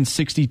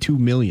 $162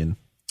 million.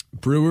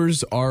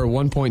 Brewers are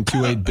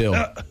 1.28 bill.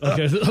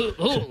 Okay.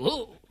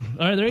 All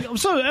right, there you go.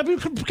 So, I mean,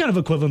 kind of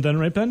equivalent then,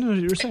 right, Ben? What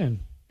you were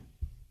saying.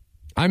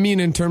 I mean,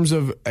 in terms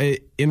of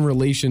in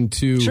relation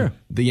to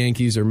the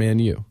Yankees or Man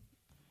U.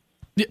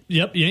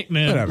 Yep,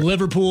 man. Whatever.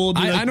 Liverpool.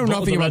 I know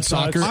nothing about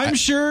soccer. I'm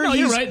sure. No,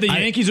 you're right. The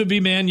Yankees would be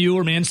Man U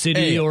or Man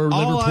City or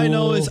Liverpool. All I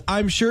know is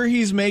I'm sure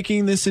he's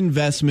making this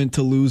investment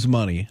to lose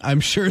money. I'm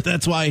sure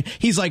that's why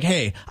he's like,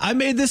 hey, I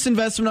made this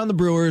investment on the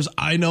Brewers.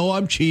 I know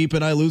I'm cheap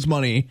and I lose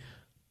money.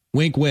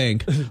 Wink,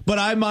 wink. But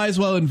I might as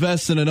well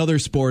invest in another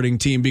sporting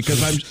team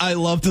because I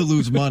love to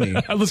lose money.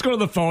 Let's go to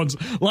the phones.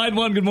 Line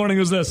 1, good morning.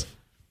 Who's this?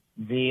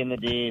 V and the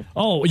D.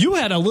 Oh, you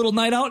had a little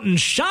night out in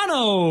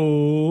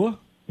Shawano.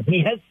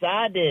 Yes,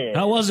 I did.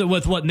 How was it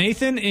with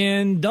Nathan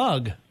and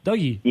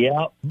Dougie?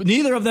 Yep.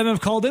 Neither of them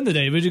have called in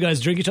today. Did you guys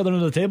drink each other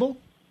under the table?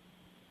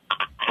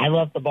 I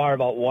left the bar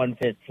about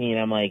 1:15.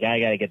 I'm like,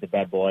 I got to get to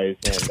bed, boys.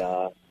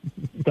 And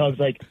Doug's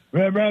like,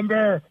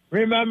 remember,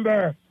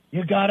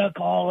 you got to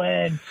call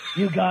in.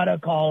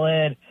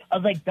 I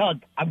was like,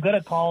 Doug, I'm going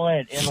to call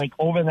in. And like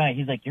overnight,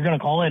 he's like, you're going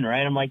to call in,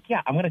 right? I'm like,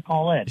 yeah, I'm going to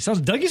call in.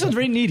 Dougie sounds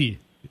very needy.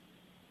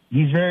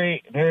 He's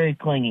very, very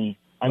clingy.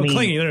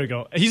 Clingy, there we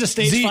go. He's a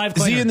stage 5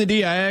 clinger. Z and the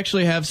D, I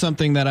actually have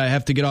something that I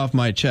have to get off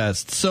my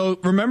chest. So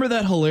remember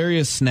that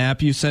hilarious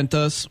snap you sent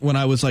us when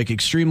I was like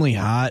extremely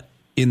hot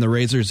in the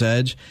Razor's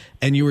Edge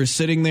and you were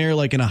sitting there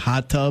like in a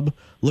hot tub,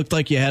 looked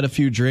like you had a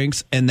few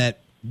drinks and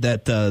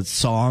that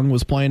song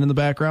was playing in the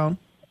background?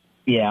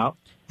 Yeah.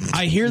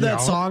 I hear that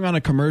song on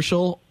a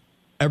commercial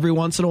every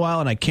once in a while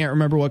and I can't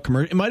remember what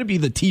commercial. It might be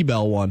the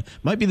T-Bell one.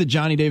 Might be the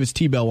Johnny Davis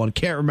T-Bell one.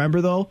 Can't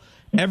remember though.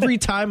 Every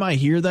time I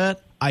hear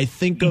that, I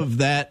think of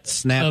that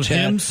Snapchat of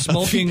him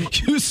smoking,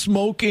 you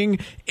smoking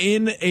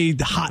in a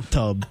hot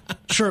tub,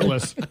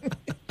 shirtless,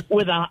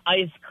 with an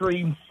ice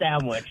cream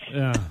sandwich.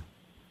 Yeah,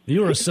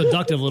 you are a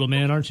seductive little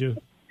man, aren't you?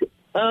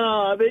 Oh,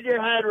 I'm in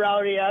your head,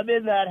 Rowdy. I'm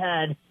in that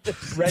head.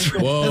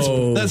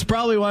 Whoa, that's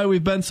probably why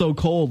we've been so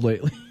cold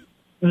lately.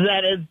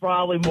 That is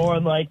probably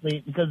more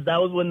likely because that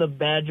was when the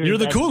Badgers. You're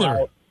the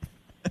cooler.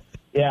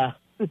 Yeah.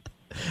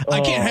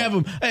 I can't have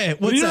him. Hey,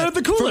 what's that? At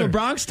the cooler. From a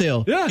Bronx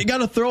Tale. Yeah. You got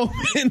to throw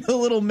him in the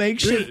little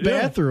makeshift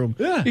bathroom.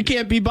 Yeah. You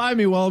can't be by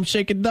me while I'm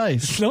shaking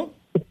dice. No.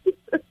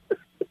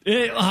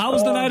 Hey, how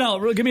was the night out?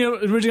 Give me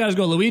where'd you guys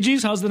go?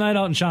 Luigi's? How's the night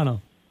out in Shawano?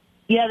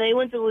 Yeah, they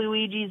went to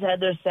Luigi's, had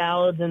their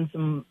salads and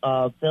some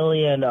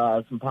Philly and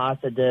some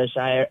pasta dish.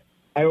 I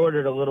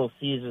ordered a Little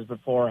Caesars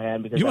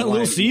beforehand because you went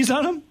Little C's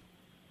on them.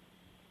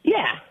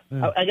 Yeah,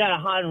 I got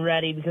it hot and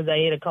ready because I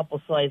ate a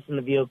couple slices in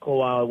the vehicle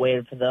while I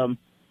waited for them,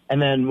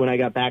 and then when I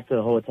got back to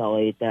the hotel, I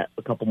ate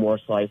a couple more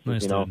slices.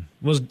 Nice, you know,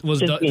 dude. Was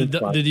Doug,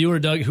 did you or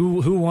Doug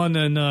who won?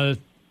 And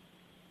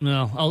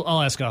no,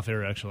 I'll ask off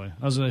air. Actually,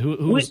 I was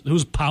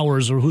whose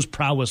powers or whose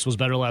prowess was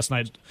better last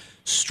night,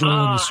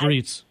 strolling the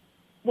streets.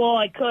 Well,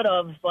 I could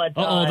have, but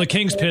the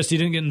King's pissed. He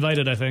didn't get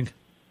invited, I think.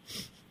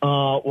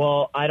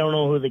 Well, I don't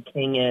know who the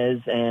King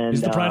is, and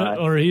he's the pride,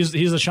 or he's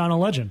a Shawano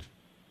legend.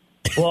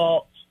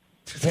 Well,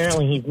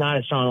 apparently he's not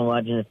a Shawano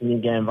legend if he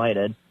didn't get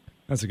invited.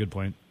 That's a good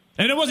point.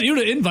 And it wasn't you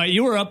to invite.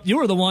 You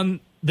were the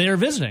one there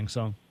visiting.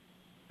 So.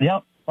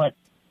 Yep, but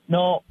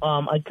no,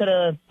 I could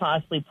have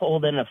possibly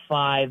pulled in a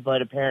 5,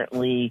 but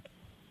apparently,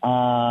 she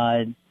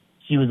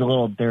was a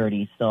little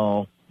dirty,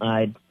 so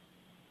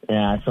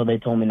so they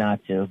told me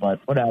not to. But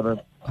whatever.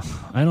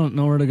 I don't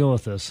know where to go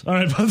with this. All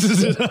right,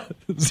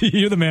 see,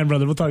 you're the man,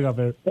 brother. We'll talk off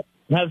air.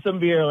 Have some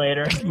beer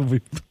later.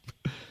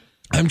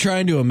 I'm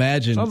trying to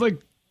imagine. Sounds like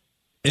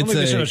they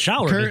should have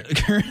showered.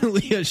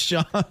 Currently a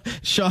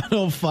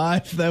Shawano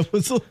 5 that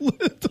was a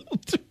little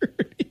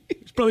dirty.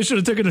 Probably should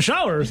have taken a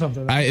shower or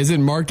something.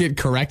 Isn't Market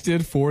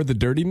corrected for the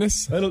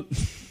dirtiness?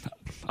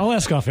 I'll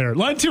ask off air.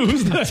 Line 2,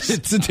 who's this?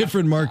 It's a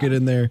different Market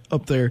in there,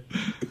 up there.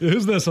 Yeah,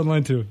 who's this on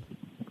line 2?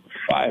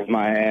 5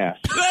 my ass.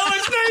 No,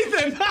 it's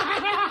Nathan.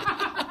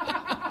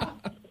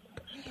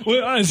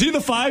 Wait, is he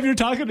the 5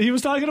 he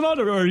was talking about,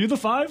 or are you the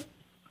 5?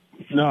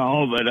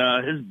 No, but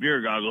his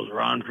beer goggles were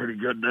on pretty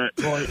good that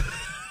point.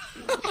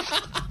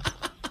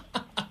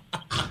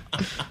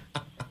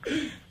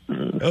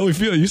 Oh, we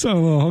feel you sound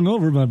a little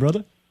hungover, my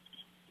brother.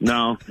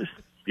 No, just,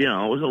 it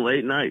was a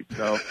late night,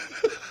 so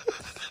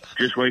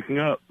just waking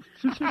up.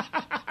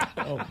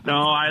 No,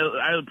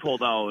 I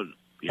pulled out.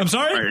 I'm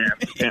sorry?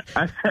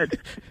 I said.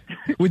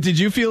 Wait, did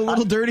you feel a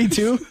little dirty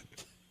too?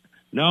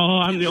 No,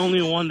 I'm the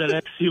only one that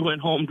actually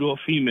went home to a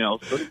female.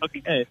 So it's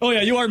okay. Oh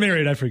yeah, you are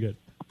married. I forget.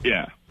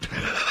 Yeah.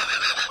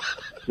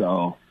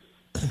 So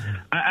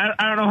I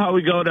don't know how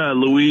we go to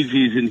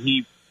Luigi's and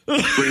he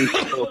brings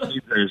Little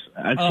Caesars.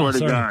 I swear to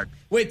God.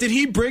 Wait, did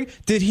he bring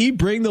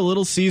the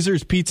Little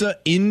Caesars pizza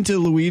into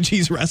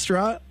Luigi's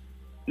restaurant?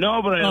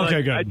 No, but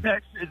I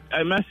good.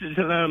 I messaged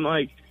him and I'm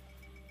like,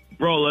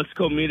 bro, let's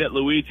go meet at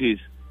Luigi's.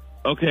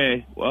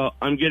 Okay, well,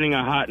 I'm getting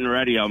a hot and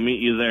ready. I'll meet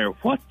you there.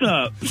 What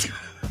the?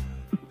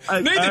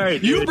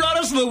 Nathan, you brought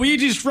us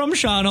Luigi's from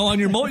Shawano on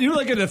your you were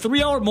like in a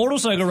 3-hour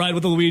motorcycle ride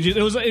with the Luigi's.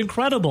 It was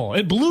incredible.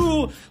 It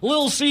blew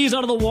Little C's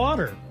out of the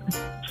water.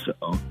 So,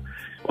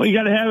 well, you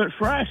got to have it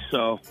fresh.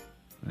 So,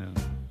 yeah.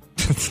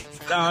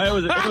 No, it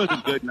was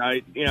a good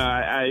night.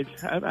 I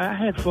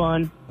had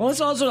fun. Well,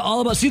 it's also all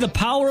about the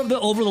power of the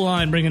over the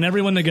line, bringing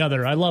everyone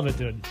together. I love it,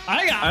 dude.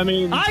 I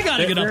got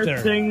to get up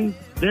there.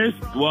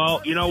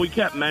 We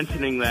kept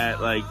mentioning that,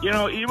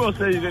 Evo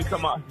said he's gonna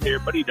come out here,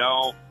 but he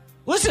don't.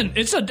 Listen,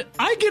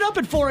 I get up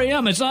at 4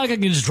 a.m. It's not like I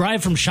can just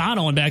drive from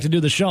Shawano and back to do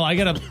the show.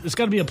 It's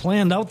got to be a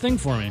planned out thing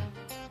for me.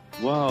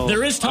 Well,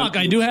 there is talk.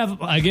 I do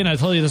have, again, I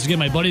tell you this again,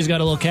 my buddy's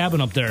got a little cabin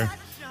up there,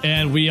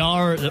 and we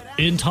are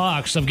in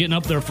talks of getting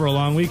up there for a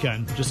long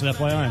weekend, just an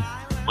FYI.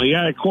 Well, you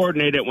got to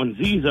coordinate it when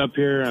Z's up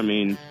here. I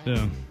mean,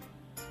 yeah.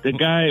 The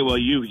guy,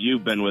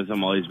 you've been with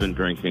him while he's been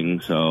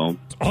drinking, so.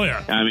 Oh,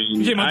 yeah. I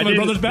mean, he came out to my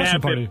brother's bachelor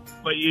party.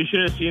 But you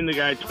should have seen the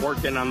guy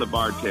twerking on the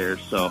bar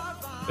chairs, so.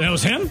 That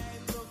was him?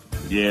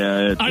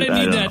 Yeah. I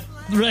didn't need that.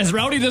 As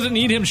Rowdy doesn't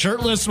need him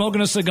shirtless, smoking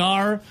a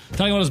cigar,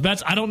 talking about his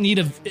bets, I don't need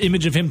an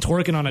image of him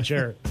twerking on a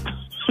chair.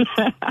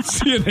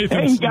 See you, Nathan.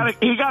 Hey,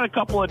 he got a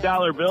couple of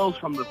dollar bills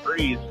from the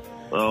freeze,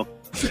 so.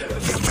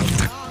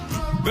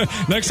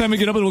 Next time we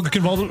get up, we'll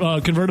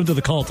convert him to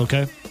the cult,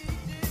 okay?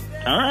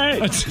 All right.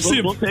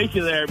 We'll take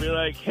you there and be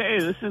like, hey,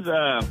 this is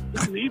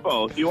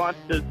Evo. He wants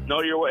to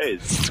know your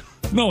ways.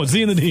 No, it's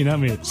Z and the D, not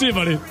me. See you,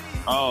 buddy.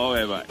 Oh,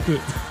 okay, bye.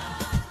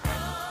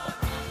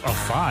 A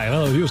 5.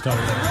 Oh, he was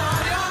talking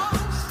about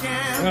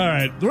it. All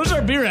right. Where's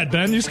our beer at,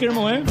 Ben? You scare him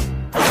away?